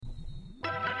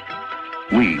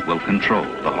We will control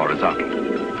the horizontal.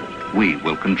 We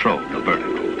will control the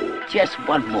vertical. Just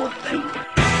one more thing.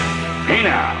 Hey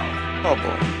now! Oh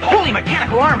boy. Holy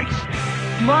mechanical armies!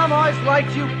 Mom always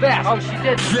liked you best. Oh, she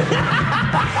did.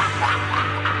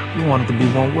 You want it to be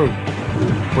one word.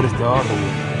 What is the other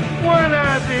word? One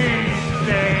of these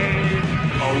days.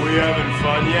 Are we having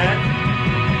fun yet?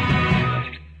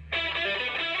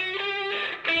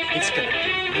 It's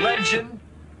gonna be legend.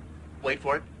 Wait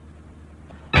for it.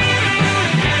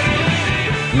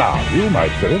 Now, you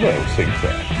might very well think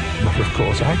that, but of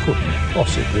course I couldn't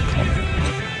possibly comment.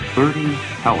 30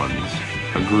 Helens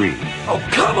agree. Oh,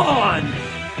 come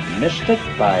on! Missed it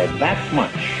by that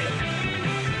much.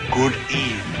 Good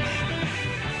evening.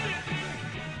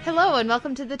 Hello and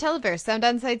welcome to the Televerse, Sound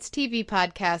On Sight's TV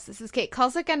podcast. This is Kate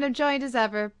Kulzick and I'm joined as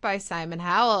ever by Simon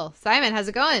Howell. Simon, how's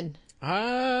it going?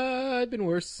 I've been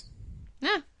worse.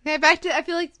 Yeah. Okay, I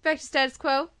feel like back to status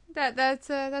quo. That's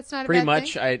not a pretty bad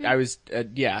much. thing. I was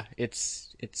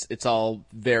it's all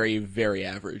very, very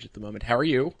average at the moment. How are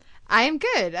you? I am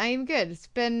good. It's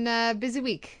been a busy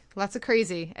week. Lots of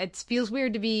crazy. It feels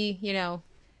weird to be,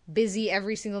 busy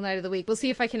every single night of the week. We'll see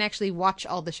if I can actually watch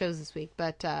all the shows this week.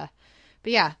 But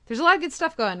yeah, there's a lot of good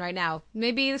stuff going right now.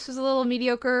 Maybe this was a little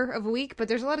mediocre of a week, but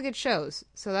there's a lot of good shows.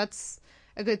 So that's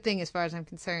a good thing as far as I'm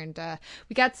concerned.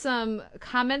 We got some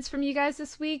comments from you guys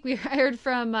this week. I heard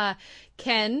from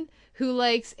Ken, who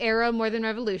likes Era more than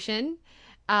Revolution.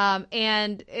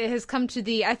 And it has come to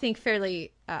the, I think,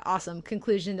 fairly awesome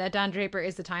conclusion that Don Draper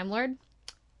is the Time Lord.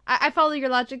 I follow your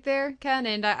logic there, Ken,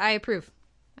 and I approve.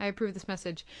 I approve this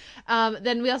message.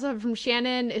 Then we also have from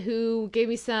Shannon, who gave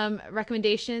me some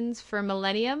recommendations for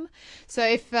Millennium. So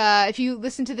if you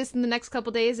listen to this in the next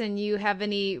couple days and you have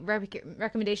any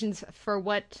recommendations for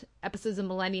what episodes of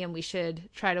Millennium we should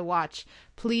try to watch,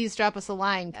 please drop us a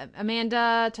line.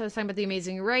 Amanda was talking about The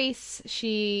Amazing Race.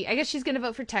 I guess she's going to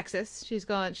vote for Texas. She's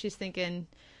thinking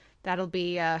that'll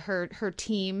be her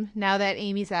team now that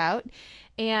Amy's out.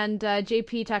 And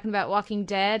JP talking about Walking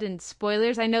Dead and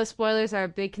spoilers. I know spoilers are a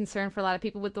big concern for a lot of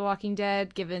people with The Walking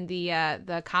Dead, given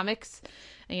the comics,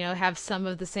 have some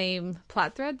of the same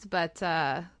plot threads. But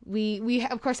we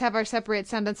of course have our separate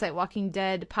Sound On Sight Walking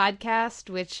Dead podcast,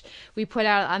 which we put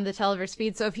out on the Televerse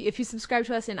feed. So if you subscribe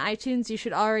to us in iTunes, you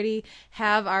should already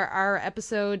have our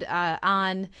episode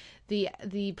on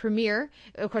the premiere.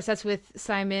 Of course, that's with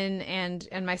Simon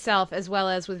and myself, as well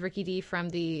as with Ricky D from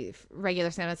the regular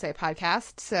Sound On Sight podcast.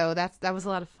 So that was a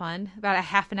lot of fun. About a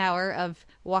half an hour of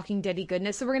Walking Dead-y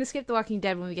goodness. So we're going to skip The Walking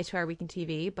Dead when we get to our week in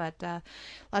TV, but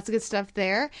lots of good stuff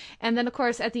there. And then, of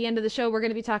course, at the end of the show, we're going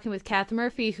to be talking with Cath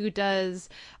Murphy, who does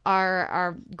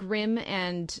our Grimm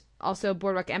and also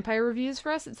Boardwalk Empire reviews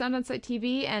for us at Sound On Sight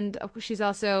TV, and she's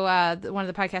also one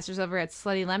of the podcasters over at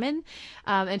Slutty Lemon,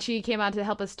 and she came on to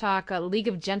help us talk League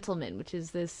of Gentlemen, which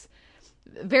is this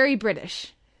very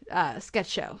British sketch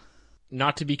show.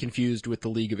 Not to be confused with the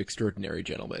League of Extraordinary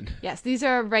Gentlemen. Yes, these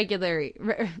are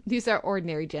these are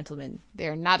ordinary gentlemen. They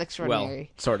are not extraordinary.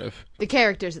 Well, sort of. The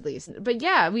characters, at least. But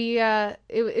yeah,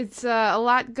 it's a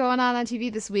lot going on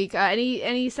TV this week.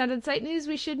 Any Sound On Sight news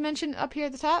we should mention up here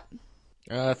at the top?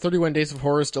 31 Days of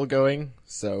Horror is still going,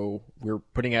 so we're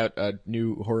putting out a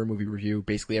new horror movie review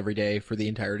basically every day for the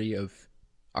entirety of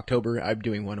October. I'm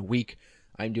doing one a week.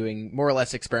 I'm doing more or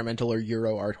less experimental or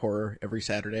Euro art horror every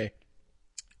Saturday.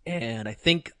 And I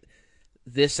think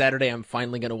this Saturday I'm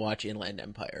finally going to watch Inland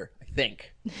Empire. I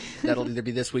think. That'll either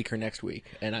be this week or next week,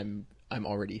 and I'm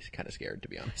already kind of scared, to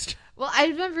be honest. Well, I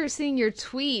remember seeing your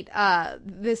tweet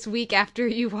this week after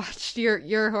you watched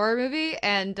your horror movie,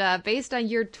 and based on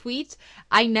your tweet,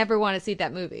 I never want to see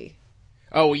that movie.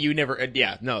 Oh, you never?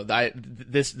 Yeah, no.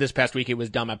 This past week it was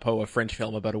Dans ma peau, a French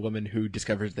film about a woman who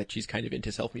discovers that she's kind of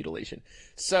into self-mutilation.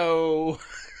 So,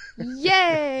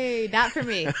 yay! Not for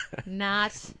me.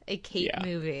 Not a Kate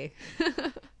movie.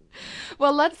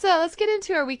 Well, let's get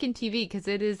into our week in TV because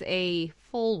it is a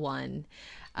full one.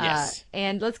 Yes.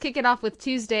 And let's kick it off with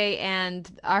Tuesday and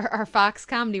our Fox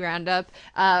comedy roundup,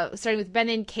 starting with Ben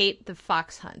and Kate, The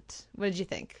Fox Hunt. What did you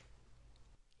think?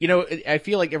 I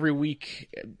feel like every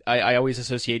week I always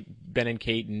associate Ben and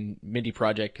Kate and Mindy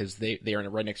Project because they are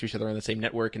right next to each other on the same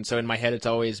network. And so in my head, it's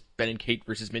always Ben and Kate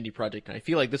versus Mindy Project. And I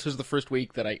feel like this was the first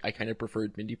week that I kind of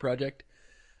preferred Mindy Project.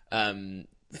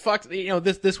 Fox,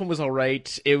 this one was all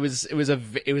right. It was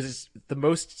the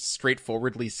most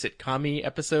straightforwardly sitcom-y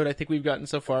episode I think we've gotten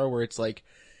so far, where it's like,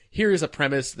 here is a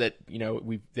premise that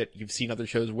that you've seen other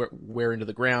shows wear into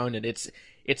the ground, and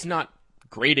it's not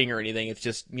grating or anything. It's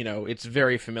just it's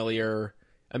very familiar,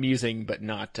 amusing, but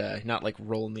not like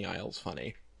rolling the aisles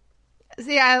funny.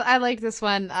 See, I like this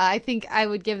one. I think I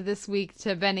would give this week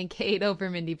to Ben and Kate over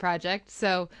Mindy Project.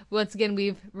 So once again,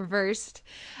 we've reversed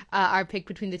our pick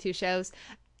between the two shows.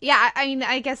 Yeah, I mean,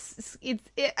 I guess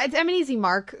I'm an easy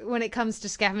mark when it comes to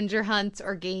scavenger hunts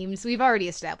or games. We've already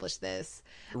established this.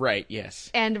 Right, yes.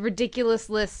 And ridiculous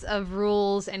lists of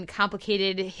rules and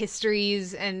complicated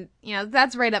histories, and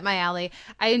that's right up my alley.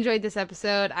 I enjoyed this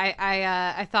episode.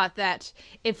 I thought that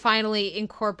it finally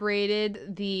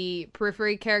incorporated the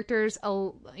periphery characters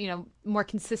more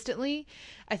consistently.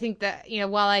 I think that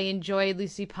while I enjoy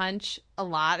Lucy Punch a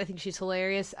lot, I think she's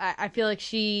hilarious. I feel like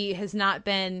she has not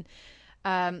been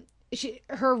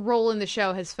her role in the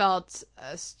show has felt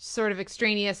sort of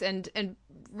extraneous and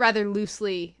rather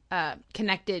loosely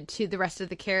connected to the rest of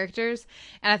the characters,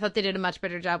 and I thought they did a much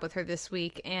better job with her this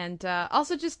week, and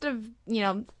also just of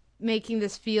making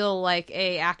this feel like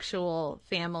a actual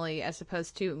family as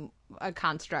opposed to a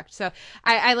construct. So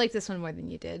I like this one more than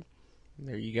you did.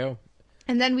 There you go.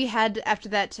 And then we had, after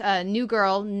that, New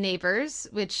Girl, Neighbors,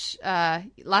 which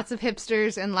lots of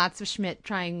hipsters and lots of Schmidt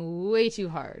trying way too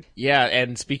hard. Yeah,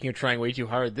 and speaking of trying way too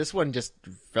hard, this one just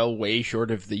fell way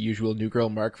short of the usual New Girl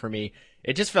mark for me.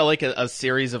 It just felt like a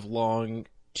series of long,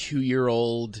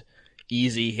 2-year-old,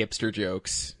 easy hipster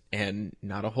jokes, and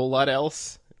not a whole lot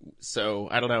else. So,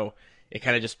 I don't know. It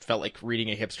kind of just felt like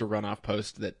reading a hipster runoff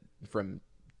post from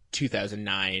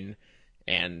 2009,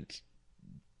 and...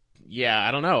 yeah, I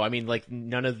don't know. I mean, like,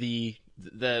 none of the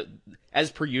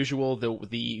as per usual,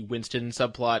 the Winston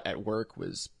subplot at work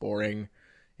was boring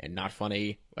and not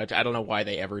funny. I don't know why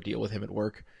they ever deal with him at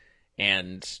work.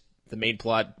 And the main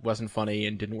plot wasn't funny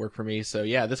and didn't work for me. So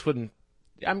yeah, this wouldn't.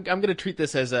 I'm gonna treat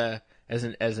this as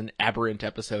an aberrant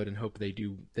episode and hope they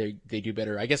do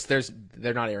better. I guess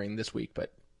they're not airing this week,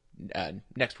 but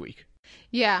next week.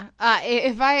 Yeah,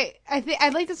 I think I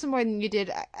like this one more than you did.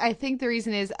 I think the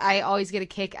reason is I always get a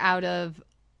kick out of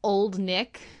old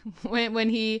Nick when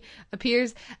he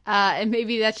appears, and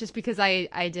maybe that's just because I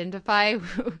identify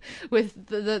with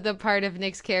the part of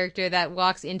Nick's character that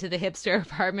walks into the hipster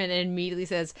apartment and immediately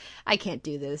says, "I can't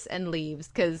do this," and leaves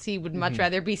because he would much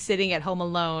rather be sitting at home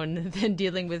alone than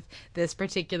dealing with this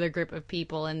particular group of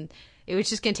people, and it was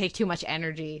just going to take too much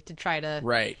energy to try to...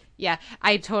 Right. Yeah,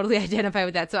 I totally identify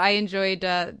with that. So I enjoyed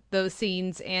those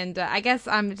scenes. And I guess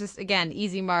I'm just, again,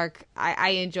 easy mark. I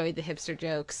enjoyed the hipster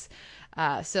jokes.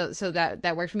 So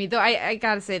that worked for me. Though I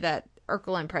got to say that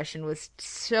Urkel impression was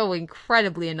so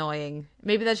incredibly annoying.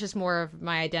 Maybe that's just more of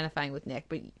my identifying with Nick.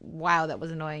 But wow, that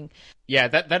was annoying. Yeah,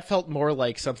 that felt more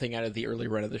like something out of the early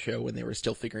run of the show when they were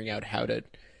still figuring out how to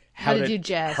do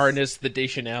jazz. Harness the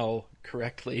Deschanel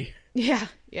correctly. Yeah.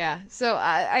 So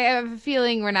I have a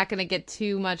feeling we're not going to get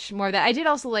too much more of that. I did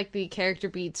also like the character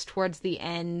beats towards the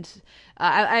end.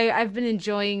 I've been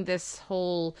enjoying this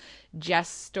whole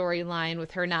Jess storyline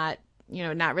with her not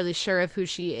really sure of who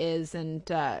she is and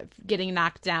getting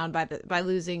knocked down by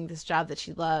losing this job that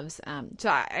she loves. So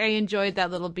I enjoyed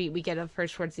that little beat we get of her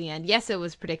towards the end. Yes, it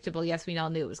was predictable. Yes, we all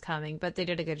knew it was coming, but they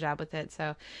did a good job with it.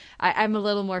 So I'm a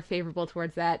little more favorable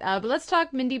towards that. But let's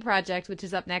talk Mindy Project, which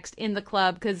is up next in the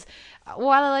club, because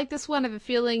while I like this one, I have a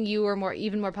feeling you were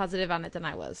even more positive on it than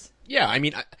I was. Yeah, I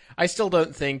mean, I still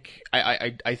don't think...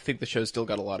 I think the show's still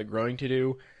got a lot of growing to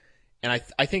do. And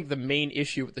I think the main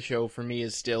issue with the show for me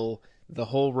is still... the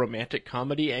whole romantic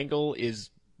comedy angle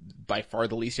is by far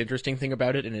the least interesting thing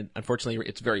about it, and unfortunately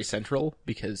it's very central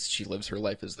because she lives her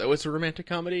life as though it's a romantic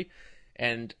comedy.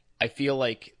 And I feel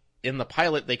like in the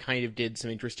pilot they kind of did some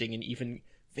interesting and even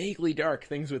vaguely dark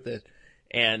things with it,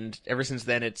 and ever since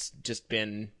then it's just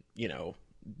been,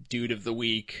 dude of the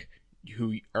week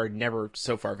who are never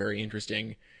so far very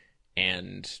interesting,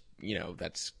 and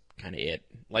that's kind of it.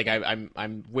 Like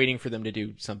I'm waiting for them to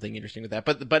do something interesting with that.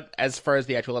 But as far as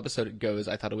the actual episode goes,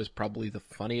 I thought it was probably the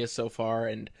funniest so far,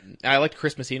 and I liked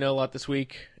Chris Messina a lot this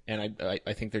week, and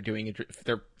I think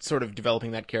they're sort of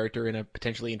developing that character in a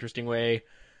potentially interesting way.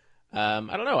 I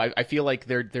don't know. I feel like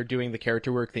they're doing the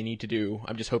character work they need to do.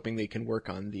 I'm just hoping they can work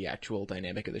on the actual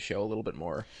dynamic of the show a little bit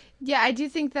more. Yeah, I do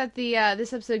think that the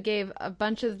this episode gave a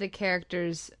bunch of the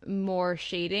characters more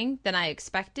shading than I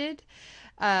expected.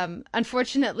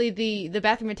 Unfortunately, the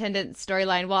bathroom attendant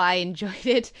storyline, while I enjoyed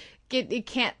it, it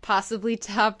can't possibly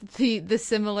top the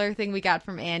similar thing we got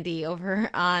from Andy over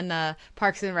on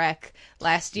Parks and Rec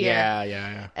last year.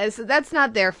 Yeah. So that's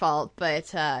not their fault, but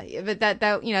that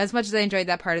as much as I enjoyed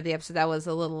that part of the episode, that was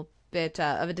a little bit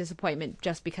of a disappointment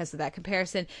just because of that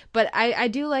comparison. But I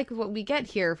do like what we get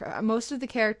here. Most of the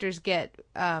characters get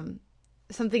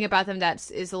something about them that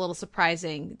is a little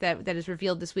surprising that is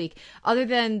revealed this week. Other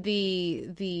than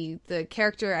the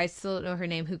character, I still don't know her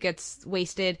name, who gets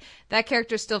wasted. That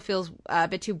character still feels a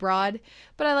bit too broad,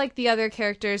 but I like the other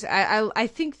characters. I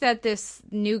think that this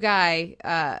new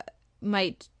guy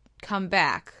might come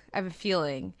back. I have a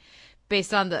feeling,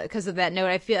 based on because of that note.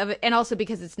 I feel, and also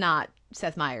because it's not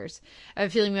Seth Meyers. I have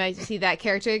a feeling we might see that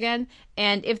character again.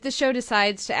 And if the show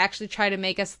decides to actually try to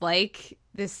make us like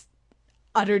this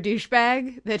utter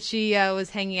douchebag that she was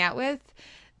hanging out with,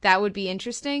 that would be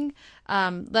interesting.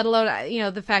 Let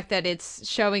alone, the fact that it's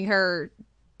showing her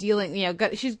dealing,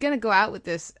 she's going to go out with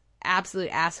this absolute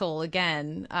asshole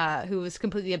again, who was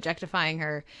completely objectifying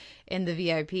her in the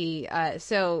VIP.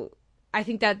 So I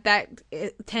think that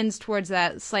it tends towards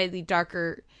that slightly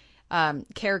darker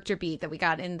character beat that we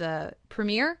got in the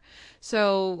premiere.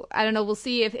 So I don't know. We'll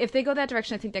see if they go that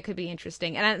direction. I think that could be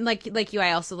interesting. And like you,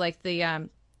 I also like the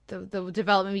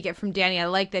development we get from Danny. I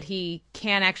like that he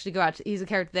can actually go out. He's a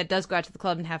character that does go out to the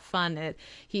club and have fun.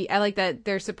 I like that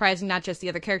they're surprising not just the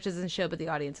other characters in the show, but the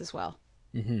audience as well.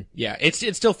 Mm-hmm. Yeah, it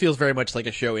still feels very much like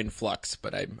a show in flux,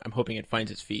 but I'm hoping it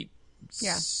finds its feet.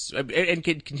 Yeah, and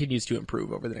continues to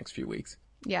improve over the next few weeks.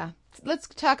 Yeah. Let's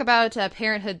talk about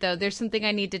Parenthood, though. There's something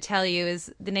I need to tell you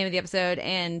is the name of the episode,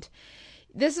 and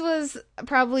this was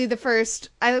probably the first.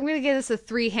 I'm going to give this a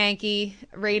 3 hanky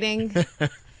rating.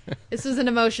 This was an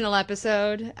emotional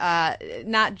episode,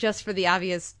 not just for the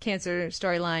obvious cancer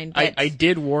storyline. But I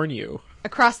did warn you.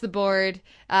 Across the board,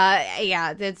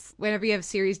 that's whenever you have a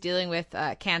series dealing with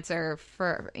cancer,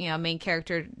 for main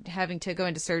character having to go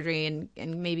into surgery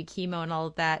and maybe chemo and all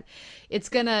of that, it's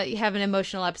gonna have an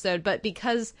emotional episode. But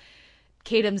because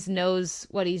Kadams knows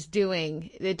what he's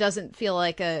doing, it doesn't feel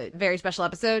like a very special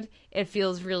episode. It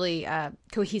feels really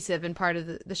cohesive and part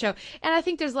of the show. And I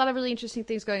think there's a lot of really interesting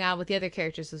things going on with the other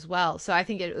characters as well. So I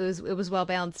think it was well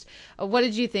balanced. What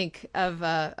did you think of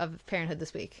Parenthood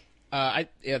this week? I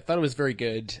thought it was very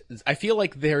good. I feel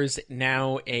like there's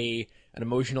now an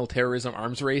emotional terrorism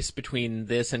arms race between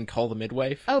this and Call the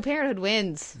Midwife. Oh, Parenthood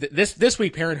wins. This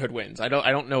week, Parenthood wins. I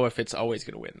don't know if it's always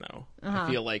going to win though. Uh-huh. I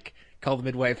feel like Call the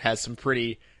Midwife has some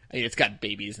pretty. It's got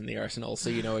babies in the arsenal, so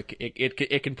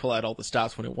it can pull out all the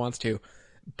stops when it wants to.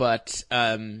 But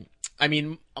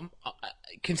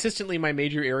consistently, my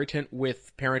major irritant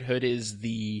with Parenthood is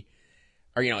the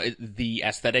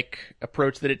aesthetic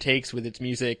approach that it takes with its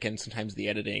music and sometimes the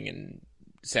editing and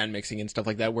sound mixing and stuff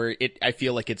like that, where I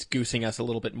feel like it's goosing us a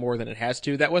little bit more than it has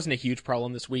to. That wasn't a huge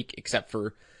problem this week, except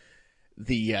for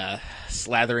the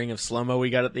slathering of slow-mo we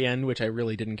got at the end, which I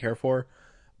really didn't care for.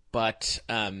 But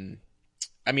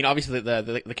obviously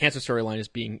the cancer storyline is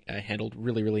being handled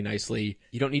really, really nicely.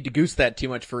 You don't need to goose that too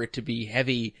much for it to be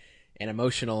heavy and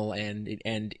emotional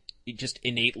and just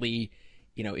innately,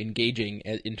 engaging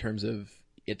in terms of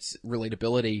its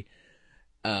relatability.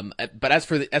 But as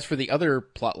for the other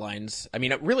plot lines, I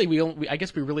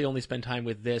guess we really only spend time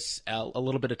with this, a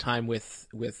little bit of time with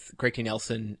Craig T.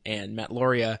 Nelson and Matt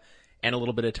Lauria, and a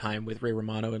little bit of time with Ray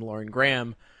Romano and Lauren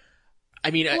Graham.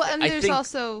 There's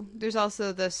also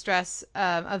the stress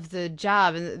of the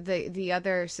job and the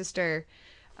other sister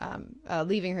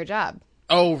leaving her job.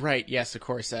 Oh, right. Yes, of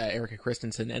course. Erica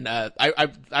Christensen. And I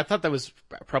thought that was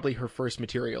probably her first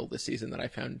material this season that I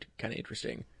found kind of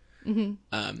interesting.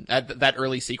 Mm-hmm. That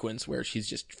early sequence where she's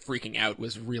just freaking out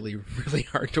was really, really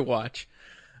hard to watch.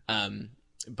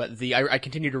 But I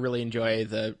continue to really enjoy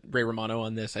the Ray Romano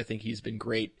on this. I think he's been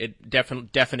great.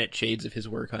 Definite shades of his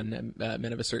work on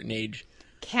Men of a Certain Age.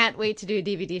 Can't wait to do a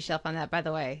DVD shelf on that, by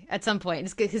the way, at some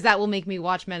point, because that will make me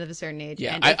watch Men of a Certain Age.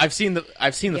 Yeah, I've seen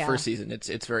the first season.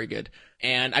 It's very good,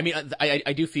 and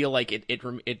I do feel like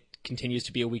it continues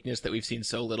to be a weakness that we've seen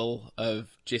so little of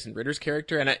Jason Ritter's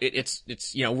character, and it's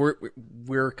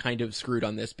we're kind of screwed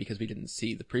on this because we didn't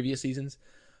see the previous seasons,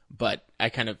 but I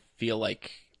kind of feel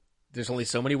like there's only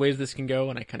so many ways this can go,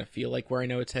 and I kind of feel like where I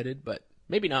know it's headed, but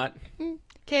maybe not.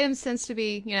 Kadams tends to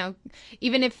be,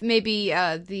 even if maybe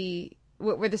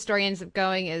where the story ends up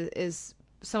going is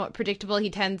somewhat predictable, he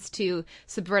tends to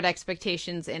subvert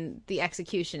expectations in the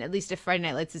execution, at least if Friday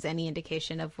Night Lights is any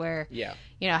indication of where,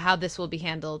 how this will be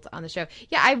handled on the show.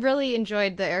 Yeah, I really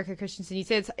enjoyed the Erica Christensen. You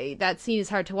say that scene is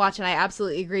hard to watch, and I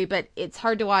absolutely agree, but it's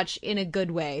hard to watch in a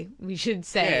good way, we should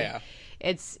say. Yeah.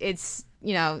 It's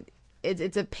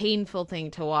a painful thing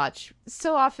to watch.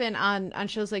 So often on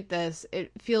shows like this,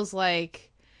 it feels like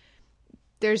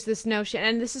there's this notion,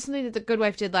 and this is something that The Good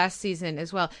Wife did last season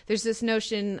as well. There's this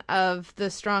notion of the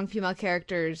strong female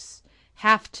characters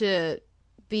have to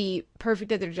be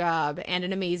perfect at their job and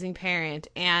an amazing parent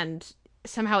and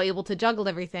somehow able to juggle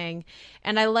everything.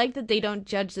 And I like that they don't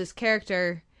judge this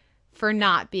character for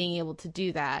not being able to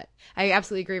do that. I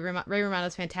absolutely agree. Ray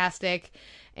Romano's fantastic,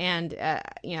 and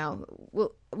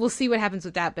we'll see what happens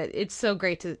with that. But it's so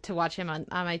great to watch him on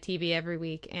my TV every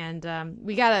week, and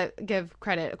we gotta give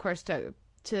credit, of course,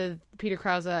 to Peter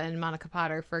Krause and Monica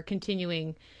Potter for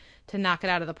continuing to knock it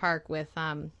out of the park with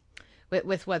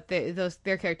what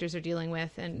their characters are dealing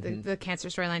with, and the cancer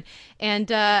storyline.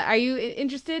 And are you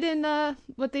interested in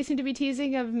what they seem to be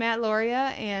teasing of Matt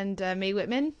Lauria and Mae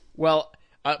Whitman? Well,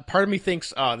 part of me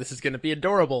thinks, oh, this is going to be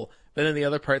adorable. But then the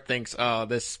other part thinks, oh,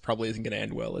 this probably isn't going to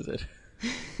end well, is it?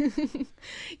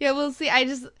 Yeah, we'll see.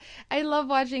 I love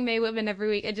watching Mae Whitman every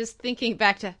week and just thinking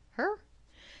back to her.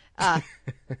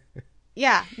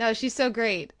 Yeah, no, she's so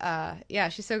great.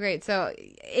 She's so great. So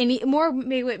any more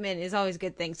Mae Whitman is always a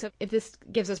good thing. So if this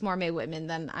gives us more Mae Whitman,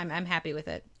 then I'm happy with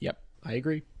it. Yep, I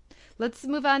agree. Let's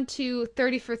move on to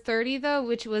 30 for 30, though,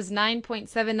 which was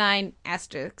 9.79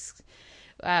 asterisks.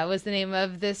 Was the name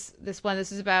of this one.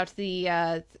 This is about the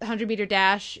 100-meter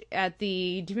dash at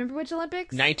the, do you remember which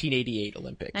Olympics? 1988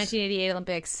 Olympics. 1988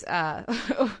 Olympics.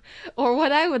 Or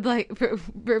what I would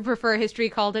prefer history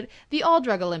called it, the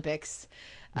all-drug Olympics.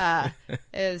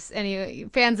 As any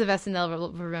fans of SNL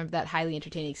will remember that highly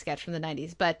entertaining sketch from the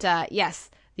 90s. But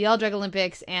yes, the all-drug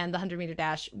Olympics and the 100-meter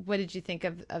dash. What did you think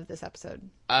of this episode?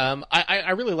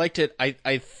 I really liked it.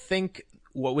 I think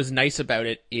what was nice about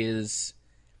it is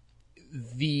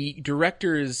the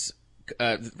directors,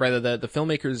 rather the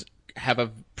filmmakers, have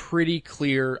a pretty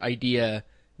clear idea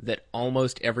that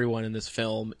almost everyone in this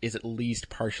film is at least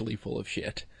partially full of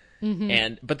shit.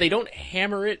 Mm-hmm. But they don't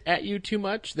hammer it at you too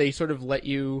much. They sort of let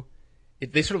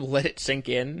it sink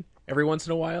in every once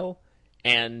in a while.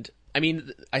 And I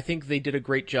mean, I think they did a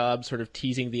great job sort of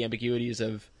teasing the ambiguities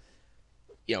of,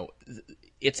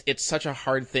 it's such a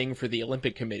hard thing for the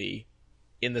Olympic Committee,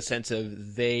 in the sense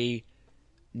of they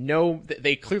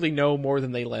clearly know more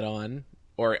than they let on,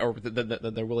 or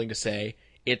than they're willing to say.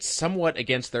 It's somewhat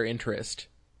against their interest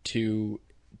to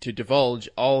divulge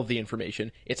all of the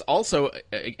information. It's also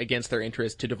against their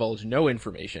interest to divulge no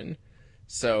information.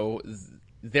 So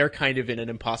they're kind of in an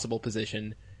impossible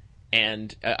position.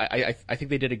 And I think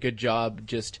they did a good job.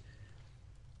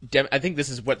 I think this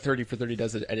is what 30 for 30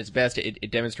 does at its best.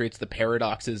 It demonstrates the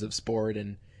paradoxes of sport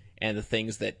and the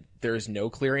things that there is no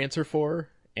clear answer for,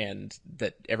 and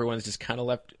that everyone's just kind of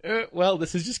left, well,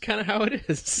 this is just kind of how it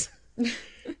is.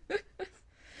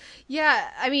 Yeah,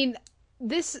 I mean,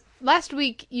 this last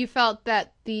week you felt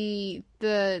that the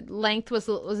length was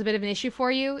a bit of an issue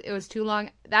for you. It was too long.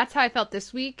 That's how I felt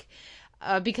this week,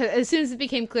 because as soon as it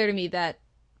became clear to me that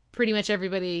pretty much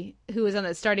everybody who was on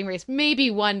the starting race,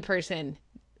 maybe one person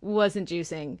wasn't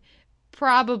juicing,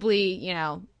 probably,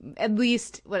 at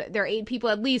least there are 8 people,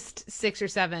 at least 6 or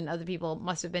 7 other people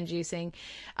must have been juicing,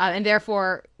 and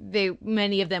therefore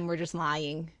many of them were just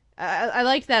lying. I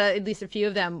liked that at least a few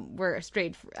of them were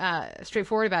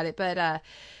straightforward about it. But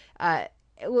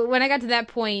when I got to that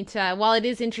point, while it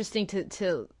is interesting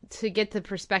to get the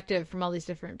perspective from all these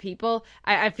different people,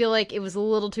 I feel like it was a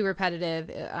little too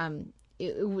repetitive.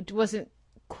 It wasn't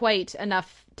quite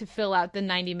enough to fill out the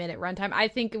 90-minute runtime. I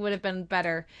think it would have been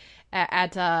better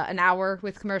at an hour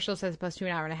with commercials as opposed to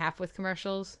an hour and a half with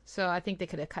commercials. So I think they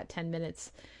could have cut 10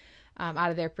 minutes out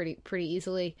of there pretty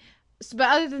easily. But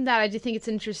other than that, I do think it's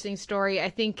an interesting story.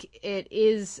 I think it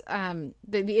is the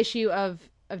issue of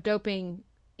doping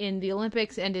in the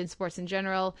Olympics and in sports in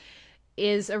general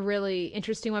is a really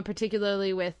interesting one,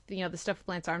 particularly with the stuff with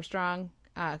Lance Armstrong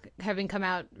having come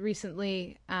out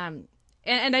recently. And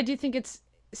I do think it's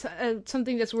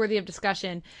something that's worthy of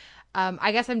discussion.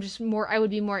 I guess I would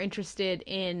be more interested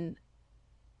in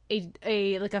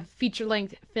a feature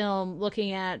length film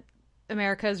looking at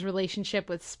America's relationship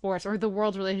with sports, or the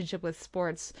world's relationship with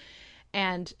sports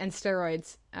and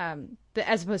steroids,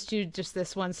 as opposed to just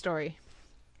this one story.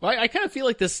 Well, I kind of feel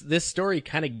like this story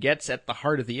kind of gets at the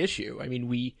heart of the issue. I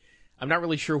mean, I'm not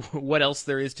really sure what else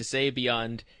there is to say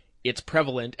beyond it's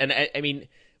prevalent. And I mean,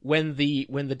 when the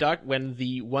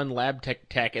one lab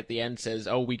tech at the end says,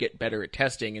 "Oh, we get better at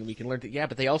testing and we can learn that," yeah,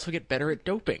 but they also get better at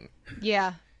doping.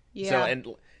 Yeah. So, and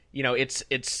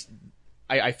it's.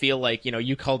 I feel like,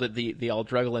 you called it the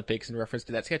all-drug Olympics in reference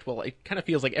to that sketch. Well, it kind of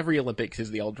feels like every Olympics is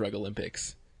the all-drug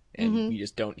Olympics, and we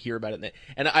just don't hear about it.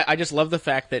 And I just love the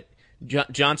fact that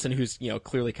Johnson, who's,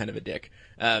 clearly kind of a dick,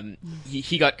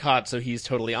 he got caught, so he's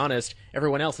totally honest.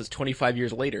 Everyone else is 25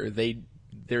 years later.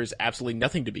 There's absolutely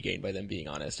nothing to be gained by them being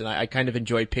honest. And I kind of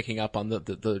enjoyed picking up on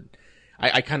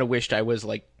I kind of wished I was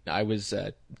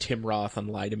Tim Roth on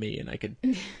Lie to Me, and I could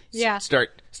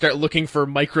start looking for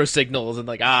micro signals and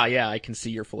I can see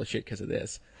you're full of shit because of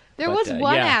this. There But, was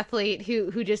one yeah. athlete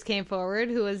who just came forward,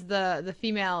 who was the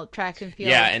female track and field.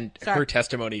 Yeah, and Sorry. her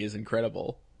testimony is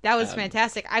incredible. That was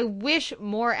fantastic. I wish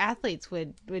more athletes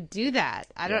would do that.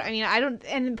 I don't,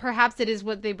 and perhaps it is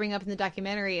what they bring up in the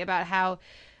documentary about how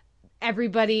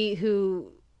everybody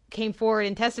who came forward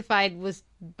and testified was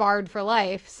barred for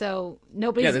life. So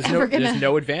nobody's there's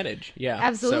no advantage. Yeah,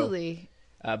 absolutely.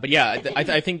 But yeah,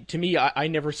 I think to me, I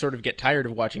never sort of get tired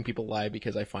of watching people lie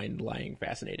because I find lying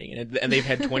fascinating, and they've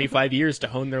had 25 years to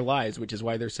hone their lies, which is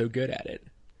why they're so good at it.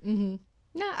 Mm-hmm.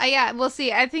 No, yeah, we'll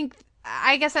see.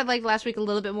 I guess I liked last week a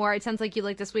little bit more. It sounds like you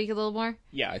liked this week a little more.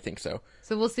 Yeah, I think so.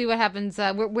 So we'll see what happens,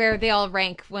 where they all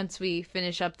rank once we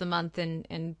finish up the month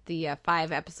and the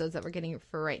 5 episodes that we're getting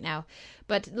for right now.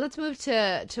 But let's move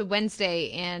to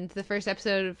Wednesday, and the first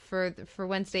episode for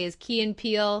Wednesday is Key and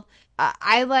Peele.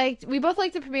 We both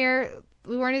liked the premiere.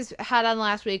 We weren't as hot on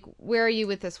last week. Where are you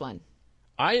with this one?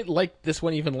 I liked this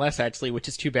one even less, actually, which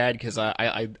is too bad because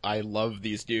I love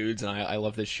these dudes and I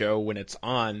love this show when it's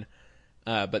on.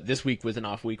 But this week was an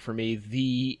off week for me.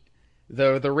 The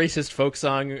racist folk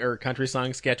song or country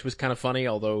song sketch was kind of funny,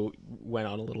 although went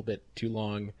on a little bit too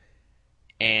long.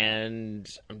 And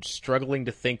I'm struggling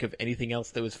to think of anything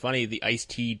else that was funny. The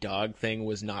Ice-T dog thing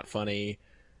was not funny.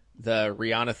 The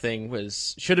Rihanna thing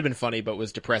should have been funny, but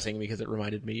was depressing because it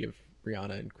reminded me of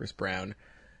Rihanna and Chris Brown.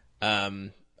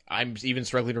 I'm even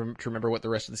struggling to remember what the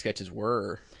rest of the sketches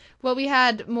were. Well, we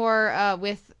had more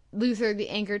with Luther, the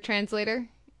anger translator.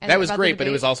 That was great, but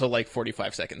it was also like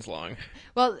 45 seconds long.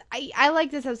 Well, I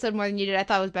like this episode more than you did. I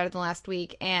thought it was better than last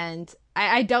week, and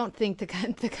I don't think the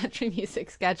country music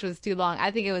sketch was too long.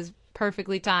 I think it was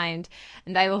perfectly timed,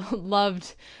 and I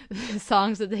loved the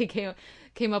songs that they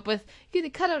came up with. You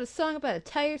could cut out a song about a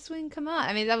tire swing. Come on.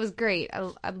 I mean, that was great.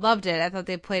 I loved it. I thought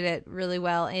they played it really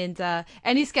well, and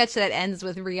any sketch that ends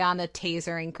with Rihanna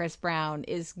tasering Chris Brown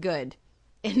is good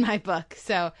in my book.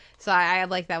 So I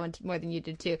like that one more than you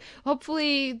did too.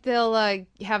 Hopefully they'll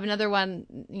have another one,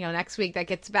 next week that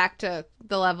gets back to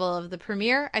the level of the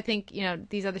premiere. I think,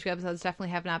 these other 2 episodes definitely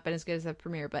have not been as good as the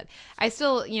premiere, but I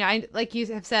still, I like you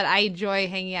have said, I enjoy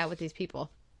hanging out with these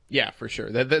people. Yeah, for sure.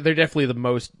 They're definitely the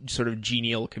most sort of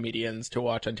genial comedians to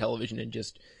watch on television, and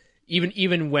just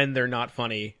even when they're not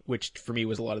funny, which for me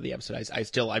was a lot of the episode,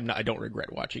 I don't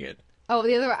regret watching it. Oh,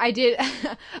 the other one, I did.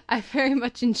 I very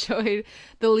much enjoyed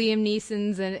the Liam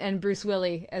Neesons and Bruce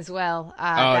Willis as well.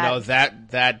 No,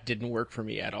 that didn't work for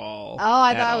me at all. Oh,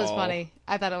 I thought it was funny.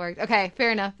 I thought it worked. Okay,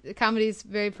 fair enough. Comedy's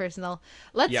very personal.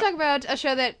 Let's talk about a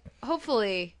show that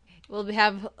hopefully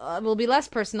will be less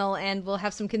personal and we'll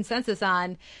have some consensus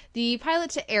on, the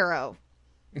pilot to Arrow.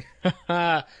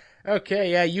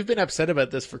 Okay, yeah, you've been upset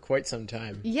about this for quite some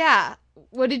time. Yeah.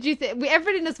 What did you think?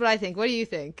 Everybody knows what I think. What do you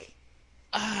think?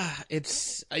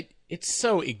 It's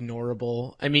so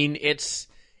ignorable. I mean, it's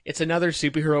another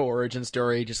superhero origin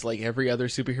story, just like every other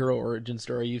superhero origin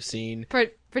story you've seen.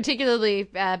 Particularly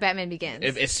Batman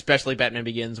Begins. Especially Batman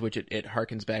Begins, which it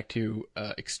harkens back to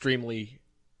extremely,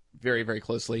 very, very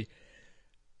closely.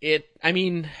 I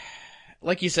mean,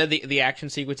 like you said, the action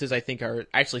sequences I think are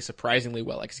actually surprisingly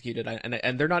well executed,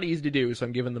 and they're not easy to do, so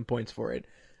I'm giving them points for it.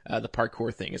 The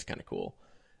parkour thing is kind of cool.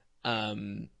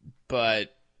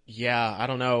 But yeah, I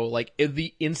don't know. Like,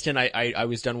 the instant I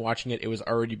was done watching it, it was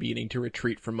already beginning to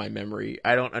retreat from my memory.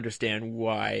 I don't understand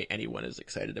why anyone is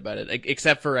excited about it,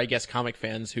 except for, I guess, comic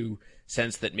fans who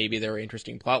sense that maybe there are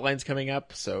interesting plot lines coming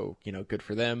up, so, good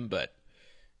for them, but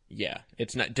yeah,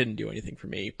 didn't do anything for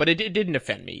me. But it didn't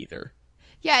offend me either.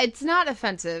 Yeah, it's not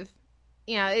offensive.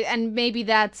 And maybe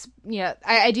that's,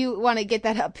 I do want to get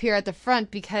that up here at the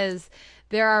front because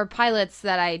there are pilots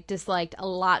that I disliked a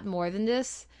lot more than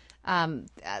this.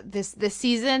 This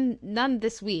season, none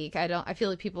this week. I feel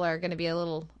like people are going to be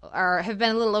have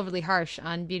been a little overly harsh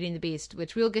on Beauty and the Beast,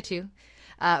 which we'll get to.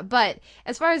 But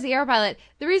as far as the Arrow pilot,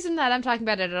 the reason that I'm talking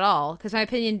about it at all, because my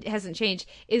opinion hasn't changed,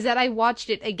 is that I watched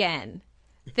it again,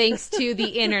 thanks to the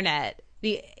internet.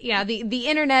 The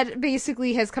internet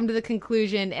basically has come to the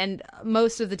conclusion, and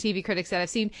most of the TV critics that I've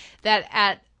seen, that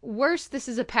at worst, this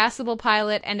is a passable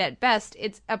pilot, and at best,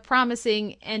 it's a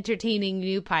promising, entertaining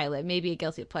new pilot, maybe a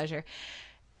guilty pleasure.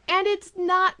 And it's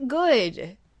not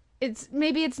good.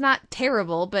 Maybe it's not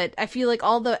terrible, but I feel like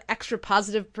all the extra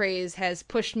positive praise has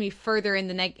pushed me further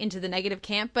into the negative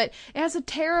camp, but it has a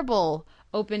terrible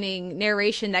opening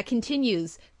narration that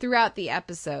continues throughout the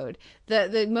episode.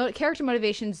 The character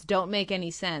motivations don't make any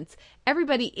sense.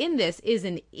 Everybody in this is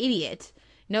an idiot.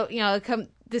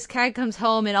 This guy comes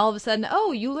home and all of a sudden,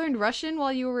 oh, you learned Russian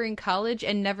while you were in college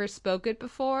and never spoke it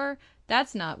before?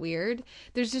 That's not weird.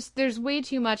 There's way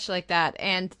too much like that,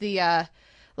 and let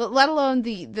alone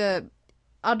the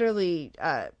utterly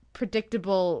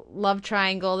predictable love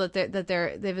triangle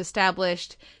they've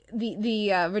established,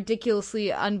 the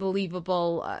ridiculously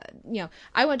unbelievable,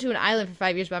 I went to an island for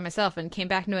 5 years by myself and came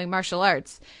back knowing martial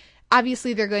arts.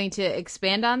 Obviously they're going to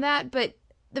expand on that, but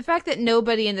the fact that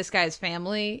nobody in this guy's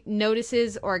family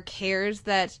notices or cares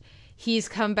that he's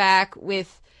come back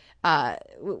with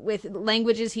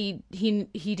languages he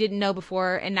didn't know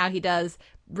before and now he does,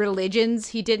 religions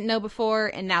he didn't know before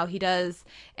and now he does,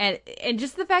 and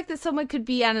just the fact that someone could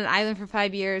be on an island for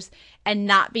 5 years and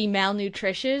not be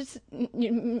malnutritioned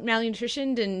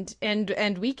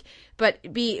and weak,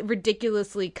 but be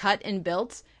ridiculously cut and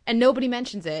built and nobody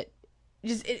mentions it,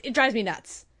 it drives me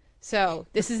nuts. So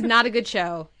this is not a good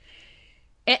show.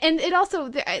 And it also,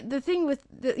 the thing with,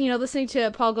 listening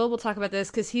to Paul Goebel talk about this,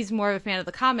 because he's more of a fan of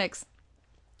the comics,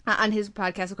 on his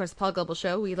podcast, of course, the Paul Goebel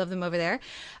Show, we love them over there,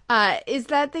 is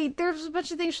that there's a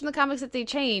bunch of things from the comics that they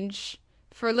change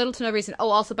for little to no reason. Oh,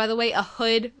 also, by the way, a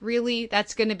hood, really?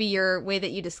 That's going to be your way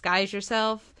that you disguise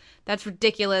yourself? That's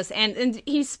ridiculous. And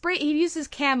he uses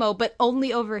camo, but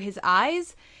only over his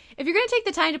eyes. If you're going to take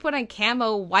the time to put on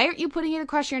camo, why aren't you putting it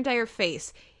across your entire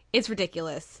face? It's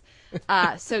ridiculous.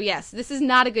 So yes, this is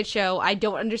not a good show. I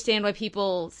don't understand why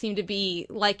people seem to be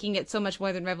liking it so much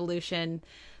more than Revolution,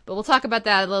 but we'll talk about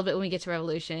that a little bit when we get to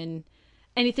Revolution.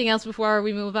 Anything else before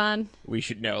we move on? We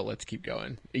should know. Let's keep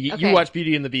going. Okay. You watched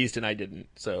Beauty and the Beast and I didn't,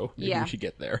 so maybe we should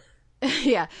get there.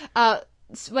 Yeah.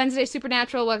 Wednesday,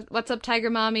 Supernatural, What's Up, Tiger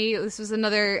Mommy? This was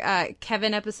another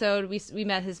Kevin episode. We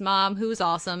met his mom, who was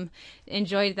awesome.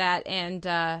 Enjoyed that,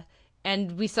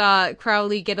 and we saw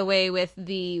Crowley get away with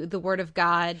the Word of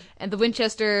God. And the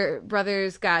Winchester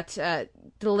brothers got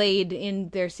delayed in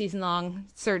their season-long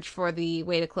search for the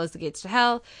way to close the gates to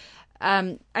hell.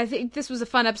 I think this was a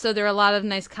fun episode. There were a lot of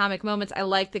nice comic moments. I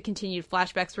like the continued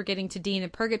flashbacks we're getting to Dean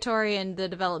and Purgatory and the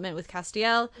development with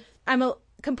Castiel. I'm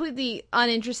completely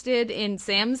uninterested in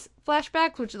Sam's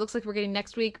flashbacks, which it looks like we're getting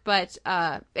next week, but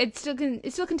it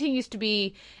still continues to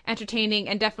be entertaining,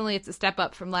 and definitely it's a step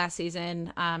up from last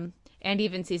season. And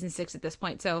even season 6 at this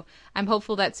point. So I'm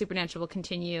hopeful that Supernatural will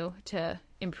continue to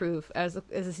improve as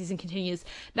the season continues.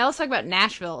 Now let's talk about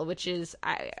Nashville, which is,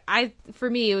 for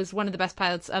me, it was one of the best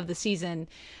pilots of the season.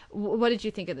 What did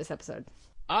you think of this episode?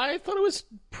 I thought it was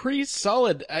pretty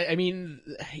solid. I mean,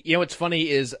 what's funny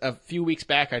is a few weeks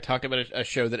back I talked about a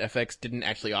show that FX didn't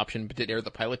actually option but did air the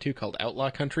pilot to called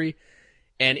Outlaw Country.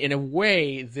 And in a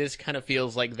way, this kind of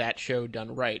feels like that show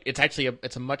done right. It's actually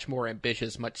it's a much more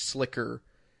ambitious, much slicker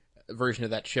version of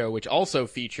that show, which also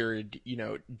featured,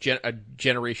 a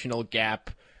generational gap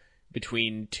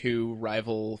between two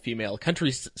rival female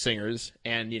country singers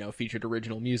and, featured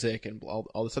original music and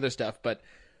all this other stuff. But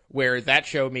where that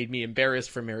show made me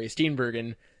embarrassed for Mary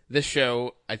Steenburgen, this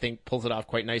show, I think, pulls it off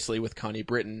quite nicely with Connie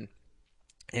Britton.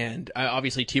 And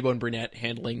obviously T-Bone Burnett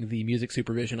handling the music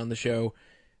supervision on the show.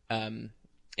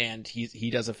 And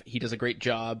he does a great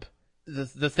job.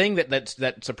 The thing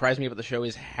that surprised me about the show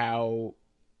is how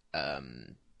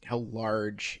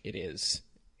large it is.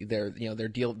 They're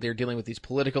dealing with these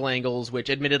political angles, which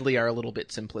admittedly are a little bit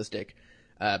simplistic,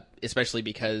 especially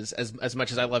because as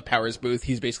much as I love Powers Booth,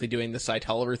 he's basically doing the Cy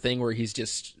Tolliver thing where he's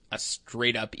just a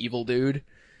straight up evil dude,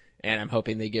 and I'm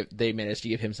hoping they manage to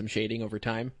give him some shading over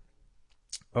time,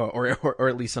 or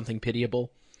at least something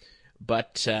pitiable.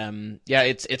 But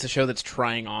it's a show that's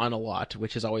trying on a lot,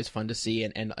 which is always fun to see,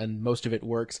 and most of it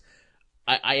works.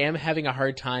 I am having a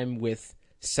hard time with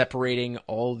separating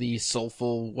all the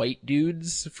soulful white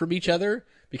dudes from each other,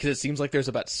 because it seems like there's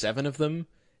about 7 of them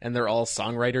and they're all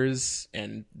songwriters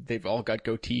and they've all got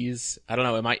goatees. I don't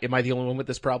know. Am I the only one with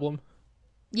this problem?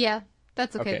 Yeah,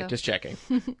 that's okay though. Just checking.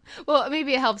 Well,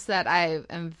 maybe it helps that I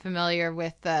am familiar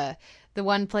with the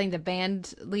one playing the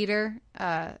band leader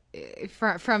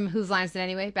from Whose Lines Is It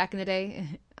Anyway back in the day.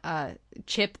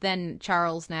 Chip, then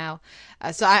Charles now.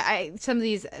 So I some of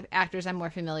these actors I'm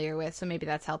more familiar with, so maybe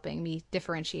that's helping me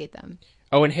differentiate them.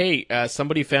 Oh, and hey,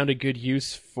 somebody found a good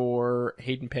use for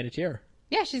Hayden Panettiere.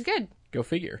 Yeah, she's good. Go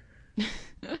figure.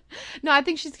 No, I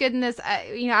think she's good in this.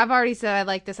 I've already said I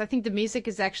like this. I think the music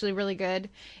is actually really good.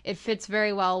 It fits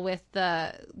very well with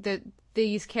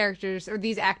these characters or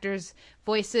these actors'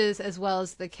 voices as well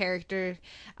as the character.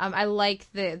 I like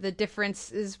the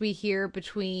differences we hear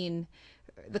between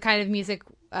the kind of music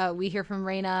we hear from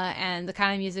Raina and the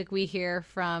kind of music we hear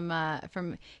from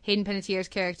Hayden Panettiere's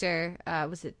character.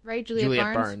 Was it right,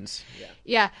 Juliette Barnes?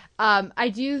 Yeah. I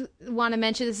do want to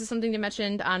mention, this is something they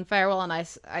mentioned on Firewall and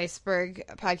Iceberg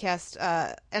podcast,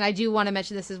 and I do want to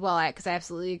mention this as well because I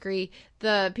absolutely agree.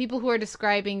 The people who are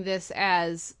describing this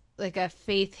as like a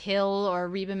Faith Hill or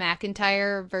Reba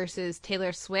McEntire versus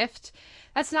Taylor Swift,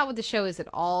 that's not what the show is at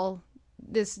all.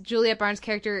 this Juliette Barnes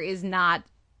character is not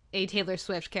a Taylor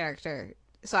Swift character.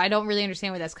 So I don't really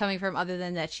understand where that's coming from, other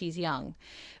than that she's young.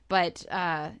 But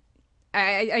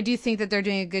I do think that they're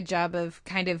doing a good job of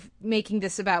kind of making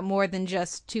this about more than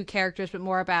just two characters, but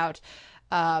more about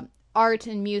art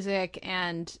and music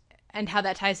and how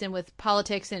that ties in with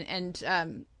politics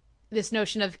and this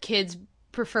notion of kids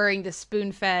preferring the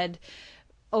spoon-fed,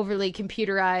 overly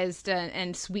computerized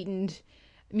and sweetened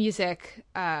music,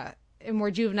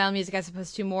 more juvenile music, as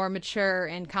opposed to more mature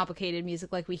and complicated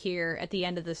music like we hear at the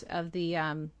end of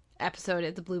the episode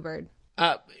at the Bluebird.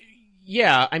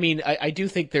 Yeah, I mean, I do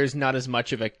think there's not as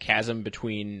much of a chasm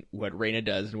between what Raina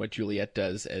does and what Juliette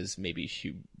does as maybe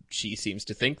she seems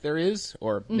to think there is,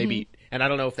 or maybe, and I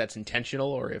don't know if that's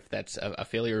intentional or if that's a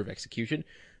failure of execution,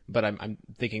 but I'm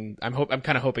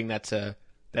kind of hoping that's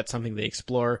something they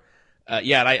explore.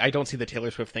 I don't see the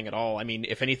Taylor Swift thing at all. I mean,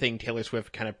 if anything, Taylor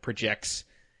Swift kind of projects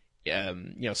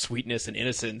sweetness and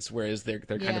innocence, whereas they're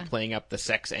kind of playing up the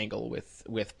sex angle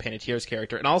with Panettiere's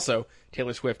character. And also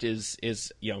Taylor Swift is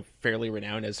fairly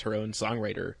renowned as her own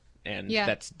songwriter, and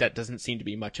that doesn't seem to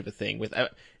be much of a thing with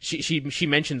she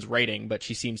mentions writing, but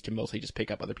she seems to mostly just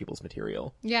pick up other people's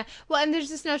material. Yeah. Well, and there's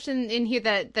this notion in here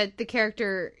that the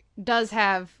character does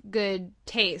have good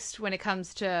taste when it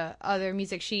comes to other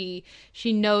music. She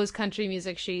knows country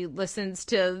music. She listens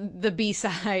to the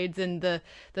B-sides and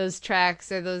those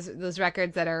tracks or those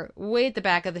records that are way at the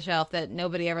back of the shelf that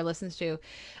nobody ever listens to.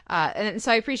 And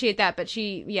so I appreciate that, but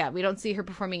we don't see her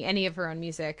performing any of her own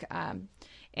music.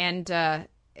 And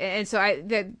so I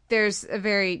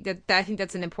think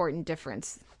that's an important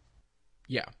difference.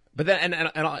 Yeah. But then,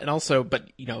 and also, but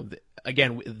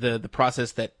again, the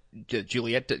process that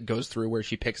Juliette goes through, where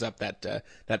she picks up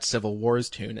that Civil Wars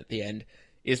tune at the end,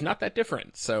 is not that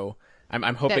different. So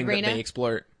I'm hoping that they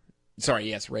explore. Sorry,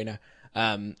 yes, Raina.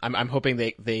 I'm hoping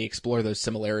they explore those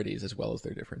similarities as well as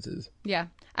their differences. Yeah,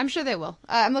 I'm sure they will.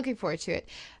 I'm looking forward to it.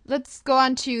 Let's go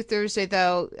on to Thursday,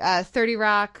 though. 30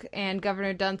 Rock and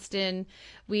Governor Dunstan.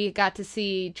 We got to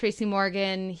see Tracy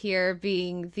Morgan here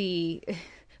being the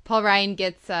Paul Ryan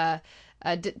gets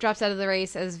drops out of the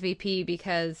race as VP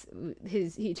because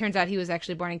he turns out he was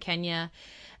actually born in Kenya.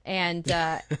 And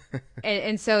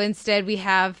and so instead we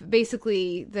have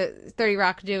basically the 30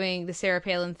 Rock doing the Sarah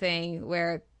Palin thing,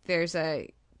 where there's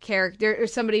a character or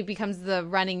somebody becomes the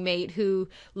running mate who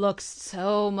looks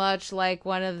so much like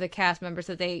one of the cast members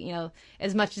that they,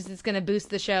 as much as it's going to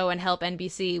boost the show and help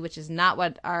NBC, which is not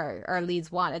what our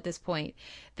leads want at this point,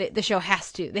 the show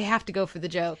they have to go for the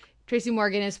joke. Tracy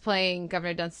Morgan is playing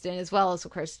Governor Dunstan, as well as,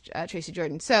 of course, Tracy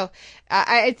Jordan. So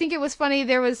I think it was funny.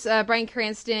 There was Bryan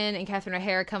Cranston and Catherine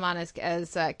O'Hara come on as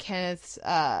Kenneth's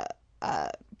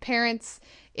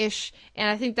parents-ish. And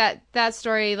I think that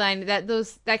storyline,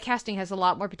 that casting has a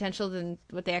lot more potential than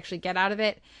what they actually get out of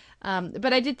it.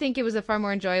 But I did think it was a far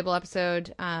more enjoyable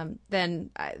episode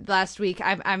than last week.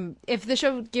 If the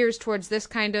show gears towards this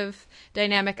kind of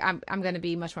dynamic, I'm going to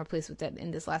be much more pleased with it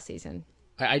in this last season.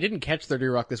 I didn't catch 30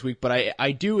 Rock this week, but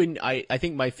I do, and I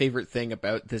think my favorite thing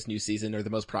about this new season, or the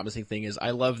most promising thing, is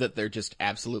I love that they're just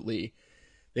absolutely,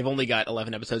 they've only got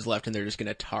 11 episodes left, and they're just going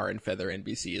to tar and feather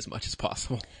NBC as much as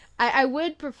possible. I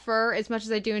would prefer, as much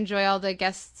as I do enjoy all the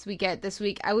guests we get this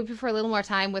week, I would prefer a little more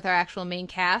time with our actual main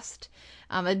cast.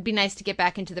 It'd be nice to get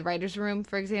back into the writer's room,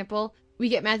 for example. We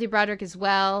get Matthew Broderick as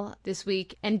well this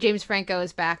week, and James Franco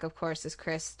is back, of course, as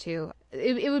Chris, too.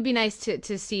 It would be nice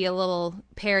to see a little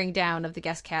paring down of the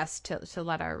guest cast to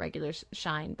let our regulars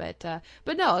shine. But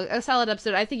no, a solid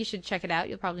episode. I think you should check it out.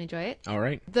 You'll probably enjoy it. All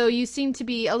right. Though you seem to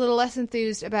be a little less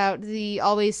enthused about the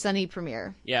Always Sunny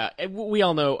premiere. Yeah, we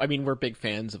all know, I mean, we're big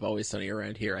fans of Always Sunny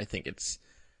around here. I think it's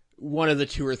one of the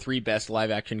 2 or 3 best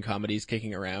live-action comedies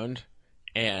kicking around.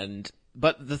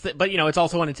 But it's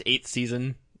also on its 8th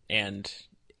season. And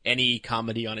any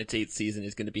comedy on its 8th season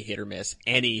is going to be hit or miss.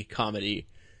 Any comedy,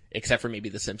 except for maybe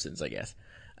The Simpsons, I guess.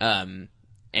 And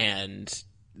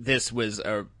this was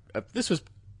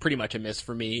pretty much a miss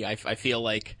for me. I feel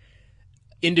like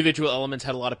individual elements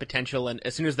had a lot of potential, and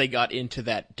as soon as they got into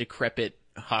that decrepit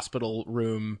hospital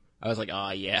room, I was like, oh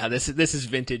yeah, this is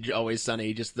vintage Always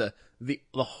Sunny. Just the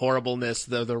horribleness,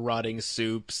 the rotting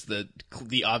soups, the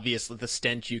obvious, the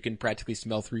stench you can practically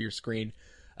smell through your screen.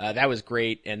 That was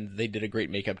great, and they did a great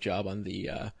makeup job on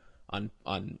the on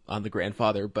the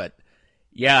grandfather. But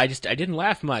yeah, I didn't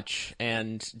laugh much,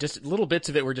 and just little bits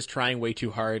of it were just trying way too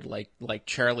hard, like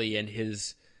Charlie and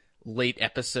his late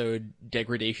episode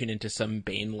degradation into some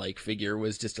Bane-like figure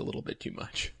was just a little bit too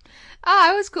much.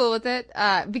 I was cool with it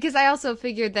because I also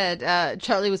figured that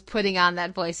Charlie was putting on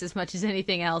that voice as much as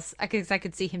anything else. I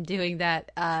could see him doing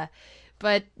that.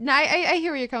 But no, I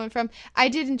hear where you're coming from. I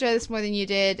did enjoy this more than you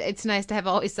did. It's nice to have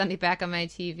Always Sunny back on my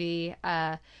TV.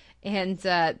 And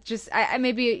just I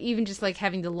maybe even just like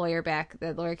having the lawyer back,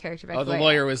 the lawyer character back. Oh, the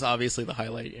lawyer was obviously the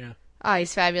highlight, yeah. Oh,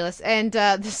 he's fabulous. And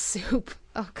the soup.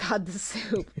 Oh God, the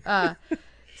soup.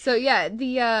 So yeah,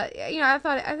 I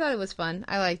thought it was fun.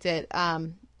 I liked it.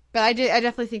 But I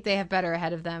definitely think they have better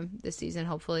ahead of them this season,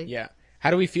 hopefully. Yeah.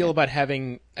 How do we feel about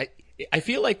having? I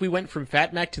feel like we went from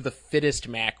Fat Mac to the fittest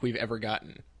Mac we've ever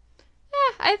gotten.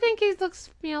 Yeah, I think he looks,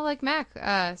 like Mac.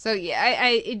 So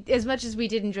yeah, as much as we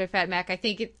did enjoy Fat Mac, I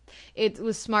think it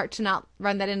was smart to not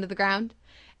run that into the ground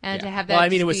and to have that. Well, I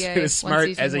mean, it was smart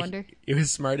it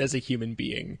was smart as a human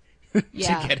being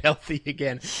yeah. to get healthy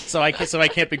again. So I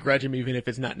can't begrudge him even if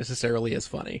it's not necessarily as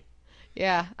funny.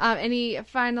 Yeah. Any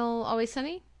final Always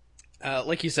Sunny?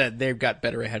 Like you said, they've got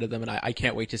better ahead of them, and I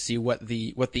can't wait to see what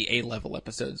the A-level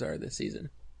episodes are this season.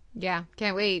 Yeah,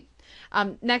 can't wait.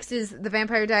 Next is The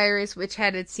Vampire Diaries, which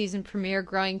had its season premiere,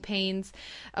 Growing Pains.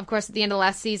 Of course, at the end of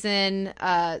last season,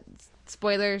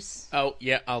 spoilers. Oh,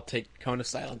 yeah, I'll take Cone of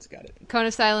Silence. Got it. Cone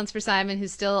of Silence for Simon,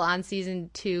 who's still on season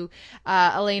 2.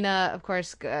 Elena, of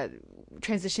course,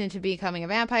 transitioned to becoming a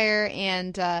vampire,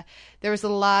 and there was a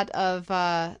lot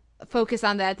of focus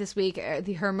on that this week,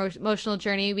 her emotional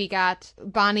journey. We got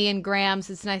Bonnie and Grams.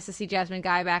 It's nice to see Jasmine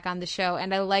Guy back on the show,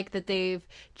 and I like that they've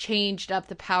changed up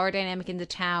the power dynamic in the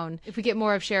town. If we get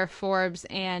more of Sheriff Forbes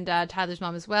and Tyler's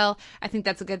mom as well, I think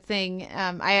that's a good thing.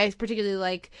 I particularly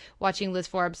like watching Liz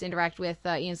Forbes interact with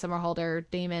Ian Somerhalder,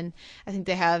 Damon. I think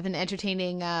they have an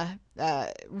entertaining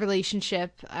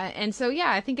relationship, and so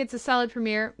yeah, I think it's a solid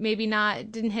premiere. Maybe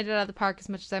didn't hit it out of the park as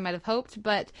much as I might have hoped,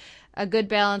 but a good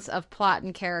balance of plot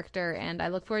and character, and I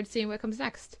look forward to seeing what comes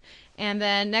next. And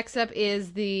then next up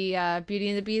is the Beauty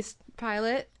and the Beast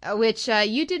pilot, which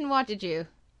you didn't watch, did you?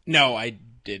 No, I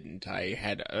didn't. I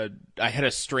had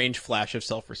a strange flash of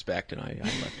self-respect, and I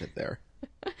left it there.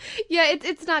 Yeah,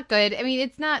 it's not good. I mean,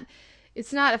 it's not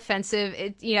offensive.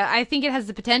 I think it has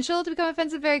the potential to become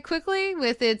offensive very quickly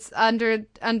with its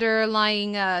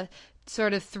underlying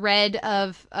sort of thread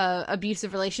of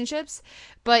abusive relationships,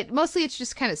 but mostly it's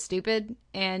just kind of stupid.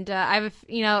 And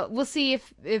we'll see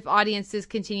if audiences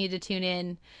continue to tune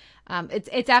in.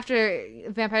 It's after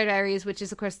Vampire Diaries, which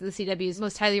is of course the CW's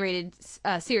most highly rated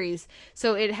series,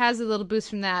 so it has a little boost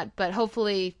from that. But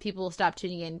hopefully people will stop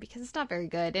tuning in because it's not very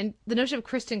good. And the notion of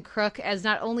Kristen Crook as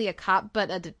not only a cop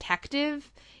but a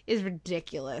detective is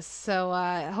ridiculous. So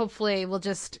hopefully we'll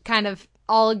just kind of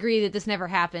all agree that this never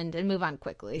happened and move on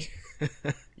quickly.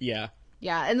 Yeah.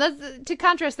 Yeah, and to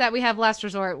contrast that, we have Last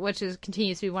Resort, which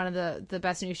continues to be one of the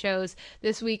best new shows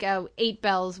this week. 8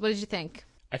 Bells. What did you think?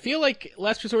 I feel like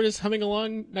Last Resort is humming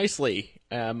along nicely.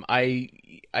 I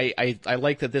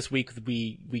like that this week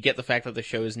we get the fact that the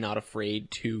show is not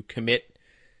afraid to commit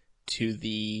to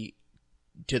the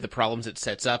problems it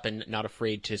sets up, and not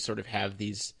afraid to sort of have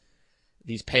these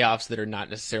payoffs that are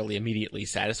not necessarily immediately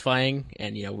satisfying.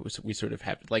 And we sort of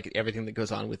have like everything that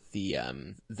goes on with the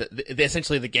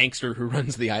essentially the gangster who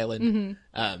runs the island,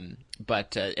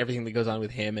 but everything that goes on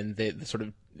with him and the sort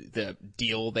of the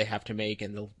deal they have to make,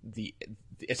 and the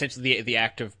essentially the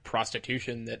act of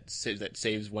prostitution that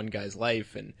saves one guy's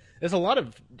life. And there's a lot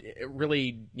of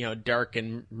really dark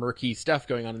and murky stuff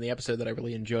going on in the episode that I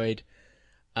really enjoyed.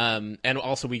 And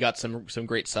also we got some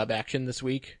great sub action this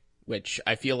week, which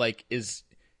I feel like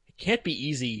can't be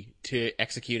easy to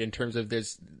execute in terms of it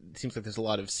seems like there's a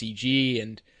lot of CG,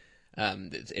 and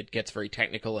it gets very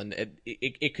technical, and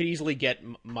it could easily get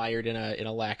mired in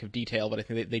a lack of detail, but I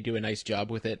think they do a nice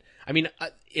job with it. I mean,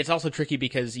 it's also tricky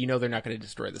because they're not going to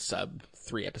destroy the sub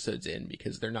 3 episodes in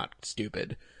because they're not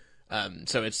stupid.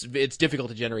 So it's difficult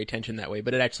to generate tension that way,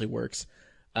 but it actually works.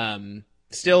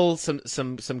 Still some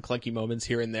clunky moments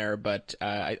here and there, but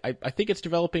I think it's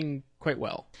developing quite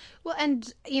well. Well,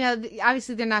 and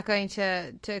obviously they're not going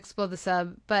to explode the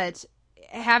sub, but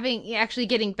actually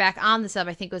getting back on the sub,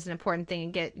 I think was an important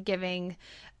thing, and giving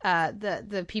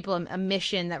the people a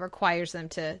mission that requires them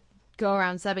to go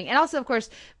around subbing, and also of course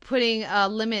putting a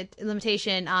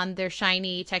limitation on their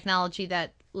shiny technology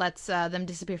that lets them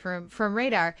disappear from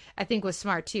radar, I think was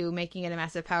smart too, making it a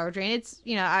massive power drain. It's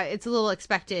it's a little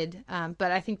expected,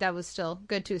 but I think that was still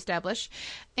good to establish.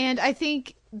 And I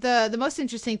think the most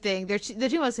interesting thing, the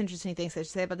two most interesting things I should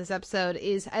say about this episode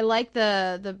is I like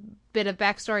the bit of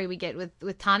backstory we get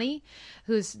with Tani,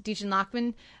 who's Dejan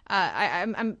Lockman.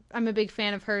 I'm a big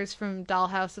fan of hers from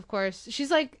Dollhouse, of course.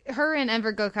 She's like, her and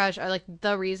Enver Gokaj are like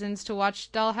the reasons to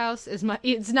watch Dollhouse.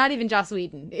 It's not even Joss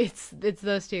Whedon. It's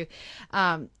those two.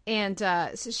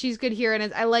 So she's good here,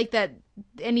 and I like that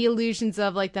any illusions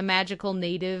of like the magical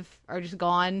native are just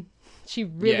gone. she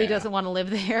really Yeah. doesn't want to live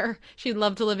there. She'd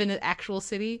love to live in an actual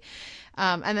city.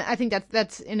 And I think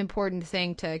that's an important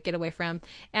thing to get away from.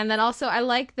 And then also I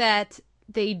like that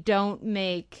they don't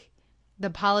make the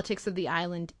politics of the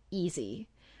island easy.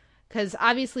 Because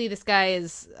obviously this guy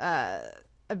is a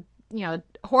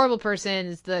horrible person,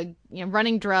 is the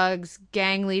running drugs,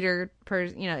 gang leader,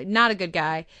 not a good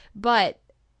guy. But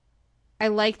I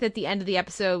like that at the end of the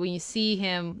episode when you see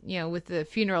him, with the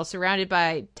funeral surrounded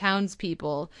by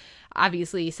townspeople,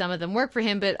 obviously some of them work for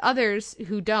him, but others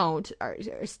who don't are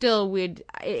still would,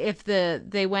 if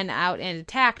they went out and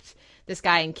attacked this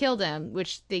guy and killed him,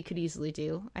 which they could easily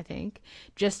do, I think,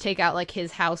 just take out like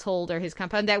his household or his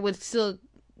compound, that would still,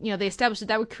 they established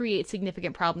that would create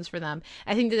significant problems for them.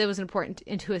 I think that it was important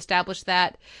to establish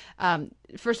that,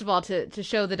 first of all, to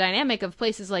show the dynamic of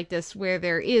places like this where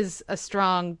there is a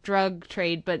strong drug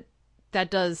trade, but that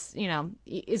does,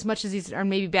 as much as these are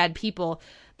maybe bad people,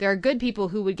 there are good people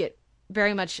who would get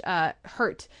very much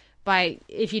hurt by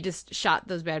if you just shot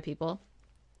those bad people.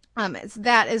 It's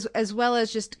that as well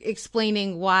as just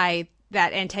explaining why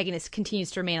that antagonist continues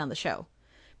to remain on the show,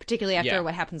 particularly after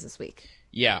what happens this week.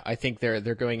 Yeah, I think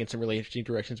they're going in some really interesting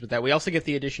directions with that. We also get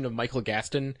the addition of Michael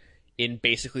Gaston in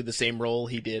basically the same role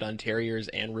he did on Terriers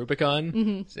and Rubicon.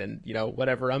 Mm-hmm. And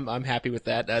whatever, I'm happy with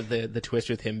that. The twist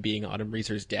with him being Autumn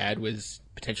Reeser's dad was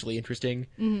potentially interesting.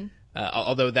 Mm-hmm.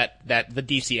 Although that the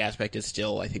DC aspect is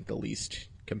still, I think, the least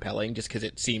compelling, just because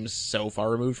it seems so far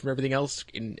removed from everything else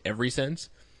in every sense.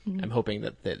 Mm-hmm. I'm hoping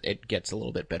that it gets a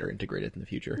little bit better integrated in the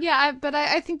future. Yeah, but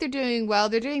I think they're doing well.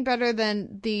 They're doing better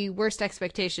than the worst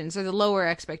expectations or the lower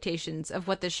expectations of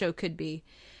what this show could be.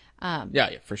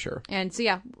 Yeah, for sure. And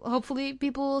so, hopefully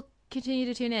people continue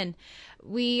to tune in.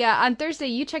 We on Thursday,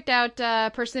 you checked out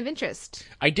Person of Interest.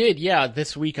 I did, yeah.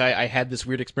 This week I had this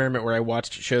weird experiment where I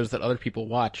watched shows that other people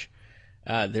watch.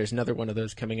 There's another one of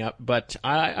those coming up. But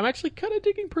I'm actually kind of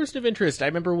digging Person of Interest. I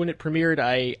remember when it premiered,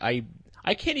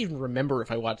 I can't even remember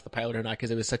if I watched the pilot or not because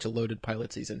it was such a loaded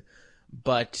pilot season.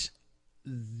 But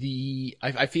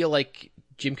I feel like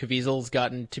Jim Caviezel's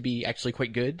gotten to be actually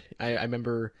quite good. I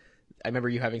remember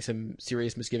you having some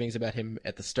serious misgivings about him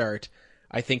at the start.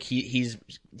 I think he's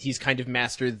kind of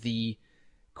mastered the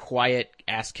quiet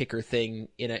ass kicker thing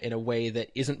in a way that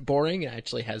isn't boring and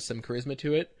actually has some charisma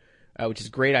to it, which is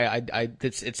great.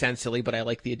 It sounds silly, but I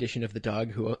like the addition of the dog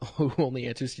who only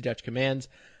answers to Dutch commands.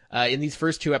 In these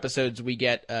first two episodes, we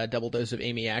get a double dose of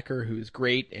Amy Acker, who's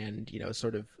great and,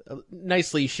 sort of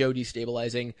nicely show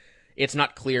destabilizing. It's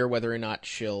not clear whether or not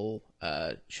she'll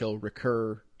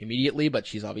recur immediately, but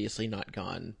she's obviously not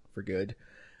gone for good.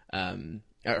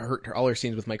 All her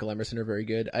scenes with Michael Emerson are very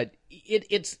good.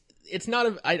 It's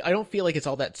not I don't feel like it's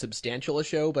all that substantial a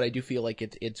show, but I do feel like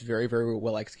it's very, very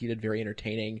well executed, very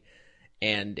entertaining.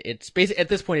 And it's basically, at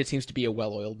this point, it seems to be a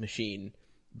well-oiled machine,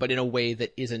 but in a way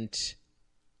that isn't,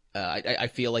 I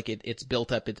feel like it's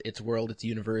built up its world, its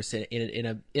universe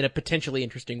in a potentially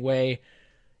interesting way,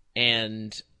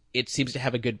 and it seems to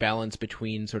have a good balance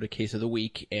between sort of case of the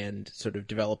week and sort of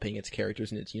developing its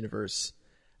characters and its universe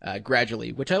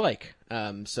gradually, which I like.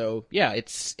 So yeah,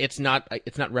 it's not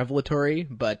revelatory,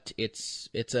 but it's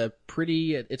a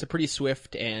pretty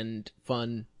swift and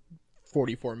fun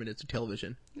 44 minutes of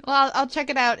television. Well, I'll check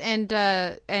it out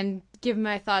and give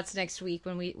my thoughts next week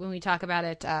when we talk about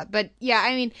it. But yeah,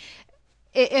 I mean,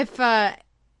 if I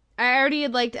already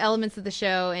had liked elements of the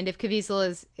show, and if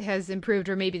Caviezel has improved,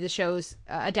 or maybe the show's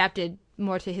adapted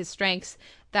more to his strengths,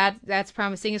 that's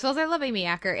promising. As well as I love Amy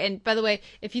Acker. And by the way,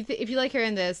 if you like her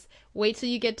in this, wait till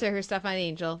you get to her stuff on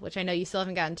Angel, which I know you still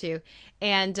haven't gotten to.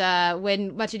 And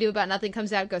when Much Ado About Nothing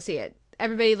comes out, go see it.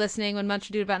 Everybody listening, when Much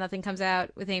Ado About Nothing comes out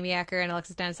with Amy Acker and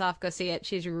Alexis Danisoff, go see it.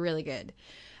 She's really good.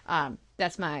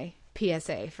 That's my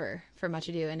PSA for Much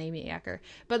Ado and Amy Acker.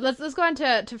 But let's go on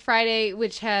to Friday,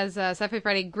 which has Sci-Fi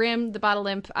Friday, Grimm, The Bottle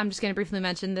Imp. I'm just going to briefly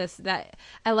mention this, that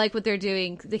I like what they're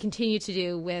doing. They continue to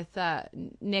do with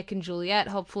Nick and Juliet.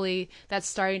 Hopefully that's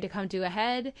starting to come to a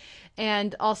head.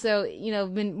 And also,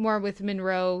 more with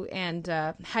Monroe and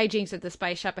hijinks at the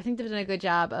Spice Shop. I think they've done a good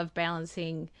job of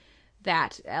balancing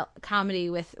that comedy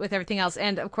with everything else.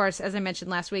 And of course, as I mentioned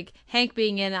last week, Hank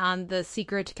being in on The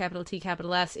Secret, capital T,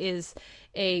 capital S, is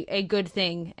a good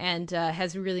thing and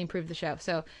has really improved the show.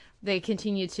 So they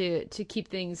continue to keep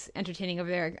things entertaining over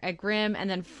there at Grimm. And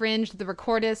then Fringe, The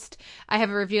Recordist. I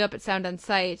have a review up at Sound on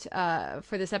Sight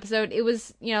for this episode. It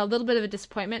was, a little bit of a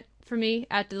disappointment for me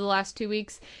after the last 2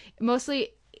 weeks.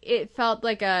 Mostly, it felt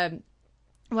like it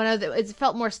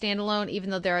felt more standalone, even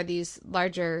though there are these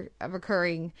larger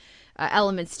recurring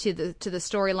elements to the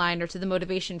storyline or to the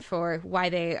motivation for why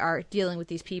they are dealing with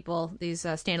these people, these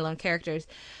standalone characters.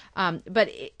 But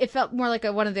it felt more like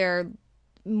one of their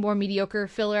more mediocre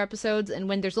filler episodes, and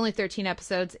when there's only 13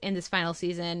 episodes in this final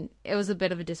season, it was a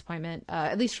bit of a disappointment,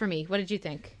 at least for me. What did you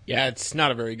think? Yeah, it's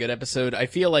not a very good episode. I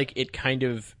feel like it kind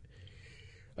of...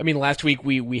 I mean, last week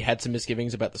we had some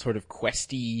misgivings about the sort of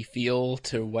questy feel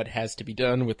to what has to be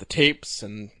done with the tapes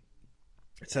and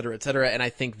et cetera, and I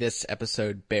think this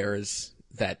episode bears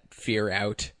that fear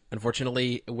out,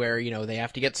 unfortunately, where, they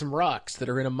have to get some rocks that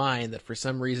are in a mine that for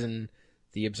some reason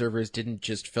the observers didn't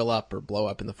just fill up or blow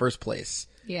up in the first place.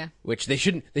 Yeah. Which they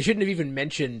shouldn't have even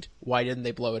mentioned why didn't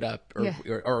they blow it up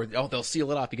or they'll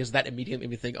seal it off, because that immediately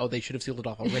made me think, they should have sealed it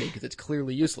off already because it's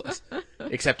clearly useless.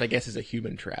 Except I guess it's a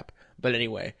human trap. But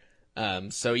anyway,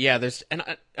 so yeah, there's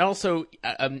also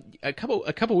a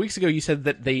couple weeks ago you said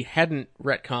that they hadn't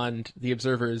retconned the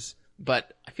observers,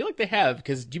 but I feel like they have,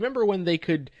 because do you remember when they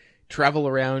could travel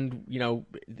around,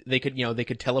 they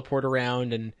could teleport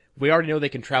around, and we already know they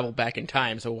can travel back in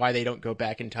time, so why they don't go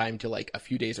back in time to like a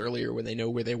few days earlier when they know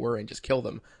where they were and just kill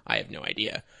them, I have no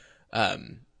idea.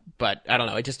 But I don't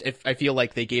know, I feel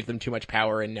like they gave them too much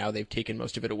power and now they've taken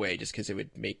most of it away just because it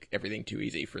would make everything too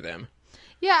easy for them.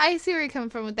 Yeah, I see where you're coming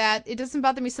from with that. It doesn't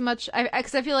bother me so much,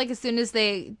 because I feel like as soon as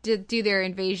they do their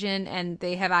invasion and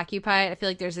they have occupied, I feel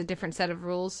like there's a different set of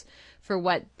rules for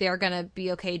what they're going to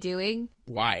be okay doing.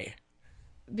 Why?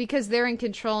 Because they're in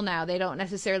control now. They don't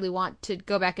necessarily want to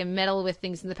go back and meddle with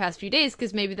things in the past few days,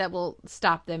 because maybe that will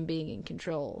stop them being in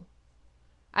control.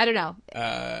 I don't know.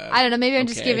 Maybe I'm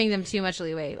just giving them too much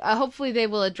leeway. Hopefully they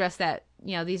will address that,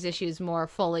 these issues more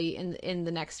fully in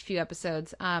the next few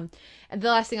episodes. And the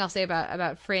last thing I'll say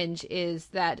about Fringe is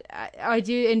that I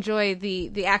do enjoy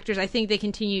the actors. I think they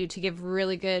continue to give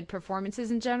really good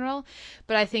performances in general,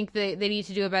 but I think the show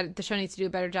needs to do a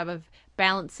better job of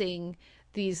balancing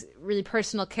these really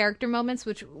personal character moments,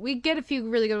 which we get a few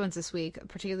really good ones this week,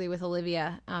 particularly with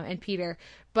Olivia and Peter,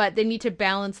 but they need to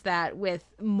balance that with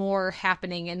more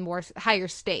happening and more higher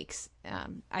stakes,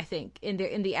 I think, in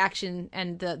the action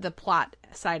and the plot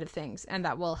side of things, and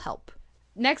that will help.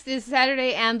 Next is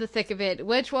Saturday and the Thick of It,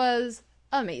 which was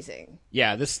amazing.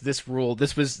 Yeah, this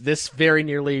very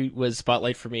nearly was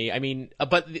Spotlight for me. I mean,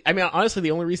 honestly,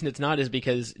 the only reason it's not is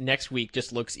because next week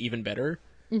just looks even better.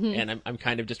 Mm-hmm. And I'm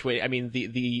kind of just waiting. I mean,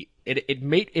 it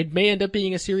may end up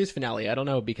being a series finale. I don't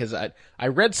know, because I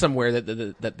read somewhere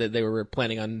that they were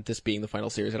planning on this being the final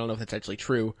series. I don't know if that's actually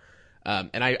true.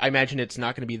 And I imagine it's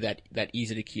not going to be that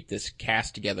easy to keep this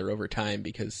cast together over time,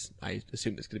 because I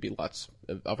assume there's going to be lots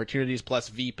of opportunities. Plus,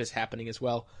 Veep is happening as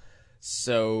well.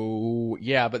 So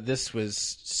yeah, but this was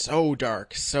so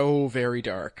dark, so very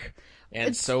dark, and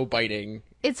it's so biting.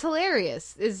 It's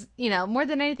hilarious, more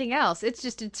than anything else.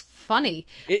 It's funny.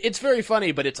 It's very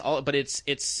funny, but it's so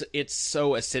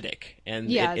acidic,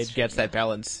 and it gets that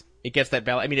balance. It gets that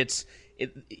balance. I mean,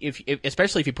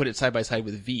 especially if you put it side by side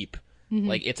with Veep. Mm-hmm.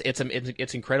 Like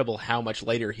it's incredible how much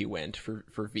lighter he went for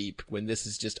Veep, when this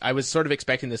is just, I was sort of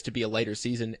expecting this to be a lighter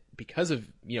season because of,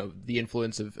 the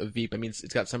influence of Veep. I mean,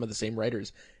 it's got some of the same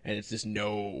writers, and it's just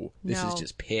this is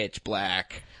just pitch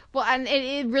black. Well, and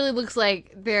it really looks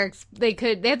like they have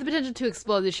the potential to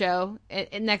explode the show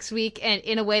next week, and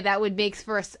in a way that would make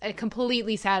for a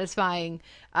completely satisfying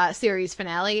series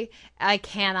finale. I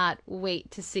cannot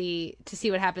wait to see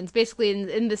what happens. Basically,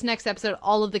 in this next episode,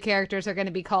 all of the characters are going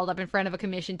to be called up in front of a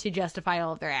commission to justify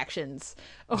all of their actions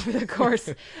over the course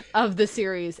of the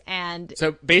series. And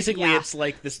so basically, it's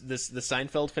like the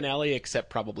Seinfeld finale, except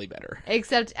probably better.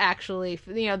 Except actually,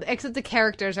 except the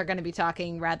characters are going to be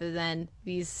talking rather than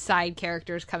these side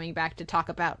characters coming back to talk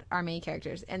about our main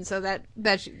characters, and so that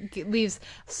leaves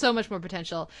so much more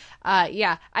potential.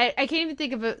 I can't even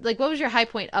think of what was your high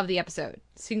point of the episode?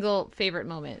 Single favorite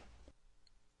moment?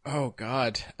 Oh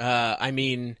God, I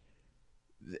mean,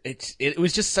 it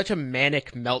was just such a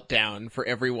manic meltdown for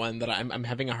everyone that I'm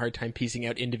having a hard time piecing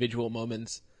out individual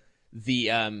moments.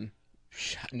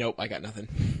 Nope, I got nothing.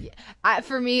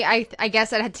 For me, I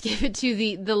guess I'd have to give it to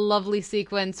the lovely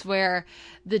sequence where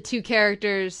the two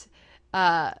characters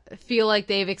feel like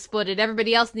they've exploited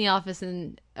everybody else in the office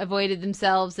and avoided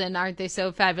themselves, and aren't they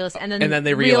so fabulous? And then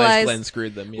they realize Glenn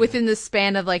screwed them. Yeah. Within the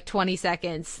span of like 20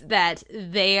 seconds that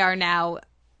they are now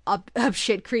up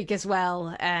shit creek as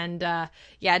well. And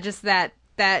just that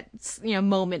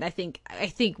moment I think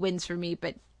wins for me.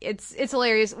 But it's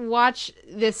hilarious. Watch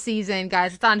this season,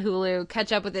 guys. It's on Hulu.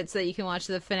 Catch up with it so that you can watch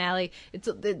the finale.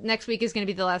 Next week is going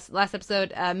to be the last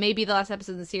episode, maybe the last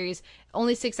episode in the series.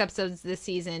 Only 6 episodes this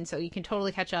season, so you can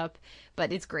totally catch up.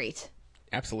 But it's great.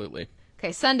 Absolutely.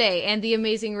 Okay, Sunday and The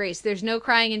Amazing Race. There's no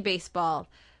crying in baseball.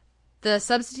 The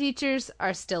substitute teachers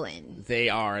are still in. They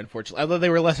are, unfortunately. Although they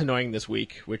were less annoying this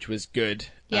week, which was good.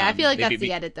 Yeah, I feel like that's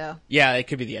the edit, though. Yeah, it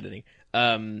could be the editing.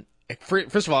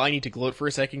 First of all, I need to gloat for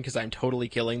a second because I'm totally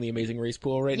killing the Amazing Race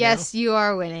pool right now. Yes, you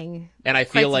are winning. And I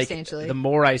feel like substantially. the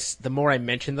more I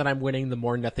mention that I'm winning, the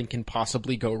more nothing can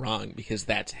possibly go wrong because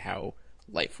that's how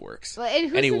life works. Well,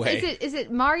 and anyway, is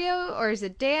it Mario or is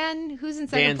it Dan? Who's in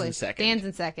second place? Dan's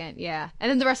in second, yeah. And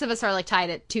then the rest of us are like tied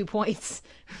at 2 points.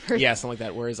 Yeah, something like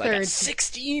that. Whereas I got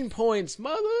 16 points,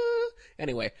 mother.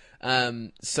 Anyway,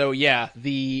 so yeah,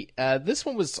 this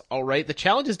one was all right. The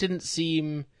challenges didn't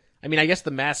seem. I mean, I guess the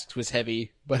masks was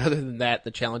heavy, but other than that, the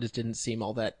challenges didn't seem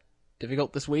all that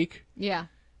difficult this week. Yeah.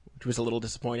 Which was a little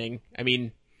disappointing. I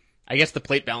mean, I guess the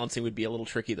plate balancing would be a little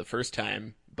tricky the first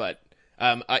time, but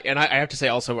I have to say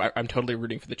also, I'm totally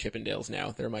rooting for the Chippendales now.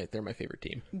 They're my favorite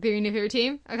team. They're your new favorite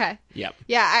team? Okay. Yep.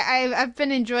 Yeah, I've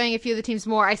been enjoying a few of the teams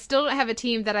more. I still don't have a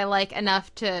team that I like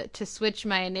enough to switch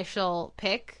my initial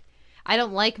pick. I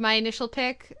don't like my initial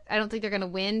pick. I don't think they're going to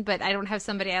win, but I don't have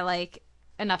somebody I like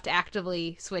enough to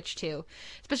actively switch to,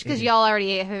 especially because y'all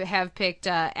already have picked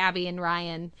Abby and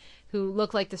Ryan, who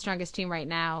look like the strongest team right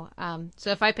now.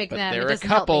 So if I pick them, it doesn't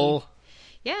help me.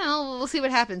 Yeah, we'll see what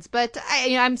happens. But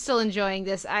I'm still enjoying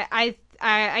this. I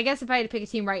guess if I had to pick a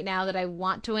team right now that I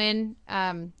want to win,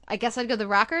 I guess I'd go the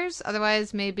Rockers.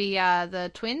 Otherwise, maybe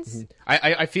the Twins.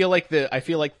 I feel like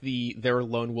their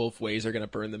lone wolf ways are going to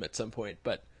burn them at some point,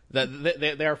 but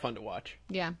they are fun to watch.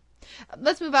 Yeah.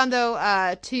 Let's move on,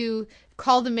 though, to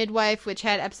Call the Midwife, which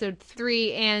had episode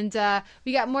 3, and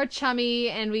we got more chummy,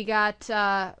 and we got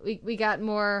we got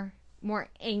more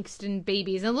angst and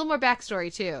babies, and a little more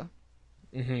backstory, too.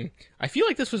 Mm-hmm. I feel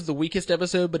like this was the weakest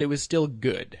episode, but it was still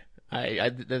good.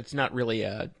 That's not really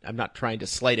I'm not trying to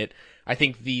slight it. I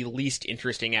think the least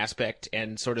interesting aspect,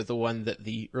 and sort of the one that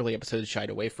the early episodes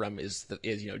shied away from, is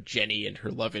Jenny and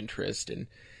her love interest, and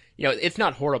it's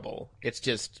not horrible. It's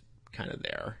just kind of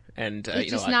there, and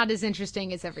it's just not as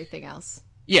interesting as everything else.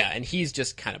 Yeah, and he's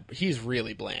just he's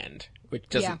really bland, which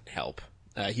doesn't help.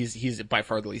 He's by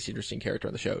far the least interesting character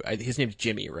on the show. His name's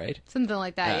Jimmy, right? Something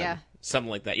like that, yeah.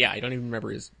 Something like that. Yeah, I don't even remember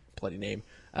his bloody name.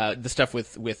 The stuff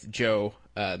with Joe,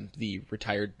 the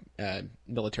retired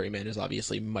military man, is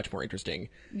obviously much more interesting.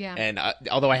 Yeah. And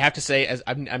although I have to say, as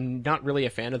I'm not really a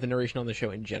fan of the narration on the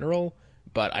show in general,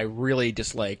 but I really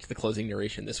disliked the closing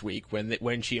narration this week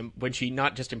when she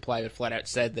not just implied but flat out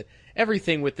said that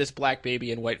everything with this black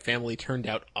baby and white family turned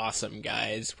out awesome,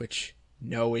 guys. Which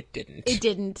no, it didn't. It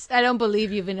didn't. I don't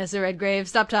believe you, Vanessa Redgrave.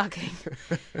 Stop talking.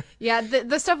 Yeah,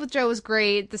 the stuff with Joe was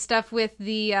great. The stuff with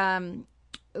the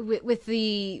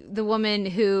the woman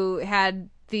who had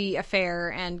the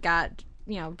affair and got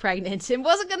pregnant and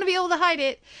wasn't going to be able to hide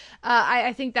it.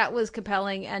 I think that was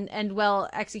compelling and well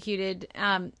executed.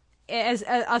 As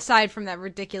aside from that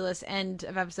ridiculous end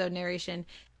of episode narration,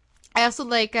 I also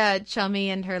like Chummy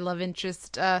and her love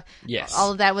interest. Yes,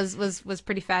 all of that was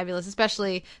pretty fabulous,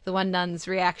 especially the one nun's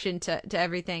reaction to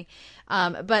everything.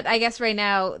 But I guess right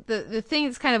now the thing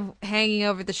that's kind of hanging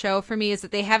over the show for me is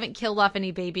that they haven't killed off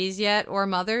any babies yet or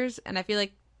mothers, and I feel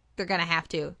like they're gonna have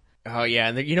to. Oh yeah,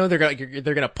 and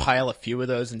they're gonna pile a few of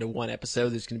those into one episode.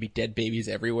 There's gonna be dead babies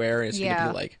everywhere, and it's gonna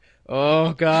be like,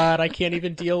 oh god, I can't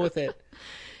even deal with it.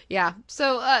 Yeah,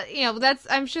 so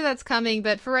I'm sure that's coming,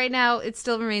 but for right now, it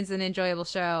still remains an enjoyable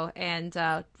show, and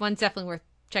one's definitely worth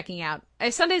checking out.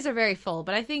 Sundays are very full,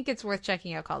 but I think it's worth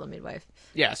checking out Call the Midwife.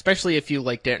 Yeah, especially if you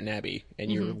like Downton Abbey and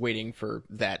you're waiting for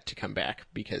that to come back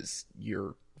because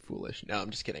you're foolish. No,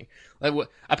 I'm just kidding.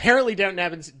 Apparently, Downton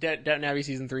Abbey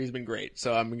season 3 has been great,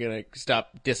 so I'm gonna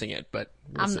stop dissing it. But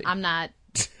I'm not.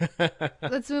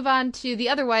 Let's move on to The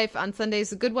Other Wife on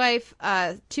Sundays. The Good Wife.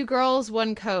 2 girls,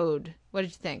 1 code. What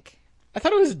did you think? I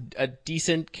thought it was a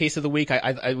decent case of the week.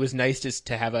 I was nice just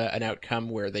to have an outcome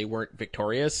where they weren't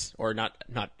victorious, or not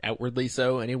outwardly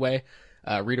so anyway.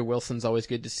 Rita Wilson's always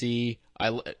good to see.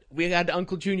 We had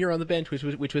Uncle Junior on the bench,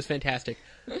 which was fantastic,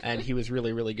 and he was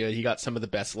really, really good. He got some of the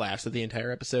best laughs of the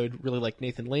entire episode. Really like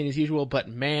Nathan Lane as usual, but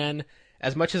man,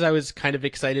 as much as I was kind of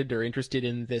excited or interested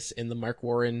in the Mark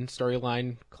Warren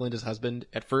storyline, Kalinda's husband,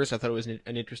 at first I thought it was an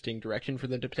interesting direction for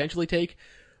them to potentially take.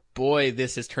 Boy,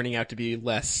 this is turning out to be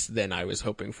less than I was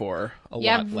hoping for. A lot less.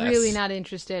 Yeah, I'm really not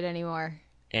interested anymore.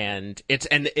 And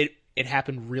it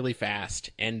happened really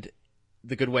fast, and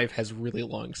The Good Wife has really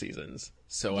long seasons,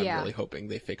 so I'm really hoping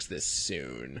they fix this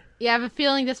soon. Yeah, I have a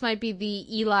feeling this might be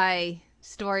the Eli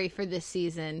story for this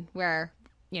season, where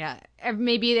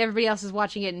maybe everybody else is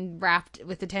watching it and wrapped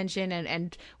with attention,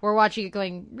 and we're watching it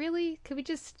going, really? Could we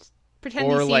just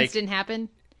pretend these scenes didn't happen?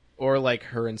 Or like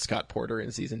her and Scott Porter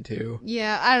in season 2.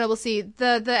 Yeah, I don't know. We'll see.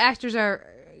 The actors are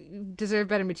deserve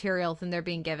better material than they're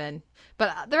being given.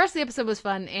 But the rest of the episode was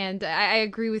fun, and I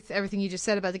agree with everything you just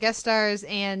said about the guest stars,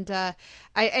 and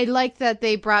I like that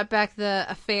they brought back the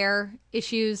affair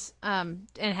issues and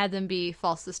had them be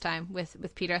false this time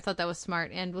with Peter. I thought that was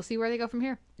smart, and we'll see where they go from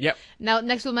here. Yep. Now,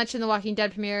 next we'll mention the Walking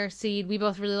Dead premiere. Seed, we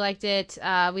both really liked it.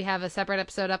 We have a separate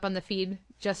episode up on the feed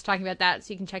just talking about that,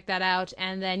 so you can check that out.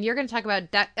 And then you're going to talk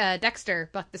about Dexter,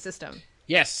 Buck the System.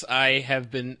 Yes, I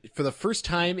have been, for the first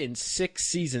time in 6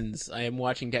 seasons, I am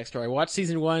watching Dexter. I watched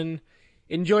season 1,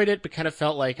 enjoyed it, but kind of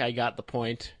felt like I got the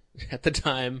point at the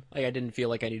time. Like I didn't feel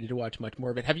like I needed to watch much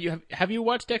more of it. Have you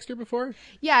watched Dexter before?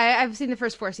 Yeah, I've seen the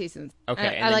first 4 seasons. Okay,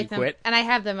 and I then like you them, quit? and I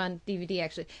have them on DVD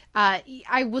actually.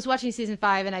 I was watching season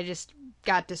 5, and I just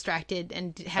got distracted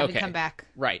and haven't come back.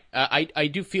 Right. I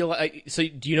do feel. So,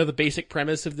 do you know the basic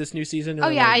premise of this new season? Oh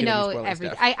yeah, I know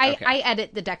everything. I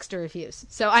edit the Dexter reviews,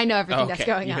 so I know everything that's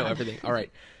going on. You know everything. All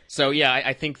right. So yeah,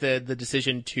 I think the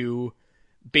decision to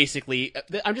basically,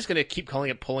 I'm just going to keep calling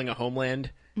it pulling a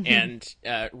Homeland and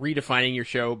redefining your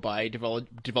show by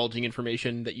divulging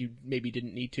information that you maybe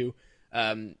didn't need to,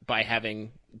 by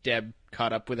having Deb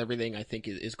caught up with everything, I think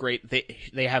is great.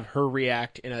 They have her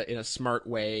react in a smart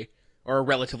way, or a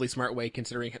relatively smart way,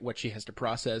 considering what she has to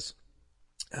process,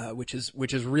 which is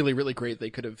really, really great. They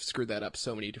could have screwed that up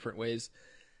so many different ways.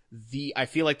 I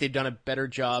feel like they've done a better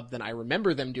job than I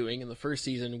remember them doing in the first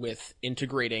season with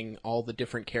integrating all the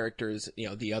different characters,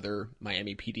 the other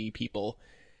Miami PD people,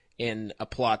 in a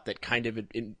plot that kind of,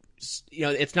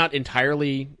 it's not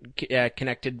entirely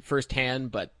connected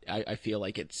firsthand, but I feel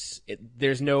like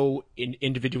there's no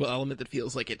individual element that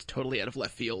feels like it's totally out of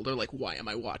left field, or like, why am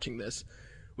I watching this?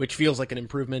 Which feels like an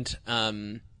improvement.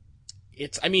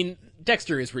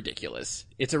 Dexter is ridiculous.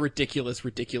 It's a ridiculous,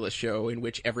 ridiculous show in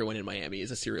which everyone in Miami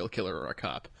is a serial killer or a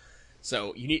cop.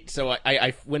 So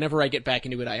I whenever I get back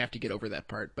into it, I have to get over that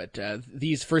part. But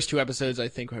these first 2 episodes, I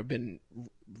think, have been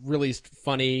really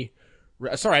funny.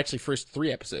 Sorry, actually, first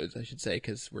 3 episodes, I should say,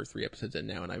 because we're 3 episodes in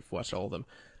now, and I've watched all of them.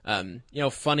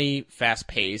 Funny,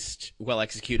 fast-paced,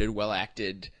 well-executed,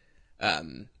 well-acted,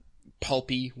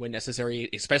 pulpy when necessary,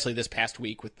 especially this past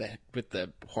week with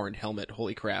the horned helmet.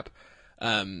 Holy crap!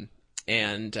 And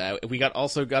we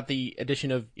also got the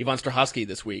addition of Yvonne Strahovski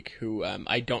this week, who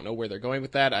I don't know where they're going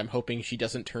with that. I'm hoping she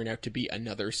doesn't turn out to be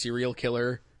another serial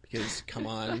killer, because come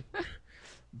on.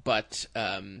 But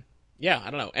yeah,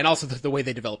 I don't know. And also the way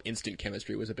they develop instant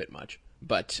chemistry was a bit much.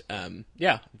 But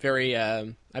yeah, very.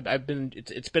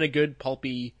 It's been a good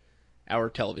pulpy hour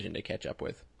of television to catch up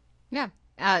with. Yeah.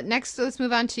 Next, let's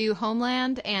move on to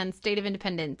Homeland and State of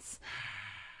Independence.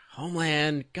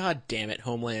 Homeland, god damn it,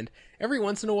 Homeland. Every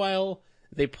once in a while,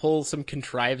 they pull some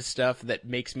contrived stuff that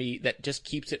just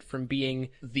keeps it from being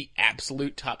the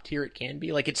absolute top tier it can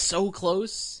be. Like, it's so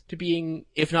close to being,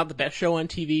 if not the best show on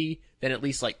TV, then at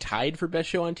least, like, tied for best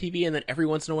show on TV, and then every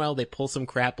once in a while, they pull some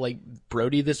crap like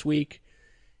Brody this week,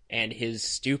 and his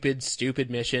stupid, stupid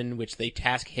mission, which they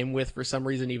task him with for some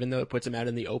reason, even though it puts him out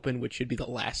in the open, which should be the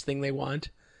last thing they want.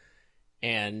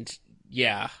 And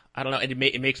yeah, I don't know.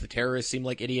 It makes the terrorists seem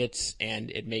like idiots, and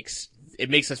it makes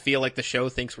us feel like the show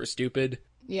thinks we're stupid.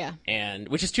 Yeah. And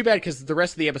which is too bad, because the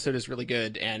rest of the episode is really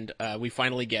good, and we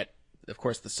finally get, of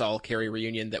course, the Saul Carey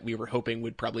reunion that we were hoping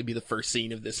would probably be the first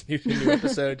scene of this new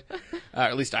episode.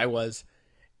 At least I was.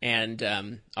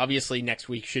 And obviously next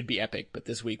week should be epic, but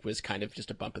this week was kind of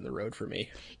just a bump in the road for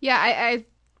me. Yeah, I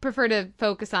prefer to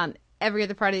focus on every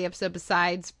other part of the episode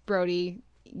besides Brody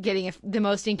getting the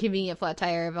most inconvenient flat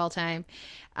tire of all time.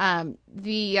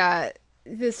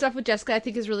 The stuff with Jessica I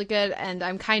think is really good, and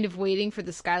I'm kind of waiting for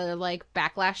the Skylar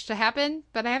backlash to happen,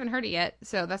 but I haven't heard it yet,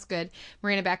 so that's good.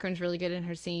 Marina Baccarin's really good in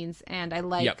her scenes, and I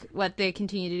like what they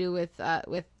continue to do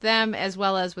with them, as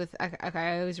well as with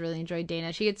I always really enjoyed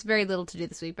Dana. She gets very little to do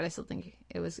this week, but I still think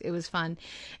it was fun.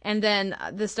 And then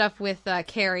the stuff with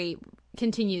Carrie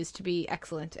continues to be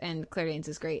excellent, and Claire Danes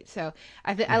is great. So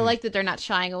I like that they're not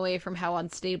shying away from how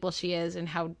unstable she is and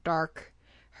how dark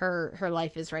her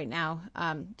life is right now.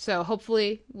 So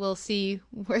hopefully we'll see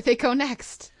where they go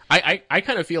next. I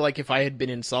kind of feel like if I had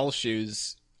been in Saul's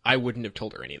shoes, I wouldn't have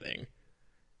told her anything.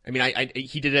 I mean,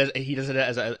 he does it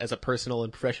as a personal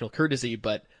and professional courtesy,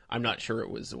 but I'm not sure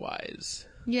it was wise.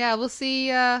 Yeah, we'll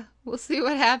see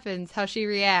what happens, how she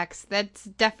reacts.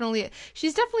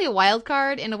 She's definitely a wild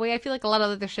card in a way. I feel like a lot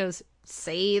of other shows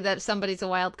say that somebody's a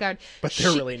wild card, but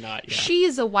they're really not. Yeah. She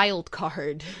is a wild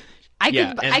card.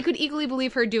 I could equally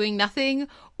believe her doing nothing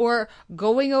or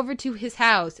going over to his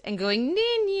house and going,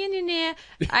 nah.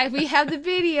 We have the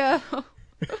video.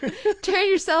 Turn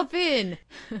yourself in.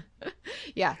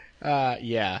 Yeah.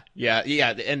 Yeah,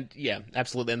 and yeah,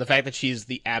 absolutely. And the fact that she's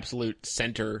the absolute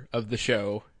center of the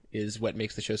show is what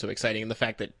makes the show so exciting. And the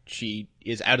fact that she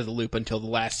is out of the loop until the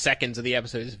last seconds of the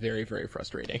episode is very, very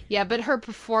frustrating. Yeah, but her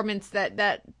performance,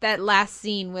 that last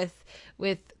scene with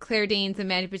Claire Danes and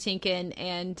Mandy Patinkin,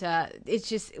 and it's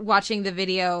just watching the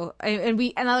video, and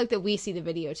I like that we see the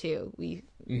video too. We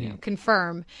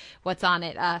confirm what's on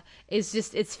it.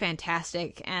 It's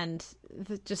fantastic, and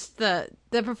the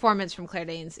performance from Claire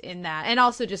Danes in that, and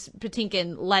also just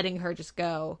Patinkin letting her just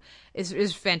go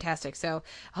is fantastic. So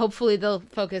hopefully they'll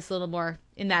focus a little more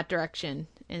in that direction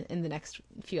in the next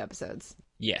few episodes.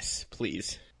 Yes,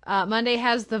 please. Monday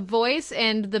has The Voice,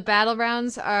 and the battle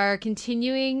rounds are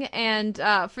continuing. And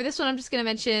for this one, I'm just going to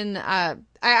mention,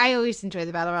 I always enjoy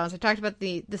the battle rounds. I talked about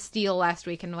the Steel last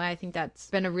week and why I think that's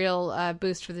been a real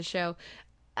boost for the show.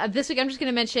 This week, I'm just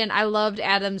going to mention, I loved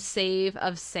Adam's save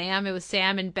of Sam. It was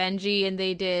Sam and Benji, and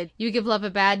they did You Give Love a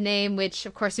Bad Name, which,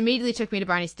 of course, immediately took me to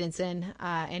Barney Stinson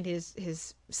and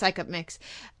his psych-up mix.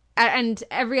 And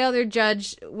every other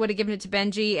judge would have given it to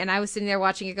Benji, and I was sitting there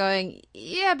watching it going,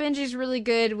 yeah, Benji's really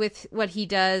good with what he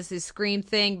does, his scream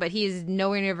thing, but he is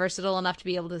nowhere near versatile enough to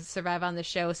be able to survive on the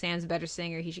show. Sam's a better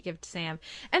singer. He should give it to Sam.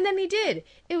 And then he did.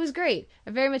 It was great.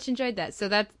 I very much enjoyed that. So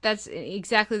that's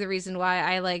exactly the reason why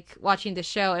I like watching the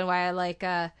show, and why I like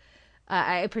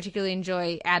I particularly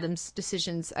enjoy Adam's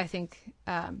decisions. I think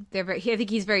I think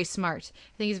he's very smart.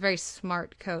 I think he's a very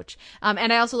smart coach.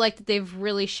 And I also like that they've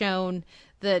really shown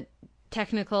the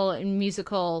technical and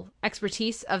musical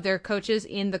expertise of their coaches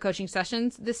in the coaching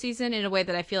sessions this season in a way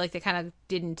that I feel like they kind of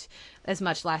didn't as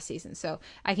much last season. So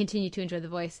I continue to enjoy The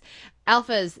Voice.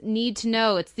 Alphas Need to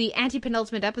Know. It's the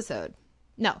anti-penultimate episode.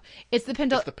 No, it's the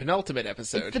penultimate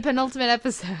episode. It's the penultimate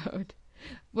episode.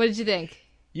 What did you think?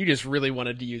 You just really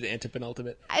wanted to use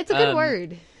anti-penultimate. It's a good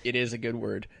word. It is a good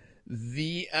word.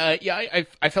 I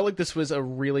felt like this was a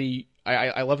really...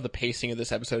 I love the pacing of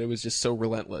this episode. It was just so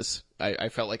relentless. I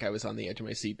felt like I was on the edge of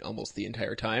my seat almost the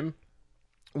entire time,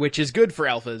 which is good for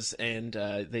alphas, and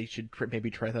they should maybe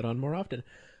try that on more often.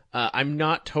 I'm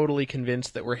not totally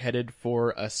convinced that we're headed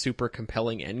for a super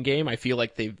compelling endgame. I feel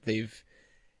like they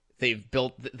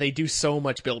do so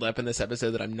much build up in this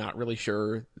episode that I'm not really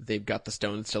sure they've got the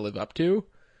stones to live up to.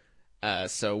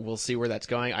 So we'll see where that's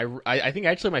going. I think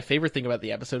actually my favorite thing about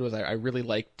the episode was I really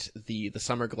liked the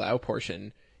Summer Glau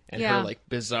portion. And her like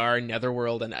bizarre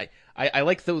netherworld, and I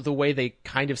like the way they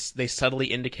they subtly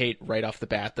indicate right off the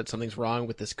bat that something's wrong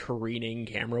with this careening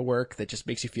camera work that just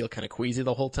makes you feel kind of queasy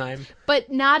the whole time. But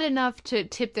not enough to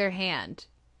tip their hand.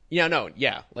 Yeah, no,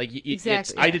 yeah, like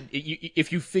exactly.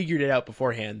 If you figured it out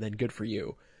beforehand, then good for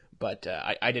you. But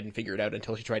I didn't figure it out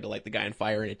until she tried to light the guy on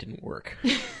fire, and it didn't work.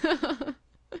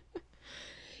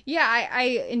 Yeah,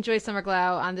 I enjoy Summer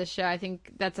Glau on this show. I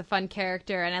think that's a fun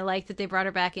character, and I like that they brought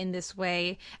her back in this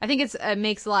way. I think it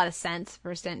makes a lot of sense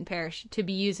for Stanton Parrish to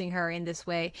be using her in this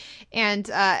way. And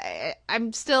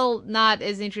I'm still not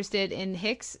as interested in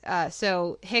Hicks.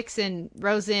 So Hicks and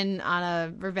Rosen on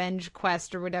a revenge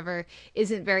quest or whatever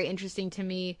isn't very interesting to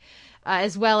me,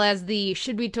 as well as the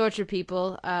should we torture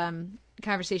people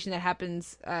conversation that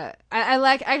happens. I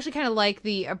actually kind of like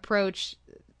the approach.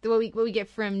 What we get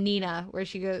from Nina, where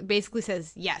she basically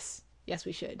says, yes,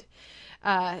 we should.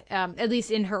 At least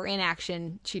in her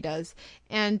inaction, she does.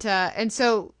 And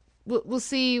so we'll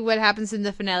see what happens in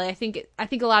the finale. I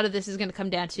think a lot of this is going to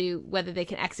come down to whether they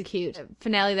can execute a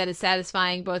finale that is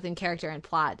satisfying both in character and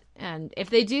plot. And if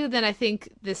they do, then I think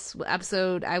this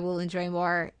episode I will enjoy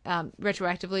more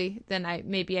retroactively than I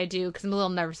do, because I'm a little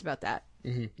nervous about that.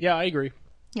 Mm-hmm. Yeah, I agree.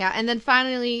 Yeah, and then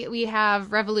finally we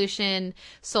have Revolution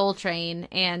Soul Train,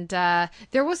 and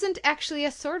there wasn't actually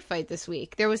a sword fight this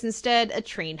week. There was instead a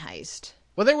train heist.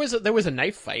 Well, there was a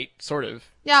knife fight, sort of. Oh,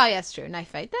 yeah, it's true, knife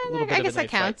fight. I guess that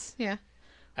counts. Fight. Yeah.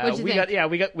 What'd you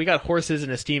think? We got horses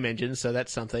and a steam engine, so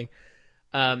that's something.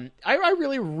 I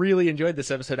really, really enjoyed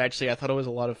this episode. Actually, I thought it was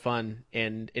a lot of fun,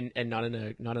 and not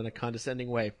in a condescending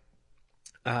way.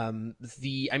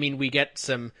 We get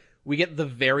the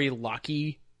very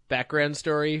Locky background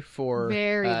story for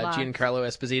Giancarlo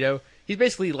Esposito. He's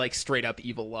basically like straight up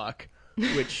evil Locke,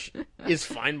 which is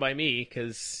fine by me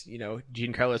because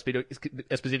Giancarlo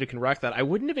Esposito can rock that. I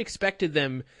wouldn't have expected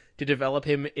them to develop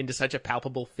him into such a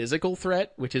palpable physical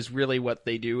threat, which is really what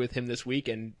they do with him this week,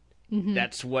 and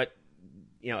that's what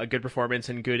a good performance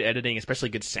and good editing, especially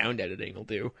good sound editing, will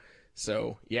do.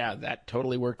 So yeah, that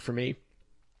totally worked for me,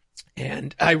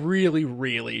 and I really,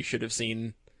 really should have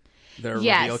seen the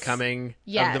reveal coming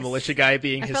of the militia guy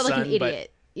being his son. I felt like an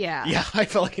idiot. Yeah, I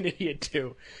felt like an idiot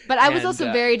too. But I was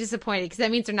also very disappointed because that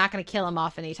means they're not going to kill him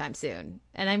off anytime soon.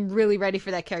 And I'm really ready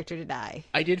for that character to die.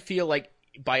 I did feel like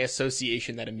by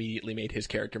association that immediately made his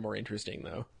character more interesting,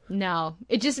 though. No,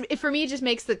 for me, it just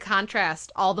makes the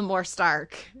contrast all the more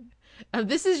stark.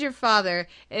 This is your father,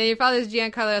 and your father is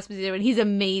Giancarlo Esposito, and he's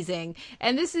amazing.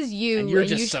 And this is you. And you're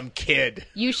just some kid.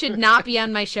 You should not be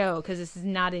on my show, because this is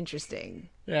not interesting.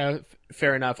 Yeah,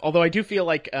 fair enough. Although I do feel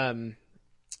like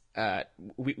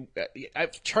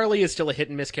Charlie is still a hit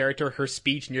and miss character. Her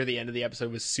speech near the end of the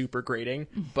episode was super grating,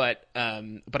 but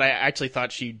I actually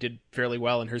thought she did fairly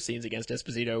well in her scenes against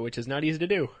Esposito, which is not easy to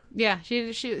do. Yeah, she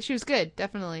was good,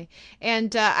 definitely.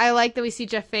 And I like that we see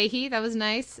Jeff Fahey. That was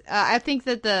nice. I think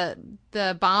that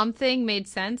the bomb thing made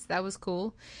sense. That was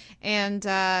cool. And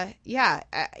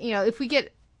if we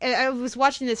get. I was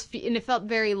watching this, and it felt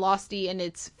very Losty in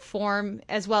its form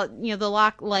as well. You know, the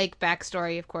Locke-like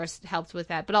backstory, of course, helped with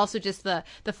that, but also just the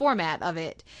format of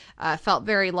it felt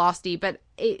very Losty. But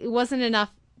it wasn't enough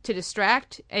to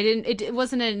distract. It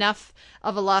wasn't enough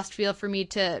of a Lost feel for me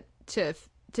to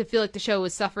feel like the show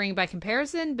was suffering by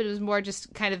comparison, but it was more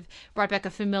just kind of brought back a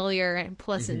familiar and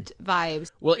pleasant vibes.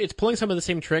 Well, it's pulling some of the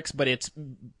same tricks, but it's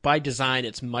by design,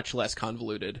 it's much less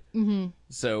convoluted. Mm-hmm.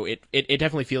 So it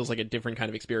definitely feels like a different kind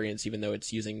of experience, even though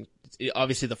it's using,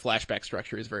 obviously the flashback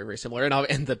structure is very, very similar.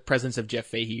 And the presence of Jeff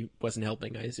Fahey wasn't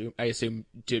helping, I assume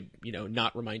to,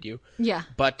 not remind you. Yeah.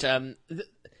 But,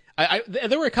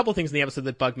 there were a couple things in the episode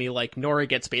that bugged me, like Nora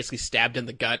gets basically stabbed in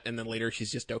the gut, and then later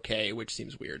she's just okay, which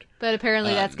seems weird. But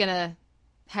apparently that's gonna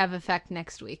have effect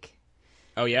next week.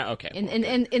 Oh yeah, okay.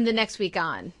 In the next week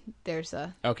on, there's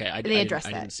a okay. I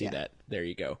didn't see that. There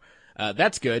you go.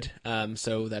 That's good.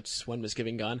 So that's one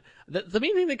misgiving gone. The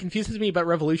main thing that confuses me about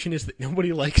Revolution is that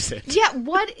nobody likes it. Yeah,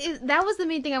 that was the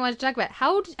main thing I wanted to talk about.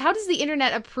 How does the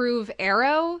internet approve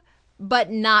Arrow, but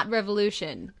not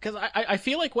Revolution? Because I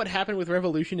feel like what happened with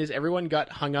Revolution is everyone got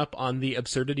hung up on the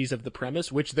absurdities of the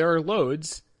premise, which there are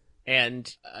loads.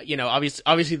 And,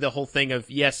 obviously the whole thing of,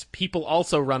 yes, people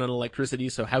also run on electricity,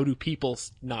 so how do people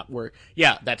not work?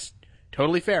 Yeah, that's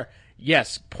totally fair.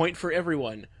 Yes, point for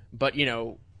everyone. But,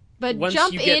 But once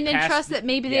jump you get in and past trust that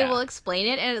maybe they will explain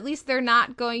it, and at least they're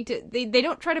not going to... They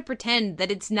don't try to pretend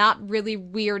that it's not really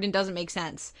weird and doesn't make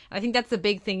sense. I think that's the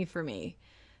big thing for me.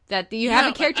 That you have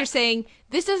a character saying,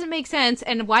 this doesn't make sense,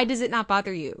 and why does it not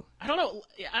bother you? I don't know.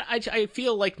 I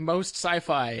feel like most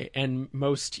sci-fi and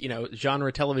most,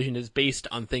 genre television is based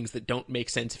on things that don't make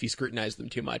sense if you scrutinize them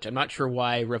too much. I'm not sure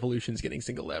why Revolution's getting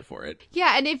singled out for it.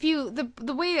 Yeah, and if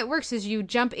the way it works is you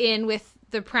jump in with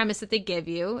the premise that they give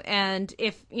you, and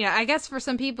if, I guess for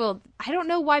some people, I don't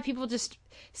know why people just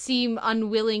seem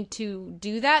unwilling to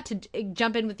do that, to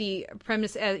jump in with the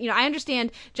premise. I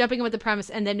understand jumping in with the premise,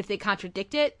 and then if they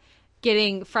contradict it,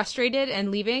 getting frustrated and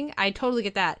leaving. I totally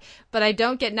get that, but I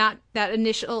don't get that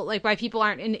initial, like, why people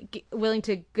aren't willing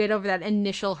to get over that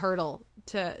initial hurdle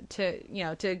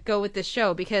to go with this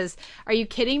show. Because are you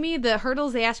kidding me? The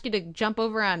hurdles they ask you to jump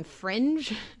over on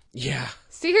Fringe? Yeah.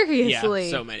 Seriously.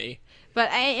 Yeah, so many. But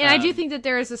I do think that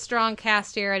there is a strong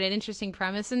cast here and an interesting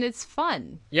premise, and it's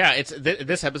fun. Yeah, it's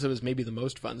this episode is maybe the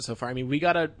most fun so far. I mean, we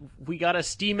got a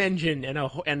steam engine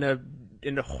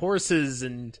and horses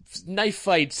and knife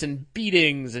fights and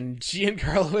beatings and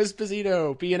Giancarlo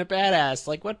Esposito being a badass.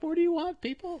 Like, what more do you want,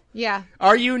 people? Yeah.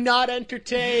 Are you not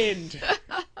entertained?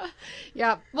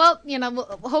 Yeah. Well,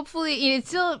 hopefully it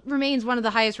still remains one of the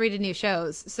highest rated new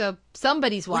shows. So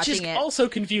somebody's watching it. Which is also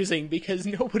confusing because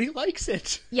nobody likes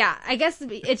it. Yeah. I guess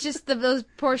it's just those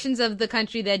portions of the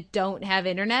country that don't have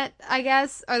internet, I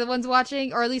guess, are the ones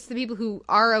watching, or at least the people who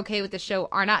are okay with the show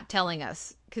are not telling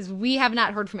us. Because we have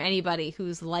not heard from anybody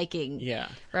who's liking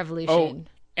Revolution. Oh,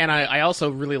 and I also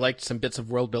really liked some bits of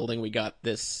world building we got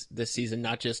this season,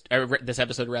 this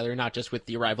episode rather, not just with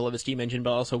the arrival of a steam engine,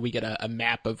 but also we get a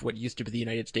map of what used to be the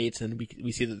United States, and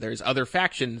we see that there's other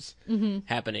factions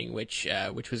happening, which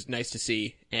was nice to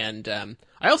see. And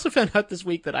I also found out this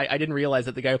week that I didn't realize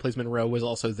that the guy who plays Monroe was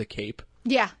also the Cape.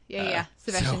 Yeah.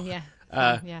 Sebastian,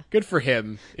 Good for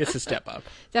him. It's a step up.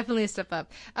 Definitely a step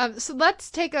up. So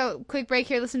let's take a quick break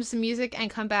here, listen to some music,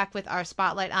 and come back with our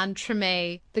spotlight on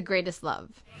Treme, The Greatest Love.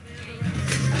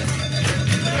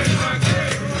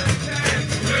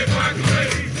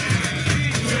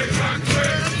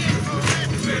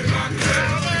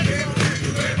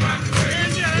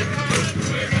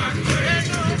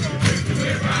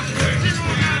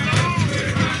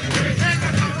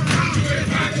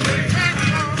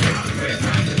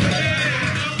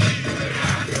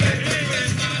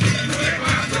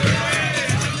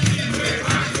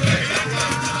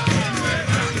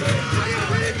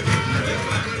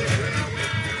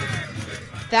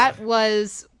 That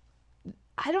was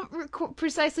I don't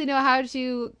precisely know how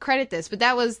to credit this, but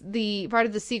that was the part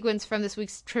of the sequence from this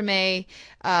week's Treme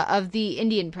of the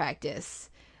Indian practice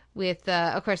with,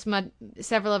 of course,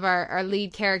 several of our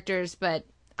lead characters, but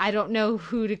I don't know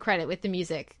who to credit with the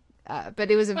music. But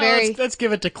it was a very... Let's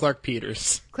give it to Clark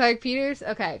Peters. Clark Peters?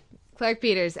 Okay. Clark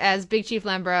Peters as Big Chief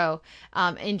Lambro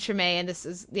in Treme, and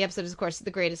the episode is, of course,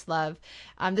 The Greatest Love.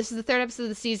 This is the third episode of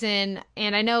the season,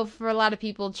 and I know for a lot of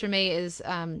people, Treme is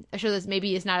a show that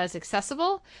maybe is not as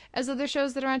accessible as other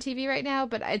shows that are on TV right now,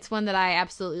 but it's one that I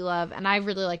absolutely love, and I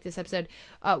really like this episode.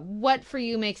 What for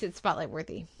you makes it spotlight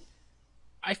worthy?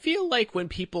 I feel like when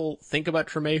people think about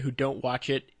Treme who don't watch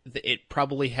it, it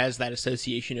probably has that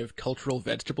association of cultural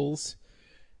vegetables.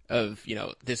 Of,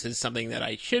 this is something that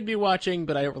I should be watching,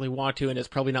 but I don't really want to, and it's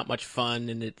probably not much fun,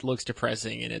 and it looks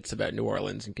depressing, and it's about New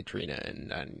Orleans and Katrina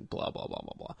and blah, blah, blah,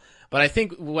 blah, blah. But I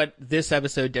think what this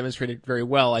episode demonstrated very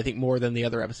well, I think more than the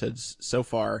other episodes so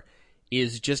far,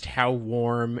 is just how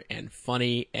warm and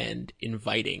funny and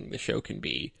inviting the show can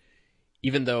be.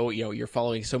 Even though, you're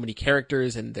following so many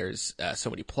characters, and there's so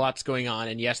many plots going on,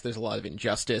 and yes, there's a lot of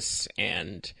injustice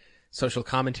and social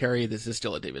commentary, this is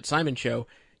still a David Simon show.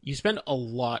 You spend a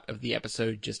lot of the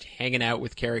episode just hanging out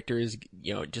with characters,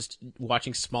 just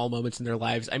watching small moments in their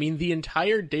lives. I mean, the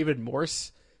entire David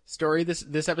Morse story,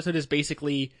 this episode is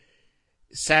basically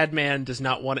sad man does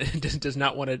not want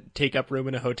to take up room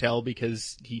in a hotel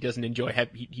because he doesn't enjoy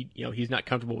he's not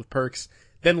comfortable with perks.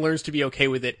 Then learns to be okay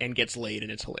with it and gets laid,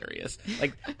 and it's hilarious.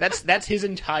 Like that's his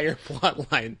entire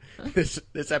plot line.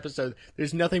 This episode,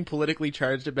 there's nothing politically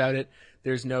charged about it.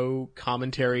 There's no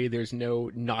commentary. There's no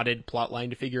knotted plot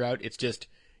line to figure out. It's just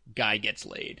guy gets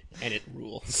laid, and it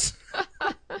rules.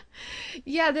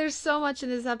 Yeah, there's so much in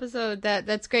this episode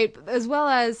that's great, as well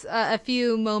as a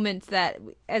few moments that,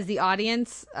 as the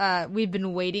audience, we've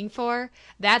been waiting for.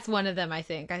 That's one of them, I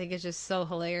think. I think it's just so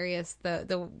hilarious,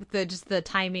 the just the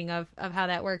timing of how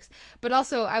that works. But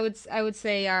also, I would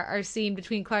say our scene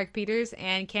between Clark Peters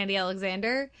and Candy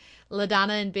Alexander,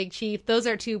 LaDonna and Big Chief, those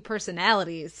are two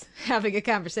personalities having a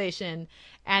conversation.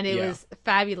 And it was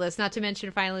fabulous. Not to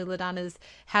mention, finally, LaDonna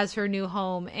has her new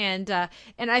home. And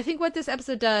I think what this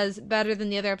episode does better than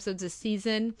the other episodes this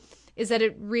season is that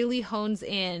it really hones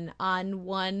in on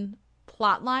one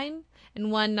plot line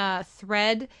and one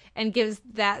thread, and gives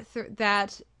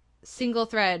that single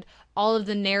thread all of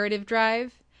the narrative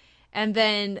drive, and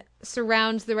then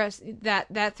surrounds the rest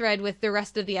that thread with the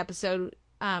rest of the episode,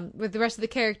 with the rest of the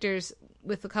characters,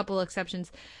 with a couple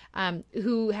exceptions,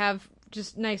 who have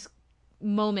just nice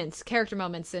character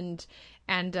moments, and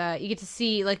you get to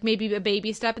see like maybe a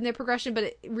baby step in their progression,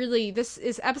 but really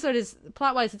this episode is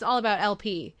plot wise, it's all about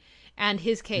LP and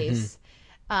his case.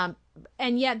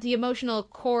 And yet the emotional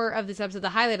core of this episode, the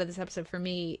highlight of this episode for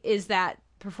me, is that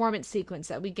performance sequence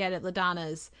that we get at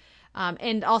LaDonna's,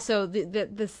 and also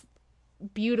this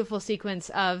beautiful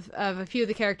sequence of a few of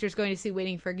the characters going to see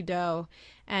Waiting for Godot,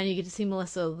 and you get to see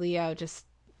Melissa Leo just,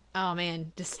 oh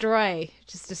man, destroy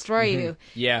you.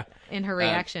 Yeah. In her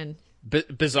reaction.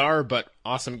 Bizarre but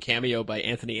awesome cameo by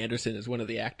Anthony Anderson as one of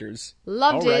the actors.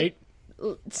 Loved All it. right.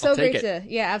 So great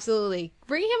yeah, absolutely.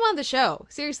 Bring him on the show.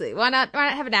 Seriously. Why not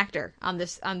have an actor on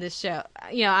this show?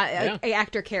 An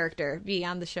actor character be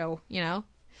on the show,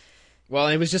 Well,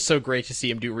 it was just so great to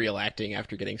see him do real acting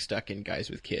after getting stuck in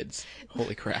Guys with Kids.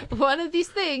 Holy crap. One of these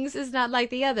things is not like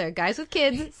the other. Guys with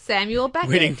Kids, Samuel Beckett.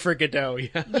 Waiting for Godot,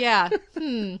 yeah. Yeah.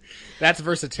 That's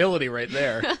versatility right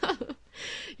there.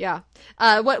 Yeah.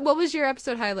 What was your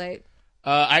episode highlight?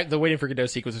 The Waiting for Godot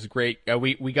sequence was great.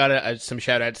 We got some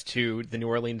shout outs to the New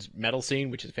Orleans metal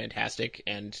scene, which is fantastic,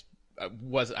 and I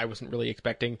wasn't really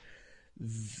expecting.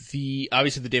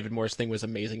 Obviously the David Morse thing was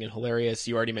amazing and hilarious.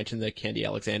 You already mentioned the Candy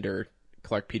Alexander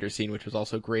Clark Peters scene, which was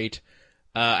also great.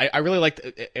 I really liked,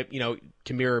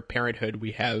 to mirror Parenthood,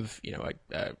 we have,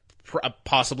 a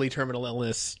possibly terminal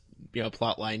illness,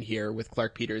 plot line here with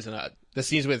Clark Peters, and the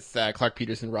scenes with Clark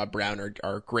Peters and Rob Brown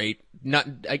are great. Not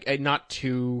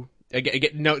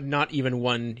even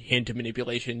one hint of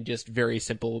manipulation, just very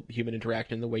simple human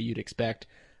interaction the way you'd expect.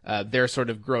 Their sort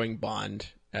of growing bond,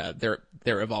 their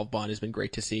evolved bond has been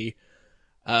great to see.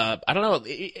 I don't know.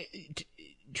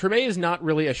 Treme is not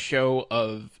really a show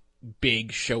of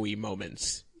big showy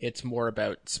moments. It's more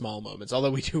about small moments.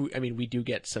 Although we do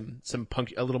get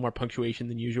a little more punctuation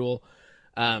than usual.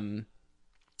 But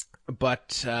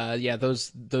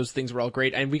those things were all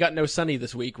great. And we got no Sonny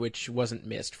this week, which wasn't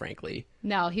missed, frankly.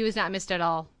 No, he was not missed at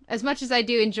all. As much as I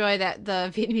do enjoy that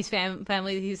the Vietnamese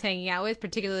family that he was hanging out with,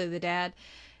 particularly the dad,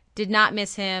 did not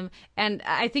miss him. And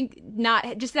I think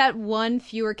not just that one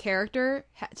fewer character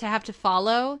to have to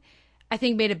follow, I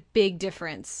think made a big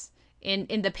difference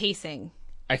in the pacing.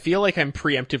 I feel like I'm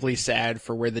preemptively sad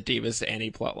for where the Davis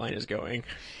Annie plotline is going.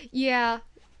 Yeah,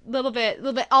 little bit.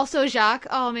 Also, Jacques.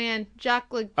 Oh man,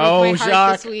 Jacques like broke my heart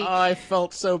Jacques! this week. Oh, I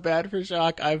felt so bad for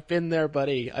Jacques. I've been there,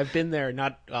 buddy. I've been there.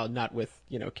 Not with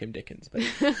Kim Dickens, but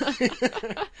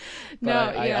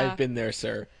I've been there,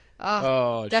 sir.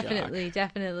 Oh, definitely.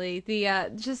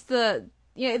 The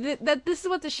this is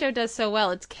what the show does so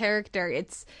well. It's character.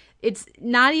 It's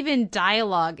not even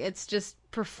dialogue. It's just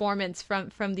performance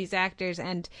from these actors,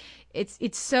 and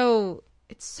it's so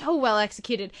well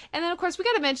executed. And then of course we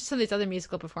got to mention some of these other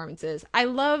musical performances. I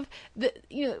love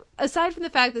aside from the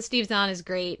fact that Steve Zahn is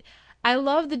great, I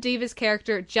love the Davis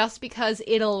character just because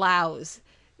it allows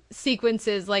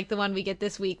sequences like the one we get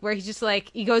this week where he's just like,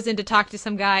 he goes in to talk to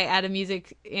some guy at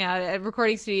a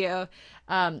recording studio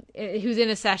who's in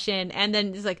a session, and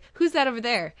then he's like, who's that over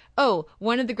there? Oh,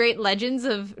 one of the great legends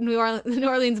of New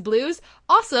Orleans blues.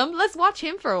 Awesome, let's watch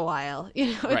him for a while.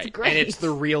 It's great. And it's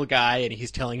the real guy, and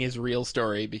he's telling his real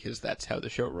story because that's how the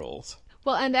show rolls.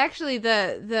 Well, and actually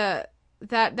that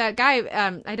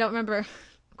guy, I don't remember.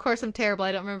 Of course, I'm terrible.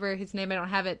 I don't remember his name. I don't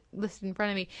have it listed in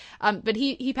front of me. But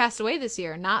he passed away this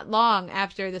year, not long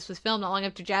after this was filmed, not long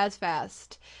after Jazz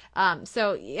Fest.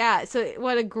 So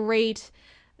what a great,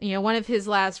 one of his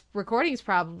last recordings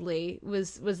probably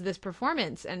was this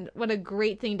performance, and what a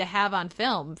great thing to have on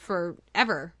film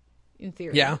forever, in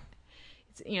theory. Yeah.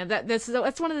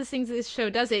 That's one of the things that this show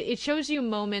does. It shows you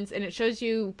moments, and it shows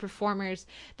you performers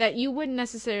that you wouldn't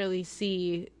necessarily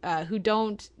see who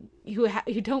don't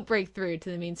break through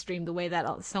to the mainstream the way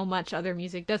that so much other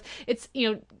music does. It's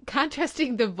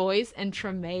contrasting The Voice and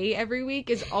Treme every week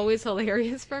is always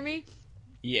hilarious for me.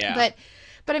 Yeah.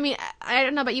 But I mean, I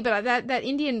don't know about you, but that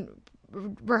Indian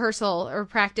rehearsal or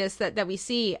practice that we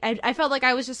see, I felt like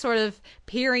I was just sort of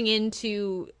peering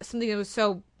into something that was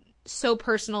so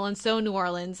personal and so New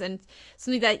Orleans, and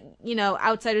something that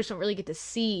outsiders don't really get to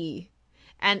see,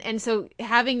 and so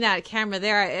having that camera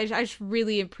there, I just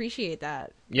really appreciate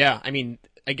that. Yeah, I mean,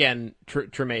 again,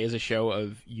 Treme is a show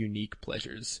of unique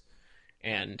pleasures,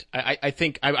 and I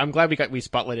think I'm glad we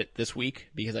spotlighted it this week,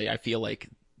 because I feel like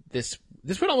this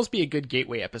would almost be a good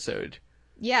gateway episode.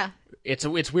 Yeah, it's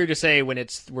weird to say when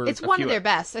it's one of their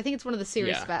best. I think it's one of the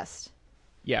series' best.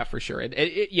 Yeah, for sure.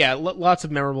 Lots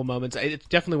of memorable moments. It's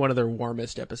definitely one of their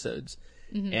warmest episodes,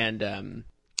 and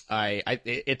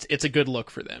it's a good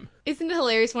look for them. Isn't it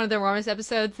hilarious? One of their warmest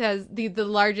episodes has the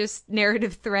largest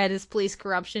narrative thread is police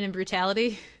corruption and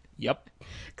brutality. Yep,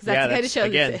 because that's the kind of show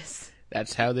this is.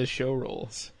 That's how this show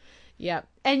rolls. Yep,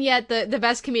 and yet the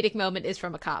best comedic moment is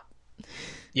from a cop.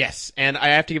 Yes, and I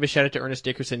have to give a shout out to Ernest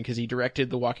Dickerson, because he directed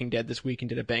The Walking Dead this week and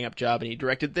did a bang-up job, and he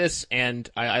directed this, and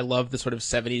I love the sort of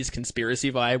 70s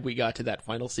conspiracy vibe we got to that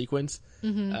final sequence.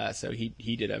 So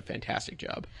he did a fantastic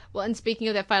job. Well, and speaking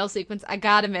of that final sequence, I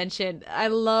gotta mention, I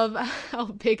love how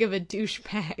big of a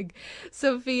douchebag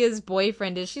Sophia's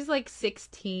boyfriend is. She's like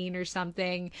 16 or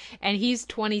something, and he's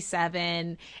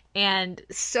 27, and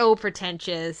so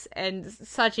pretentious, and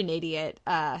such an idiot.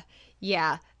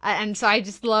 Yeah, and so I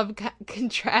just love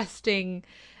contrasting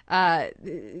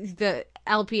the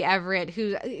LP Everett,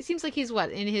 who it seems like he's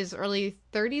in his early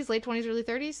 30s, late 20s, early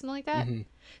 30s, something like that.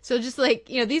 So just like,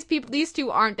 these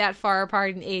two aren't that far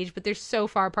apart in age, but they're so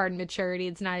far apart in maturity,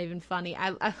 it's not even funny.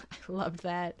 I loved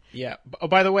that. Yeah. Oh,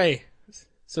 by the way,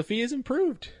 Sophia's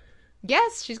improved.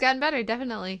 Yes, she's gotten better,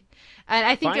 definitely. And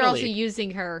I think they're also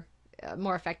using her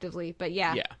more effectively, but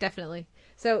yeah, definitely.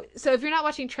 So if you're not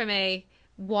watching Treme,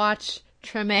 watch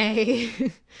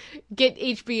Treme, get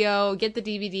HBO, get the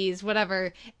DVDs,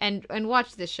 whatever, and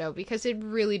watch this show, because it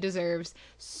really deserves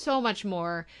so much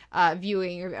more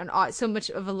viewing, and so much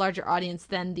of a larger audience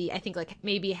than I think like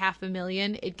maybe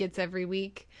 500,000 it gets every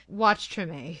week. Watch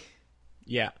Treme.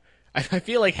 Yeah, I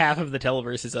feel like half of the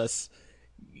Televerse is us,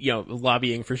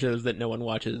 lobbying for shows that no one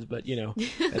watches, but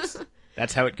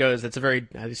that's how it goes. I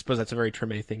suppose that's a very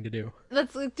Treme thing to do.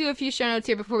 Let's do a few show notes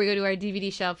here before we go to our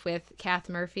DVD shelf with Cath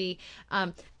Murphy.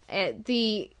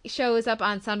 The show is up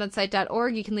on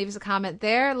soundonsight.org. You can leave us a comment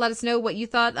there. Let us know what you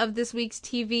thought of this week's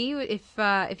TV.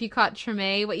 If you caught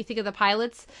Treme, what you think of the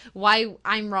pilots, why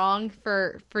I'm wrong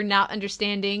for not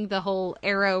understanding the whole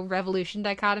Arrow Revolution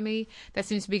dichotomy that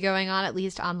seems to be going on, at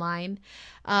least online.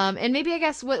 And maybe, I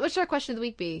guess, what should our question of the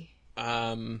week be?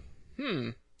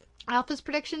 Alpha's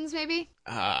predictions, maybe?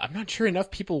 I'm not sure enough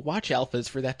people watch Alphas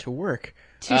for that to work.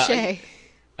 Touche.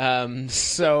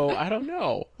 So I don't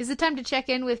know. Is it time to check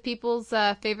in with people's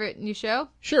favorite new show?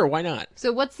 Sure, why not?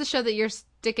 So what's the show that you're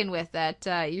sticking with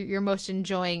that you're most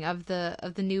enjoying of the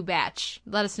new batch.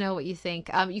 Let us know what you think.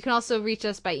 You can also reach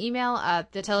us by email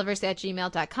at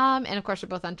theteleverse@gmail.com, and of course we're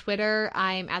both on Twitter.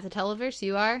 I'm at the Televerse.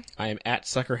 You are? I am at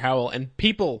Sucker Howell. And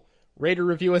people, rate or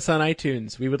review us on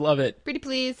iTunes. We would love it. Pretty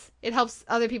please. It helps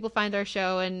other people find our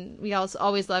show, and we also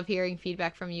always love hearing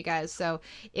feedback from you guys, so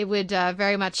it would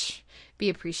very much be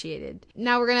appreciated.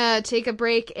 Now we're going to take a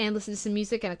break and listen to some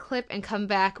music and a clip and come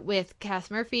back with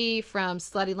Cath Murphy from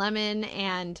Slutty Lemon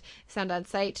and Sound On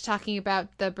Sight talking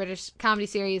about the British comedy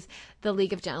series The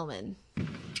League of Gentlemen.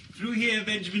 Through here,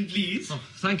 Benjamin, please. Oh,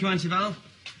 thank you, Auntie Val.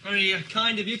 Very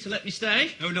kind of you to let me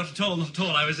stay. Oh, not at all, not at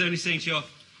all. I was only saying to your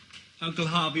Uncle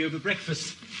Harvey over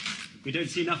breakfast. We don't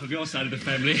see enough of your side of the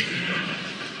family.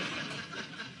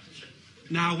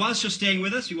 Now, whilst you're staying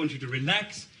with us, we want you to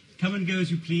relax, come and go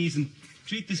as you please, and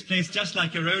treat this place just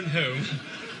like your own home.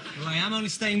 Well, I am only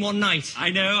staying one night. I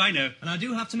know. And I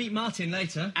do have to meet Martin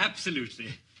later. Absolutely.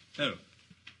 Oh.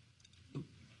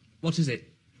 What is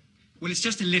it? Well, it's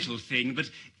just a little thing, but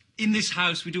in this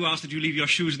house we do ask that you leave your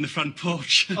shoes in the front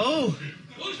porch. Oh!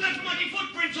 Who's that muddy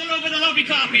footprints all over the lobby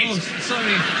carpet? Oh,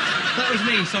 sorry. That was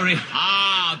me, sorry.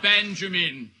 Ah,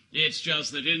 Benjamin. It's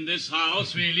just that in this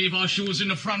house we leave our shoes in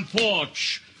the front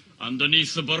porch,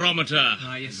 underneath the barometer.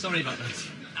 Ah, yes, sorry about that.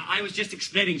 I was just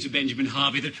explaining to Benjamin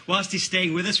Harvey that whilst he's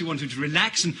staying with us, we want him to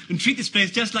relax and treat this place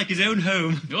just like his own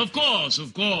home. Of course,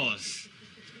 of course.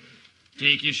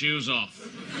 Take your shoes off.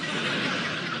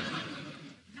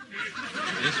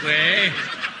 This way.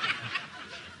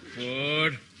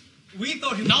 Forward. We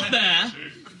thought you... Not there.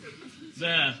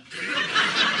 There.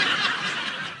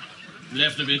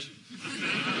 Left a bit.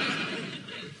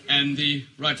 And the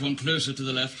right one closer to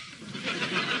the left.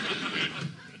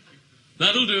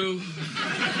 That'll do.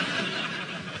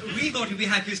 We thought you'd be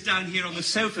happiest down here on the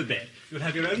sofa bed. You'll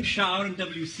have your own shower and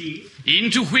WC.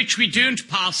 Into which we don't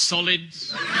pass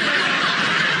solids.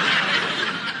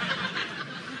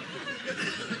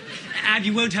 And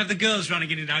you won't have the girls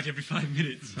running in and out every 5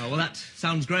 minutes. Oh, well, that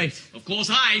sounds great. Of course,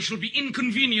 I shall be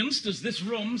inconvenienced as this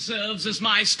room serves as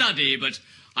my study, but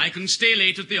I can stay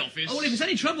late at the office. Oh, well, if there's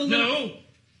any trouble... No.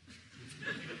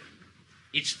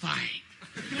 It's fine.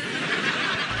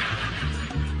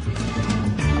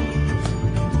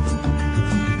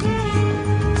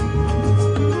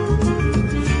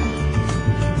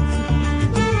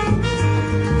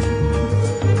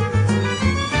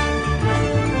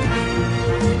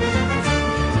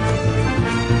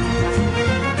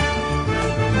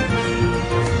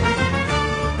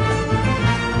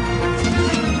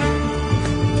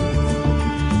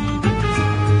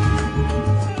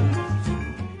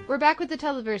 We're back with the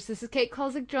Televerse. This is Kate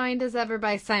Kolzik, joined as ever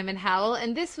by Simon Howell.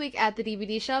 And this week at the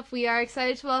DVD Shelf, we are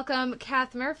excited to welcome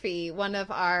Cath Murphy, one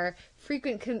of our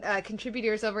frequent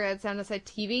contributors over at Sound Aside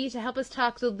TV, to help us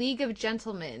talk The League of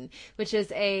Gentlemen, which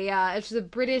is a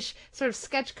British sort of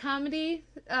sketch comedy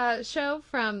show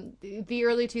from the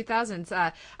early 2000s. Is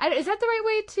that the right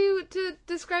way to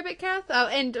describe it, Cath? Oh,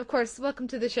 and of course, welcome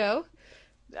to the show.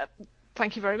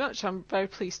 Thank you very much. I'm very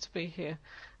pleased to be here.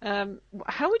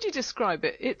 How would you describe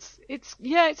it? It's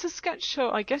a sketch show.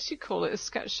 I guess you call it a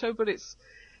sketch show, but it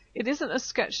isn't a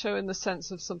sketch show in the sense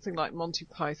of something like Monty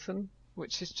Python,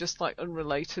 which is just like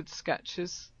unrelated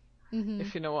sketches,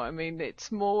 if you know what I mean.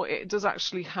 It's more, it does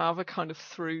actually have a kind of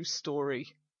through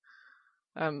story.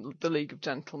 The League of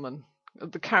Gentlemen.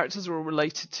 The characters are all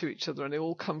related to each other and they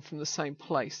all come from the same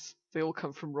place. They all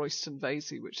come from Royston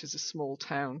Vasey, which is a small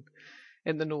town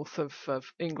in the north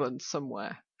of England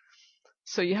somewhere.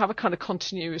 So you have a kind of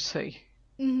continuity,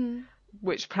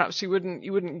 which perhaps you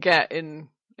wouldn't get in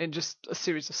just a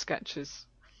series of sketches.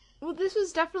 Well, this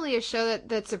was definitely a show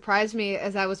that surprised me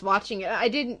as I was watching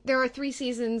it. There are 3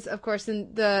 seasons, of course,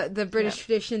 in the British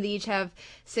tradition. They each have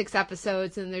 6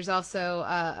 episodes, and there's also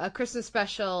a Christmas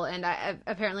special and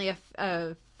apparently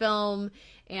a film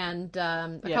and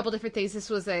a couple different things.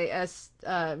 This was a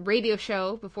radio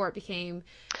show before it became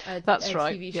a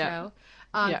TV show.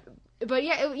 But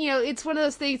yeah, it's one of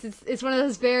those things. It's one of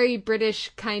those very British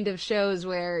kind of shows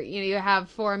where you have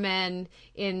 4 men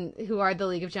who are the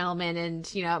League of Gentlemen, and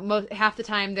half the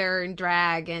time they're in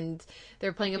drag and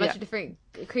they're playing a bunch of different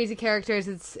crazy characters.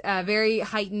 It's very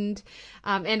heightened,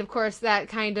 and of course that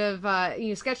kind of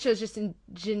sketch shows just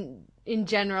in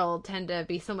general tend to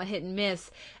be somewhat hit and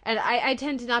miss, and I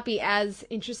tend to not be as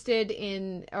interested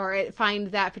in or find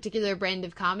that particular brand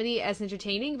of comedy as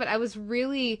entertaining, but I was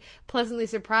really pleasantly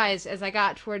surprised as I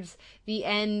got towards the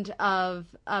end of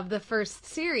the first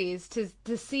series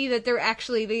to see that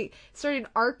they started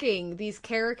arcing these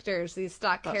characters, these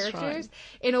stock characters,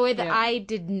 in a way that I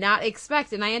did not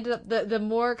expect, and I ended up the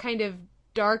more kind of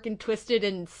dark and twisted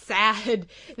and sad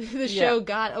the show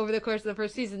got over the course of the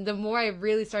first season, the more I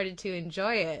really started to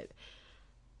enjoy it.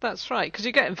 That's right, because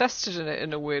you get invested in it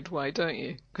in a weird way, don't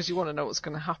you? Because you want to know what's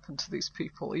going to happen to these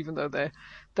people, even though they're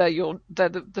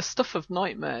the stuff of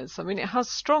nightmares. I mean, it has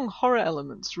strong horror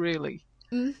elements, really.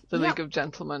 The League of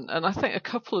Gentlemen, and I think a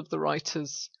couple of the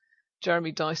writers,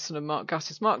 Jeremy Dyson and Mark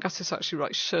Gatiss. Mark Gatiss actually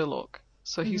writes Sherlock,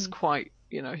 so he's quite,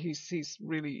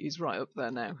 he's right up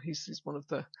there now. He's one of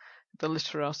the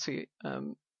literati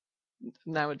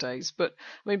nowadays. But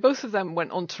I mean, both of them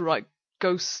went on to write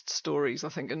ghost stories, I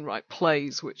think, and write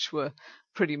plays which were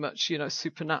pretty much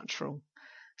supernatural,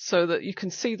 so that you can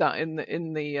see that in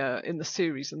the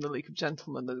series in the League of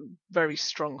Gentlemen, the very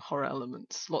strong horror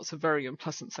elements. Lots of very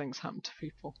unpleasant things happen to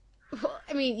people. Well,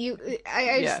 I mean,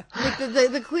 like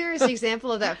the clearest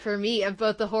example of that for me, of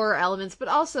both the horror elements, but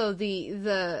also the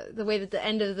way that the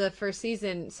end of the first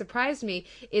season surprised me,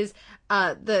 is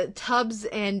the Tubbs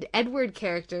and Edward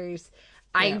characters.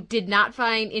 I did not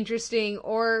find interesting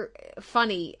or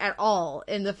funny at all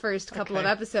in the first couple of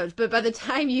episodes. But by the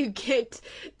time you get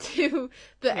to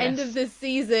the end of this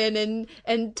season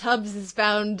and Tubbs has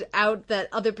found out that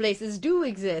other places do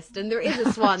exist and there is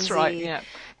a Swansea. That's right, yeah.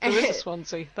 There is a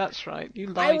Swansea. That's right. You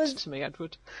lied to me,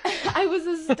 Edward. I was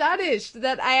astonished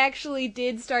that I actually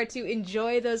did start to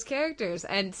enjoy those characters.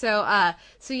 And so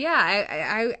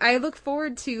yeah, I look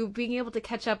forward to being able to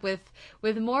catch up with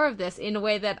more of this in a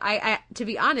way that I to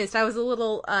be honest, I was a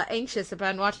little anxious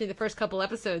about watching the first couple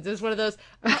episodes. It was one of those,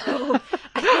 I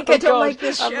think I don't like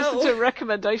this show. I've listened to a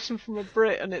recommendation from a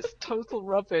Brit and it's total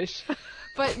rubbish.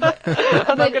 But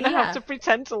and I'm going to have to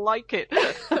pretend to like it.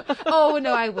 Oh,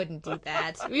 no, I wouldn't do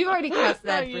that. We've already crossed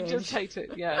that bridge. You just hate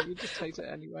it. Yeah, you just hate it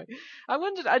anyway.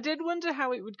 I did wonder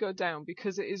how it would go down,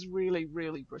 because it is really,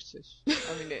 really British. I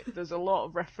mean, there's a lot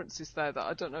of references there that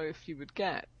I don't know if you would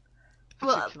get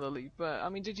particularly. But, I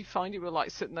mean, did you find you were like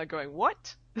sitting there going,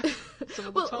 what? Some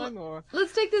of the time, or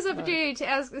let's take this opportunity to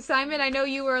ask Simon. I know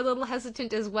you were a little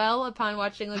hesitant as well upon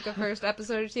watching like the first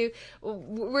episode or two.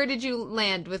 Where did you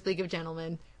land with League of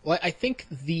Gentlemen? Well, I think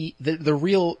the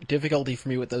real difficulty for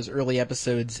me with those early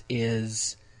episodes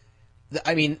is,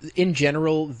 I mean, in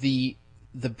general, the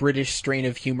British strain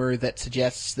of humor that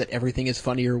suggests that everything is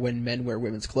funnier when men wear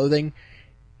women's clothing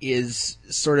is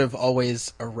sort of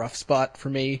always a rough spot for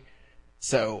me.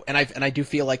 So, and I do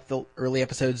feel like the early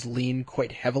episodes lean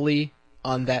quite heavily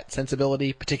on that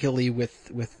sensibility, particularly with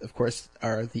of course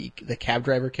the cab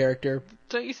driver character.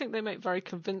 Don't you think they make very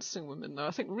convincing women though?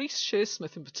 I think Reece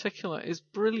Shearsmith in particular is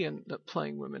brilliant at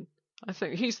playing women. I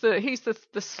think he's the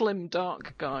slim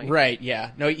dark guy. Right, yeah.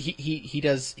 No, he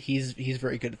does, he's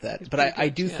very good at that. But I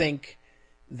do think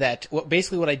that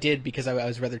basically what I did, because I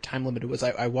was rather time limited, was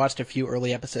I watched a few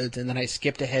early episodes and then I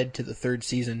skipped ahead to the third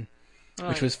season. Right.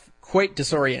 Which was quite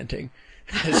disorienting,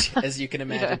 as you can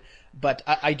imagine. Yeah. But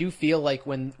I do feel like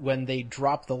when they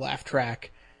drop the laugh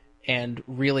track and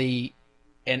really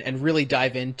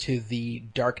dive into the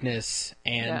darkness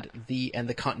and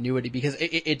the continuity, because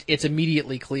it's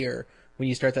immediately clear when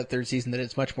you start that third season that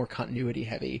it's much more continuity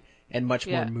heavy and much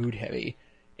more mood heavy.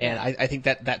 And I think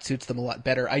that suits them a lot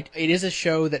better. It is a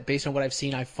show that, based on what I've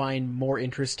seen, I find more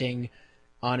interesting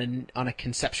on a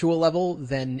conceptual level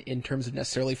than in terms of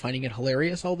necessarily finding it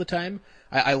hilarious all the time.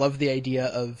 I love the idea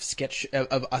of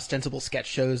ostensible sketch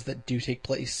shows that do take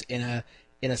place in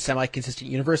a semi-consistent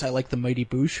universe. I like The Mighty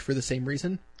Boosh for the same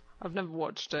reason. I've never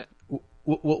watched it.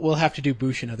 We'll have to do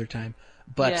Boosh another time.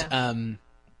 But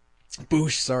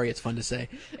Boosh, sorry, it's fun to say.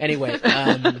 Anyway,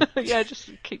 yeah, just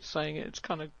keep saying it. It's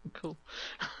kind of cool.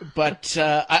 But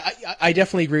I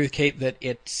definitely agree with Kate that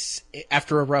it's,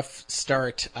 after a rough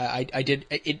start, I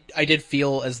did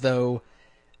feel as though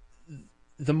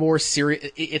the more serious,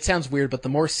 it sounds weird, but the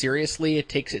more seriously it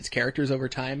takes its characters over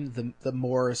time, the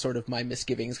more sort of my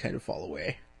misgivings kind of fall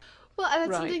away. Well,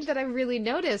 that's something that I really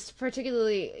noticed,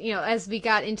 particularly, as we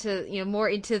got into, more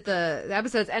into the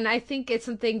episodes. And I think it's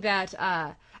something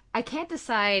that, I can't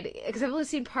decide, because I've only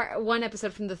seen one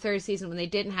episode from the third season when they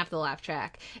didn't have the laugh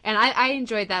track, and I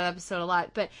enjoyed that episode a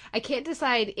lot, but I can't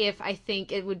decide if I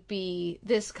think it would be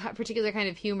this particular kind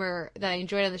of humor that I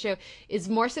enjoyed on the show is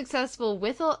more successful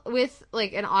with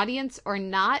like an audience or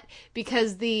not,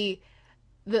 because the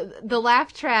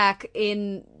laugh track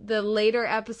in the later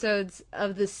episodes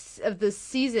of the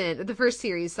season, the first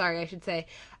series, I should say,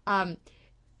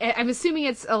 I'm assuming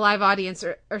it's a live audience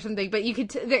or something, but you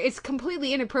could it's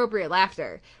completely inappropriate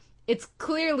laughter. It's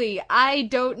clearly, I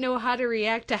don't know how to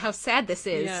react to how sad this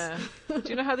is. Yeah. Do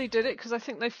you know how they did it? Because I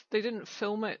think they didn't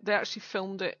film it. They actually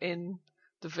filmed it in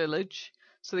the village,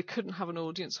 so they couldn't have an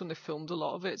audience when they filmed a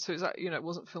lot of it. So it was, it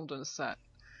wasn't filmed on a set.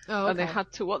 Oh, okay. And they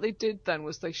had to. What they did then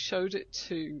was they showed it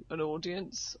to an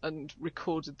audience and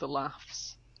recorded the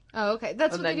laughs. Oh, okay.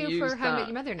 That's And what they then do for use How I Met that.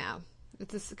 Your Mother now.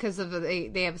 It's because of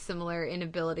they have a similar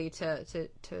inability to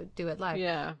do it live.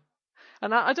 Yeah.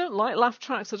 And I don't like laugh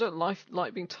tracks. I don't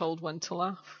like being told when to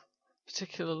laugh,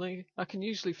 particularly. I can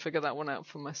usually figure that one out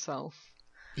for myself,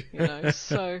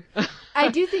 so... I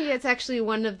do think that's actually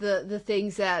one of the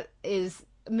things that is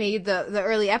made the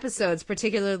early episodes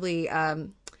particularly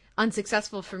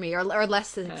unsuccessful for me, or less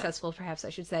successful, perhaps I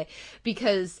should say,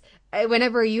 because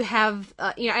whenever you have,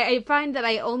 I find that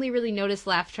I only really notice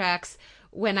laugh tracks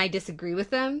when I disagree with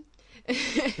them.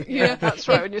 That's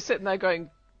right. When you're sitting there going,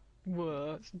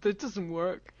 "What? That doesn't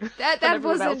work." That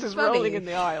everyone wasn't else is funny. rolling in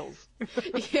the aisles.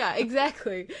 Yeah,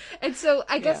 exactly. And so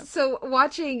I guess so.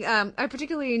 Watching, I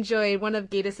particularly enjoyed one of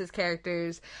Gaddis's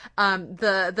characters,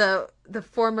 the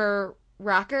former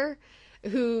rocker,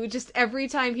 who just every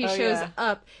time he shows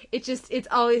up, it's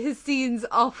always, his scenes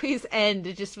always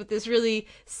end just with this really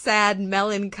sad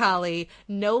melancholy,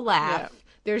 no laugh. Yeah.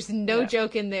 There's no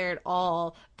joke in there at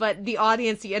all, but the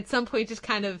audience at some point just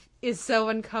kind of is so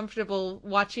uncomfortable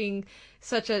watching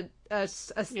such a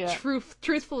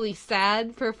truthfully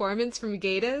sad performance from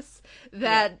Gaddis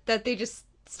that they just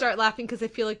start laughing because they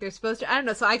feel like they're supposed to. I don't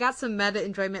know. So I got some meta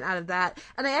enjoyment out of that,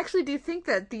 and I actually do think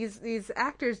that these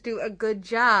actors do a good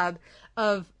job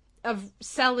of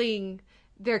selling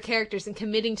their characters and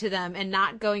committing to them and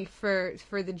not going for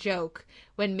the joke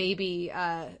when maybe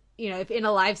if in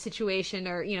a live situation,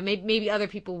 or maybe other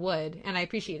people would, and I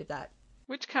appreciated that.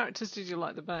 Which characters did you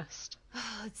like the best?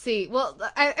 Let's see. Well,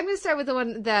 I'm going to start with the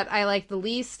one that I like the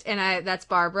least, and that's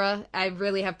Barbara. I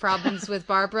really have problems with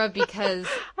Barbara because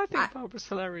I think Barbara's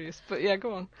hilarious. But yeah,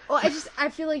 go on. Well, I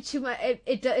feel like too much.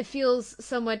 It feels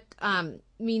somewhat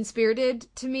mean-spirited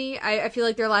to me. I feel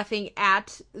like they're laughing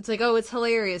at. It's like, oh, it's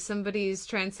hilarious. Somebody's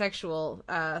transsexual.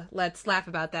 Let's laugh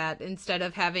about that instead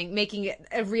of making it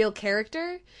a real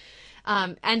character.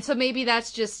 And so maybe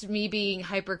that's just me being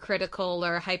hypercritical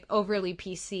or overly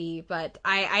PC, but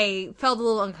I felt a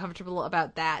little uncomfortable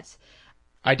about that.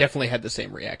 I definitely had the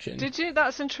same reaction. Did you?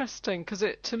 That's interesting, because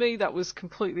to me that was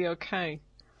completely okay.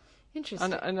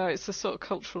 Interesting. I know it's a sort of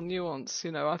cultural nuance,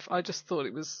 I just thought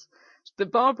it was... The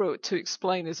Barbara, to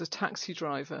explain, is a taxi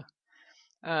driver.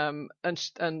 And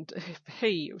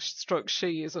he, stroke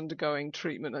she, is undergoing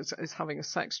treatment, is having a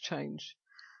sex change.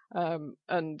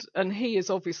 And he is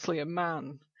obviously a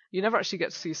man. You never actually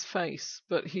get to see his face,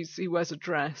 but he wears a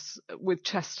dress with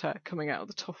chest hair coming out of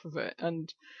the top of it,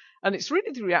 and it's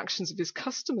really the reactions of his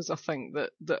customers, I think,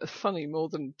 that are funny more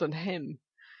than him,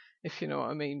 if you know what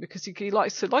I mean, because he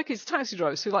likes to, like his taxi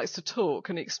driver, so he likes to talk,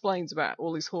 and he explains about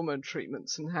all his hormone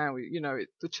treatments and how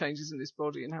the changes in his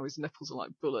body and how his nipples are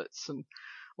like bullets and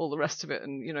all the rest of it,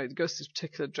 and he goes to this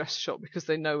particular dress shop because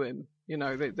they know him,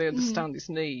 they understand his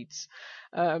needs,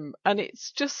 and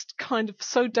it's just kind of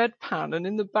so deadpan, and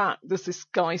in the back there's this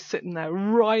guy sitting there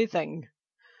writhing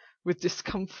with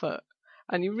discomfort,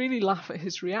 and you really laugh at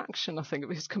his reaction, I think,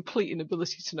 of his complete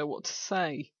inability to know what to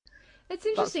say. It's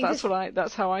interesting.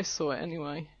 That's how I saw it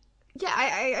anyway. Yeah,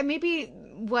 I maybe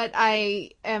what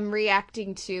I am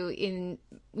reacting to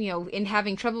in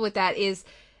having trouble with that is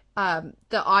the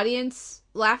audience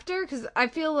laughter, because I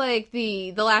feel like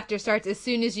the laughter starts as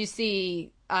soon as you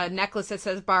see a necklace that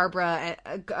says Barbara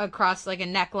across like a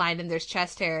neckline and there's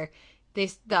chest hair. The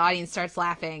audience starts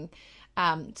laughing.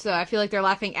 So I feel like they're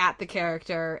laughing at the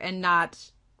character and not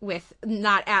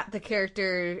at the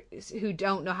characters who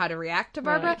don't know how to react to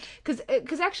Barbara.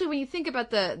 Because actually, when you think about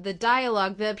the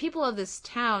dialogue, the people of this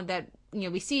town that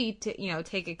we see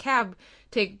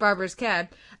take Barbara's cab,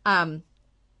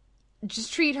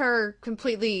 just treat her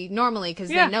completely normally because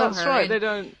they know her. Yeah, that's right. They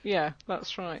don't. Yeah,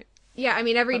 that's right. Yeah, I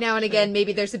mean, every now and again,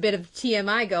 maybe there's a bit of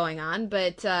TMI going on,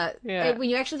 but when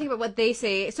you actually think about what they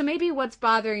say, so maybe what's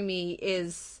bothering me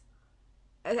is,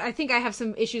 I think I have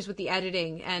some issues with the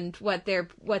editing and what the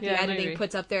editing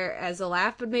puts up there as a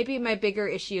laugh, but maybe my bigger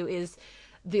issue is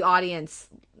the audience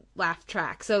laugh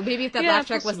track. So maybe if that laugh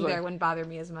track wasn't there, it wouldn't bother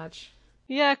me as much.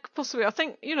 Yeah, possibly. I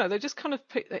think, they just kind of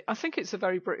pick... I think it's a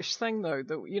very British thing, though,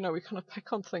 that, we kind of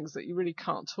pick on things that you really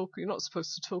can't you're not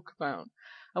supposed to talk about.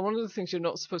 And one of the things you're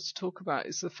not supposed to talk about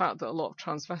is the fact that a lot of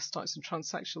transvestites and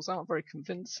transsexuals aren't very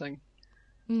convincing.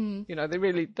 Mm.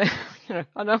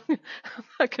 I know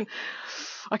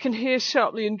I can hear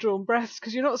sharply indrawn breaths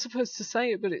because you're not supposed to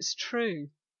say it, but it's true.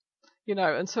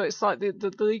 And so it's like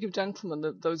the League of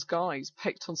Gentlemen, those guys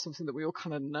picked on something that we all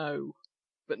kind of know,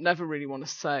 but never really want to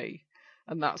say.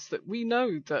 And that's that we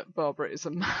know that Barbara is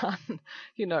a man,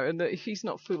 and that he's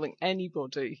not fooling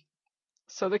anybody.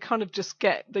 So they kind of just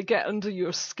get under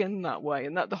your skin that way,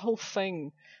 and that the whole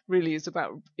thing really is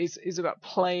about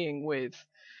playing with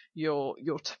your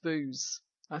taboos.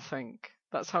 I think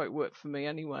that's how it worked for me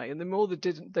anyway. And the more they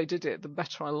did it, the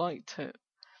better I liked it.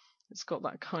 It's got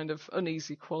that kind of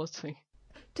uneasy quality.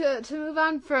 To move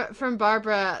on from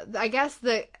Barbara, I guess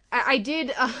I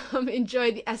did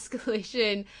enjoy the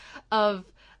escalation of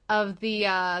the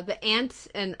aunt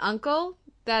and uncle.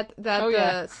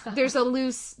 There's a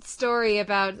loose story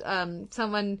about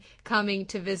someone coming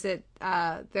to visit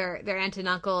their aunt and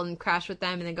uncle and crash with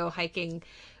them and then go hiking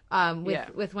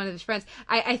with one of his friends.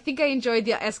 I think I enjoyed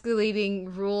the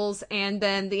escalating rules, and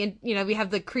then we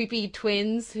have the creepy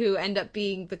twins who end up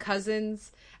being the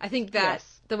cousins. I think that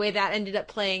the way that ended up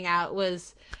playing out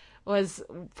was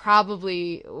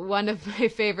probably one of my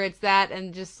favorites. That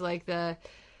and just the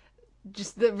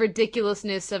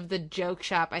ridiculousness of the joke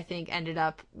shop, I think, ended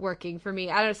up working for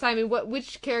me. I don't know, Simon,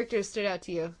 which characters stood out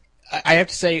to you? I have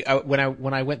to say, when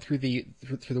I went through the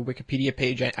Wikipedia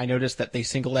page, I noticed that they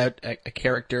singled out a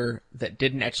character that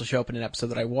didn't actually show up in an episode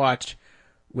that I watched,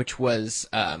 which was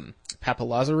Papa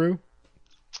Lazarou,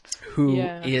 who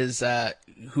is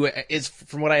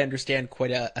from what I understand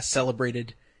quite a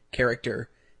celebrated character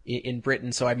in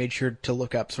Britain. So I made sure to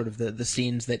look up sort of the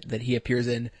scenes that he appears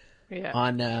in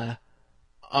on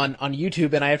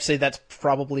YouTube, and I have to say that's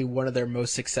probably one of their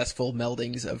most successful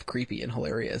meldings of creepy and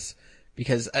hilarious.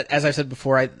 Because as I said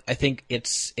before, I think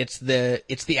it's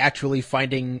the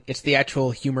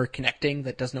actual humor connecting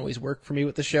that doesn't always work for me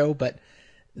with the show, but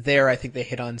there I think they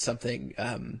hit on something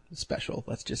special.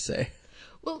 Let's just say.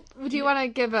 Well, do you want to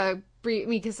give a brief?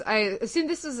 Because I assume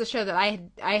this is a show that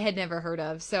I had never heard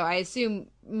of, so I assume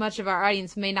much of our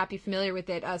audience may not be familiar with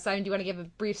it. Simon, do you want to give a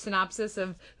brief synopsis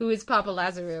of who is Papa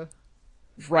Lazarou?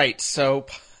 Right. So,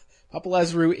 Papa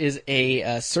Lazarou is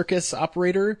a circus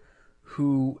operator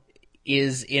who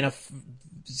is in a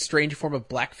strange form of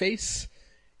blackface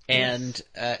and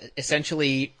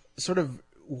essentially sort of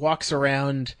walks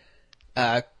around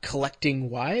collecting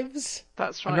wives.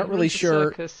 That's right. I'm not really sure.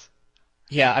 Circus.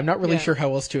 Yeah, I'm not really sure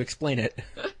how else to explain it.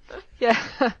 Yeah.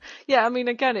 I mean,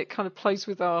 again, it kind of plays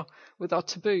with our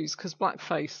taboos, because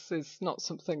blackface is not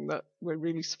something that we're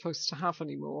really supposed to have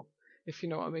anymore, if you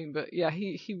know what I mean. But yeah,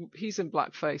 he's in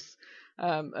blackface.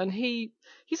 And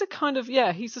he's a kind of,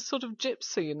 he's a sort of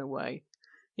gypsy in a way.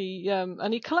 He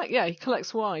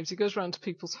collects wives. He goes around to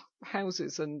people's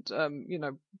houses and,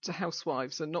 to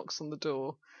housewives, and knocks on the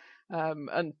door,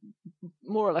 and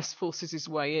more or less forces his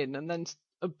way in and then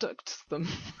abducts them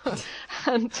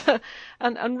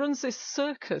and runs this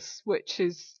circus, which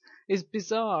is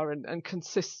bizarre and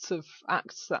consists of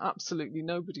acts that absolutely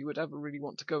nobody would ever really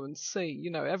want to go and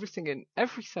see. Everything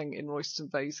in Royston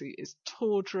Vasey is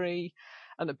tawdry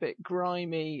and a bit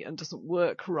grimy and doesn't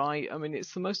work right. I mean,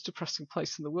 it's the most depressing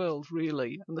place in the world,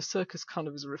 really, and the circus kind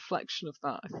of is a reflection of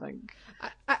that, I think.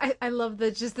 I love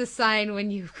the sign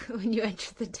when you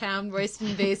enter the town, Royston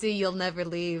Vasey, you'll never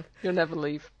leave. You'll never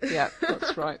leave. Yeah,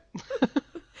 that's right.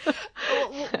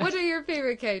 What are your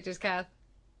favorite characters, Cath?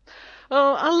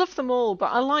 Oh, I love them all, but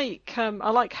I like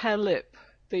Herr Lipp,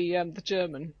 the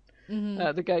German.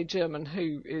 Mm-hmm. The gay German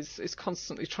who is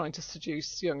constantly trying to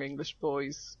seduce young English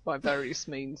boys by various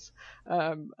means,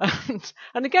 and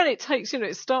again it takes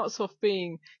he starts off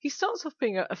being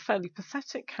a fairly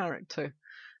pathetic character,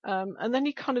 and then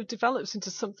he kind of develops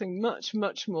into something much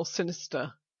more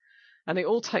sinister, and it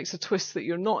all takes a twist that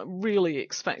you're not really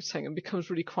expecting and becomes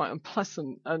really quite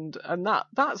unpleasant, and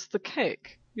that's the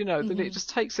kick, that it just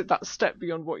takes it that step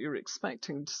beyond what you're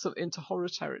expecting into horror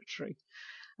territory.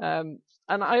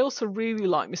 And I also really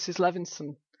like Mrs.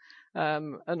 Levinson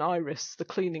and Iris, the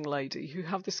cleaning lady, who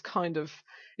have this kind of,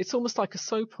 it's almost like a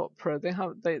soap opera.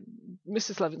 Mrs.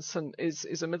 Levinson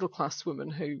is a middle class woman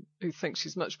who thinks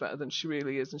she's much better than she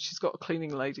really is, and she's got a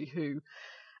cleaning lady who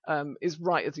is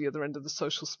right at the other end of the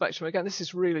social spectrum. Again, this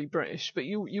is really British, but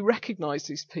you recognise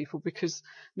these people because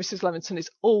Mrs. Levinson is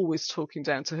always talking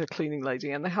down to her cleaning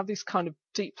lady, and they have these kind of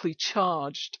deeply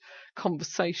charged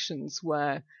conversations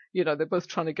where they're both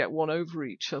trying to get one over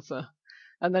each other,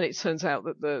 and then it turns out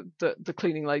that the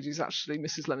cleaning lady is actually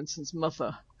Mrs. Levinson's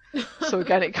mother. So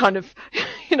again, it kind of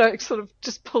it sort of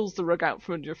just pulls the rug out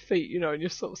from under your feet, and you're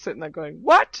sort of sitting there going,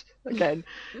 what? Again,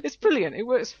 it's brilliant. It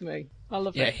works for me. I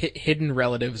love it. Yeah, hidden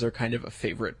relatives are kind of a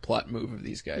favorite plot move of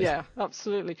these guys. Yeah,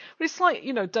 absolutely. But it's like,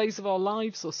 Days of Our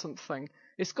Lives or something.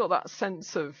 It's got that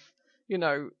sense of,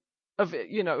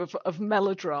 of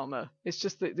melodrama. It's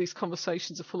just that these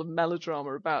conversations are full of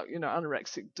melodrama about,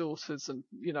 anorexic daughters and,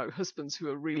 husbands who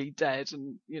are really dead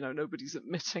and, nobody's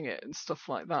admitting it and stuff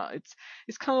like that.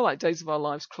 It's kind of like Days of Our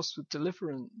Lives crossed with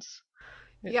Deliverance.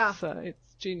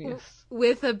 It's genius.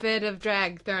 With a bit of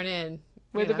drag thrown in.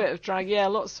 With a bit of drag, yeah,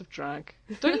 lots of drag.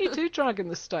 Don't you do drag in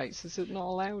the States? Is it not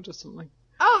allowed or something?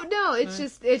 Oh no, it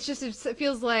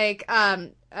feels like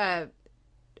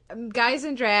guys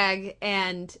in drag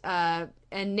and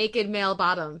naked male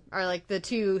bottom are like the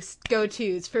two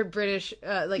go-tos for British,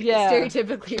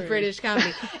 stereotypically true. British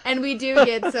comedy, and we do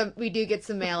get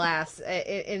some male ass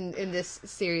in this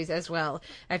series as well.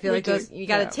 I feel like you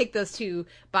got to take those two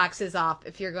boxes off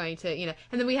if you're going to,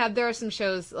 And then there are some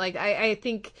shows like I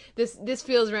think this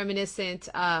feels reminiscent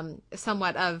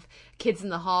somewhat of Kids in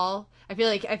the Hall. I feel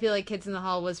like Kids in the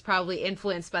Hall was probably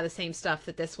influenced by the same stuff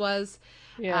that this was.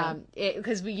 Yeah.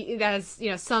 Because it has,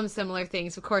 some similar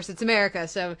things. Of course, it's America,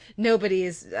 so nobody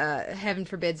is, heaven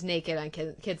forbids, naked on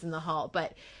Kids in the Hall.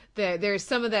 But there's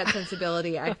some of that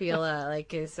sensibility. I feel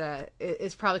like is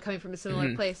probably coming from a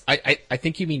similar place. I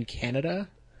think you mean Canada.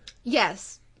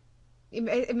 Yes,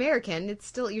 American.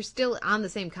 You're still on the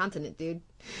same continent, dude.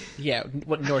 Yeah.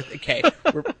 What North? Okay.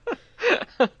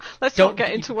 Let's not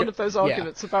get into one of those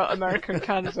arguments about America and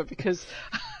Canada because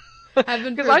I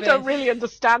don't really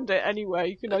understand it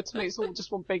anyway. To me, it's all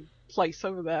just one big place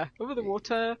over there, over the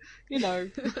water. You're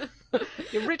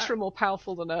richer and more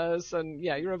powerful than us, and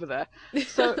you're over there.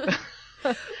 So,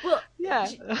 well, yeah,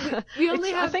 we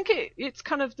only have. I think it's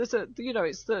kind of it's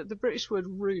the British word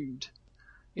rude.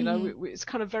 It's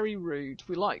kind of very rude.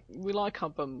 We like our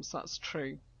bums. That's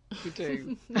true. We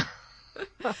do.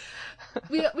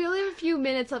 we only have a few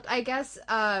minutes left, I guess.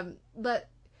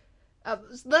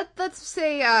 Let's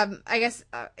say I guess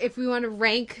if we want to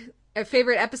rank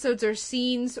favorite episodes or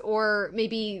scenes, or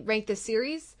maybe rank the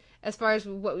series as far as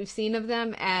what we've seen of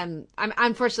them. And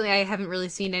unfortunately I haven't really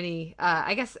seen any.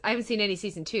 I guess I haven't seen any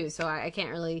season 2, so I can't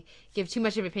really give too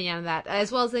much of an opinion on that.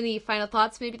 As well as any final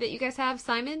thoughts maybe that you guys have,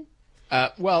 Simon.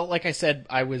 Well, like I said,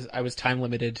 I was time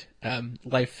limited.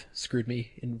 Life screwed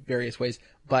me in various ways,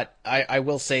 but I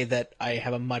will say that I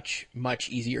have a much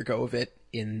easier go of it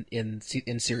in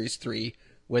series 3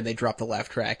 when they drop the laugh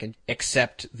track and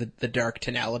accept the dark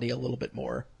tonality a little bit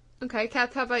more. Okay,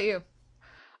 Cath, how about you?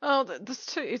 Oh,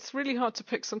 it's really hard to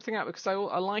pick something out because I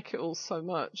like it all so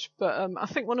much. But I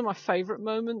think one of my favourite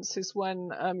moments is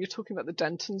when you're talking about the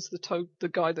Dentons, the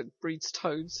guy that breeds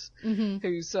toads,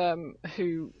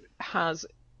 who has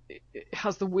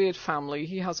the weird family.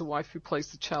 He has a wife who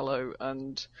plays the cello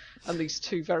and these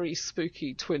two very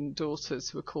spooky twin daughters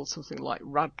who are called something like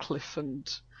Radcliffe and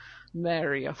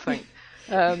Mary, I think.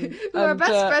 Who are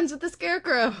best friends with the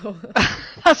Scarecrow.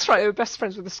 That's right, who are best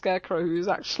friends with the Scarecrow, who is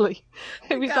actually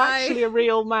a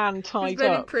real man tied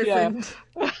been up. Imprisoned.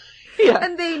 Yeah. Yeah,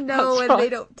 and they know, and right. They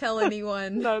don't tell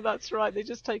anyone. No, that's right. They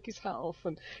just take his hat off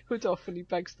and hood off, and he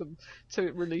begs them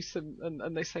to release him,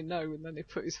 and they say no, and then they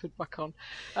put his hood back on.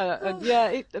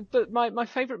 But my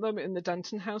favourite moment in the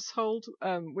Denton household,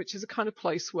 which is a kind of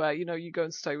place where you go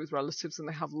and stay with relatives, and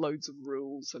they have loads of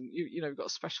rules, and you've got a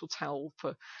special towel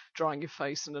for drying your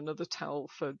face, and another towel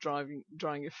for drying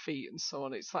your feet, and so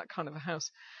on. It's that kind of a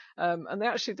house. And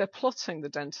they're plotting, the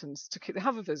Dentons, they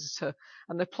have a visitor,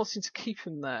 and they're plotting to keep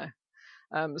him there.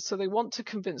 So they want to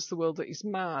convince the world that he's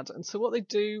mad. And so what they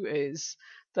do is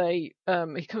he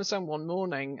comes down one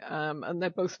morning, and they're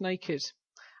both naked.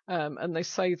 And they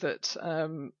say that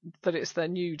it's their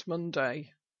nude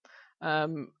Monday,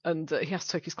 and that he has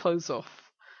to take his clothes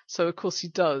off. So of course he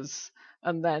does.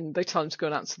 And then they tell him to go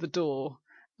and answer the door.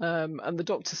 And the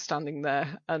doctor's standing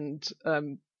there, and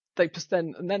then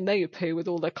they appear with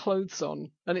all their clothes on,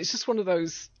 and it's just one of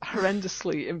those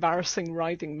horrendously embarrassing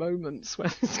writhing moments when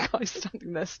this guy's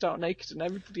standing there stark naked and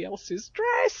everybody else is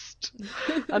dressed.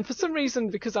 And for some reason,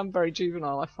 because I'm very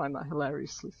juvenile, I find that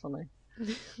hilariously funny.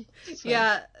 So,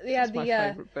 yeah. That's my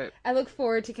favorite bit. I look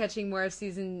forward to catching more of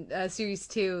series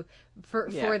 2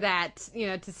 for that,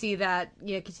 to see that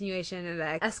continuation and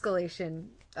that escalation.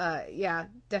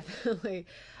 Definitely.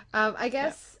 I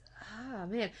guess. Yeah. Oh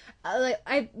man,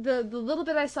 the little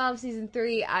bit I saw of season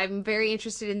 3, I'm very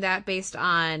interested in that based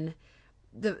on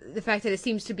the fact that it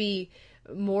seems to be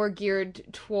more geared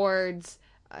towards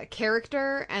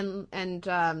character and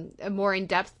a more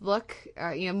in-depth look,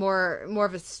 more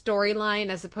of a storyline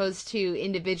as opposed to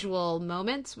individual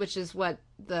moments, which is what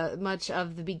much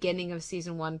of the beginning of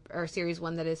season 1 or series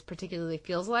 1 that is particularly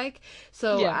feels like.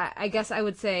 So I guess I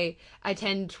would say I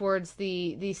tend towards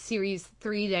the series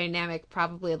 3 dynamic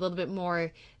probably a little bit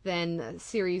more than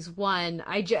series 1.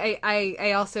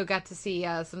 I also got to see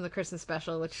some of the Christmas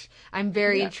special, which I'm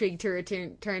very intrigued to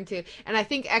return to, and I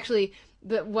think actually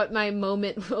what my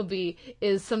moment will be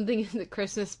is something in the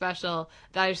Christmas special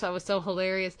that I just thought was so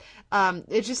hilarious.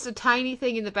 It's just a tiny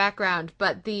thing in the background,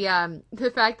 but the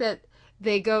fact that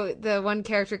the one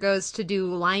character goes to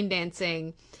do line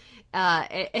dancing,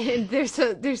 and there's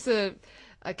a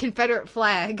Confederate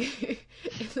flag in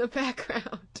the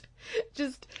background.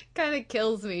 Just kind of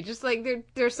kills me. Just like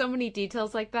there's so many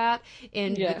details like that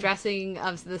in the dressing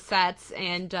of the sets,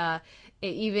 and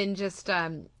even just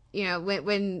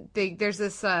when there's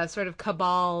this sort of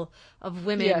cabal of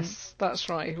women. Yes, that's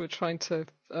right. Who are trying to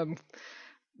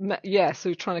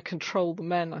so trying to control the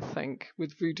men, I think,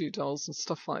 with voodoo dolls and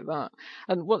stuff like that.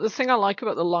 And the thing I like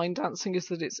about the line dancing is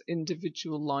that it's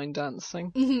individual line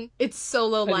dancing. Mm-hmm. It's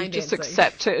solo line dancing. You just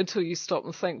accept it until you stop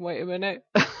and think, wait a minute,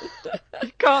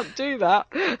 you can't do that.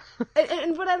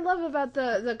 And what I love about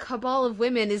the cabal of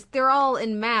women is they're all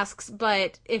in masks,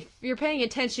 but if you're paying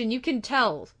attention, you can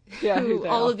tell who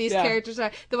all of these characters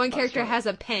are. The one character has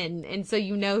a pen, and so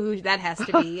you know who that has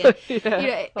to be. And,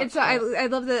 and so I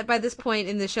love that by this point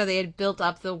in the show they had built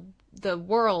up the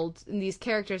world and these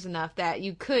characters enough that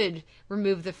you could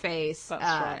remove the face. That's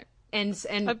right. And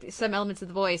some elements of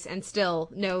the voice, and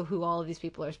still know who all of these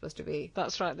people are supposed to be.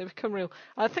 That's right. They become real.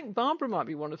 I think Barbara might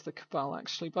be one of the cabal,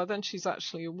 actually. By then, she's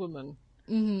actually a woman.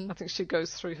 Mm-hmm. I think she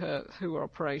goes through her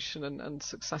operation and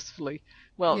successfully.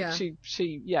 Well, she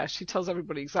tells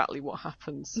everybody exactly what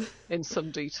happens in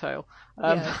some detail.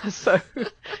 So,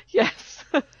 yes.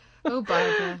 Oh,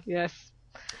 Barbara. Yes.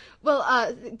 Well,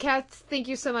 Cath, thank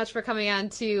you so much for coming on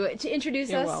to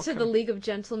introduce us to the League of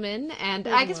Gentlemen. And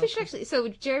I guess we should actually... So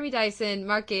Jeremy Dyson,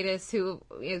 Mark Gatiss, who,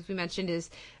 as we mentioned,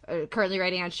 is currently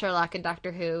writing on Sherlock and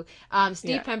Doctor Who,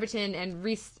 Steve Pemberton and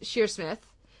Reece Shearsmith.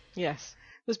 Yes.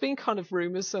 There's been kind of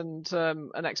rumours and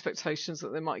expectations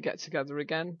that they might get together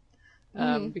again.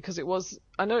 Because it was...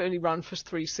 I know it only ran for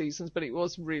 3 seasons, but it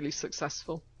was really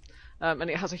successful. And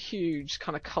it has a huge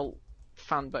kind of cult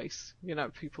fan base,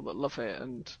 people that love it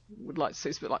and would like to see.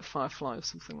 It's a bit like Firefly or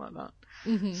something like that.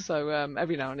 Mm-hmm. So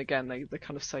every now and again they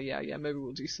kind of say maybe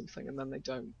we'll do something, and then they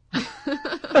don't.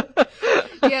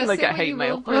 They get hate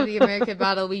mail for the American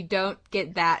model. We don't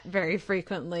get that very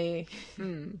frequently.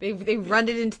 They run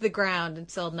it into the ground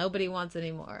until nobody wants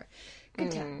anymore.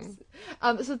 Good times.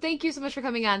 So thank you so much for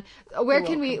coming on. Where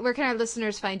can our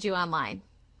listeners find you online?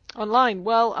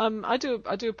 Well, I do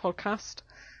a podcast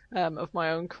of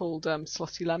my own called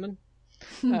Slutty Lemon,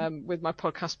 with my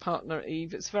podcast partner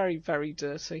Eve. It's very, very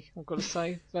dirty, I've got to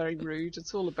say, very rude.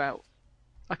 It's all about,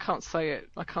 I can't say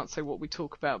what we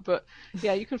talk about, but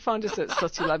you can find us at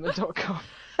sluttylemon.com.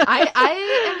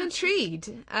 I am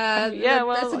intrigued.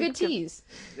 That's a good tease.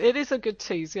 It is a good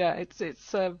tease,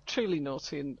 It's truly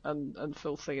naughty and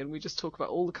filthy, and we just talk about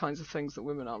all the kinds of things that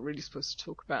women aren't really supposed to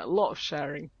talk about. A lot of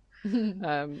sharing. It's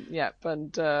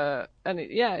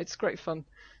great fun.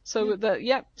 So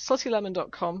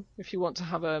sluttylemon.com if you want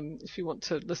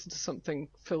to listen to something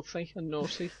filthy and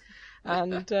naughty,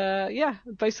 and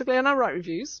basically, and I write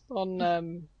reviews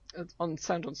on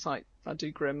Sound On Sight. I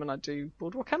do Grimm and I do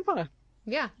Boardwalk Empire.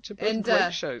 Yeah, which are both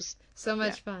great shows. So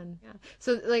much fun. Yeah.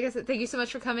 So, like I said, thank you so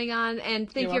much for coming on, and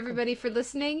thank you everybody for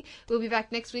listening. We'll be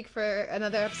back next week for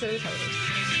another episode of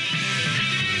Televerse.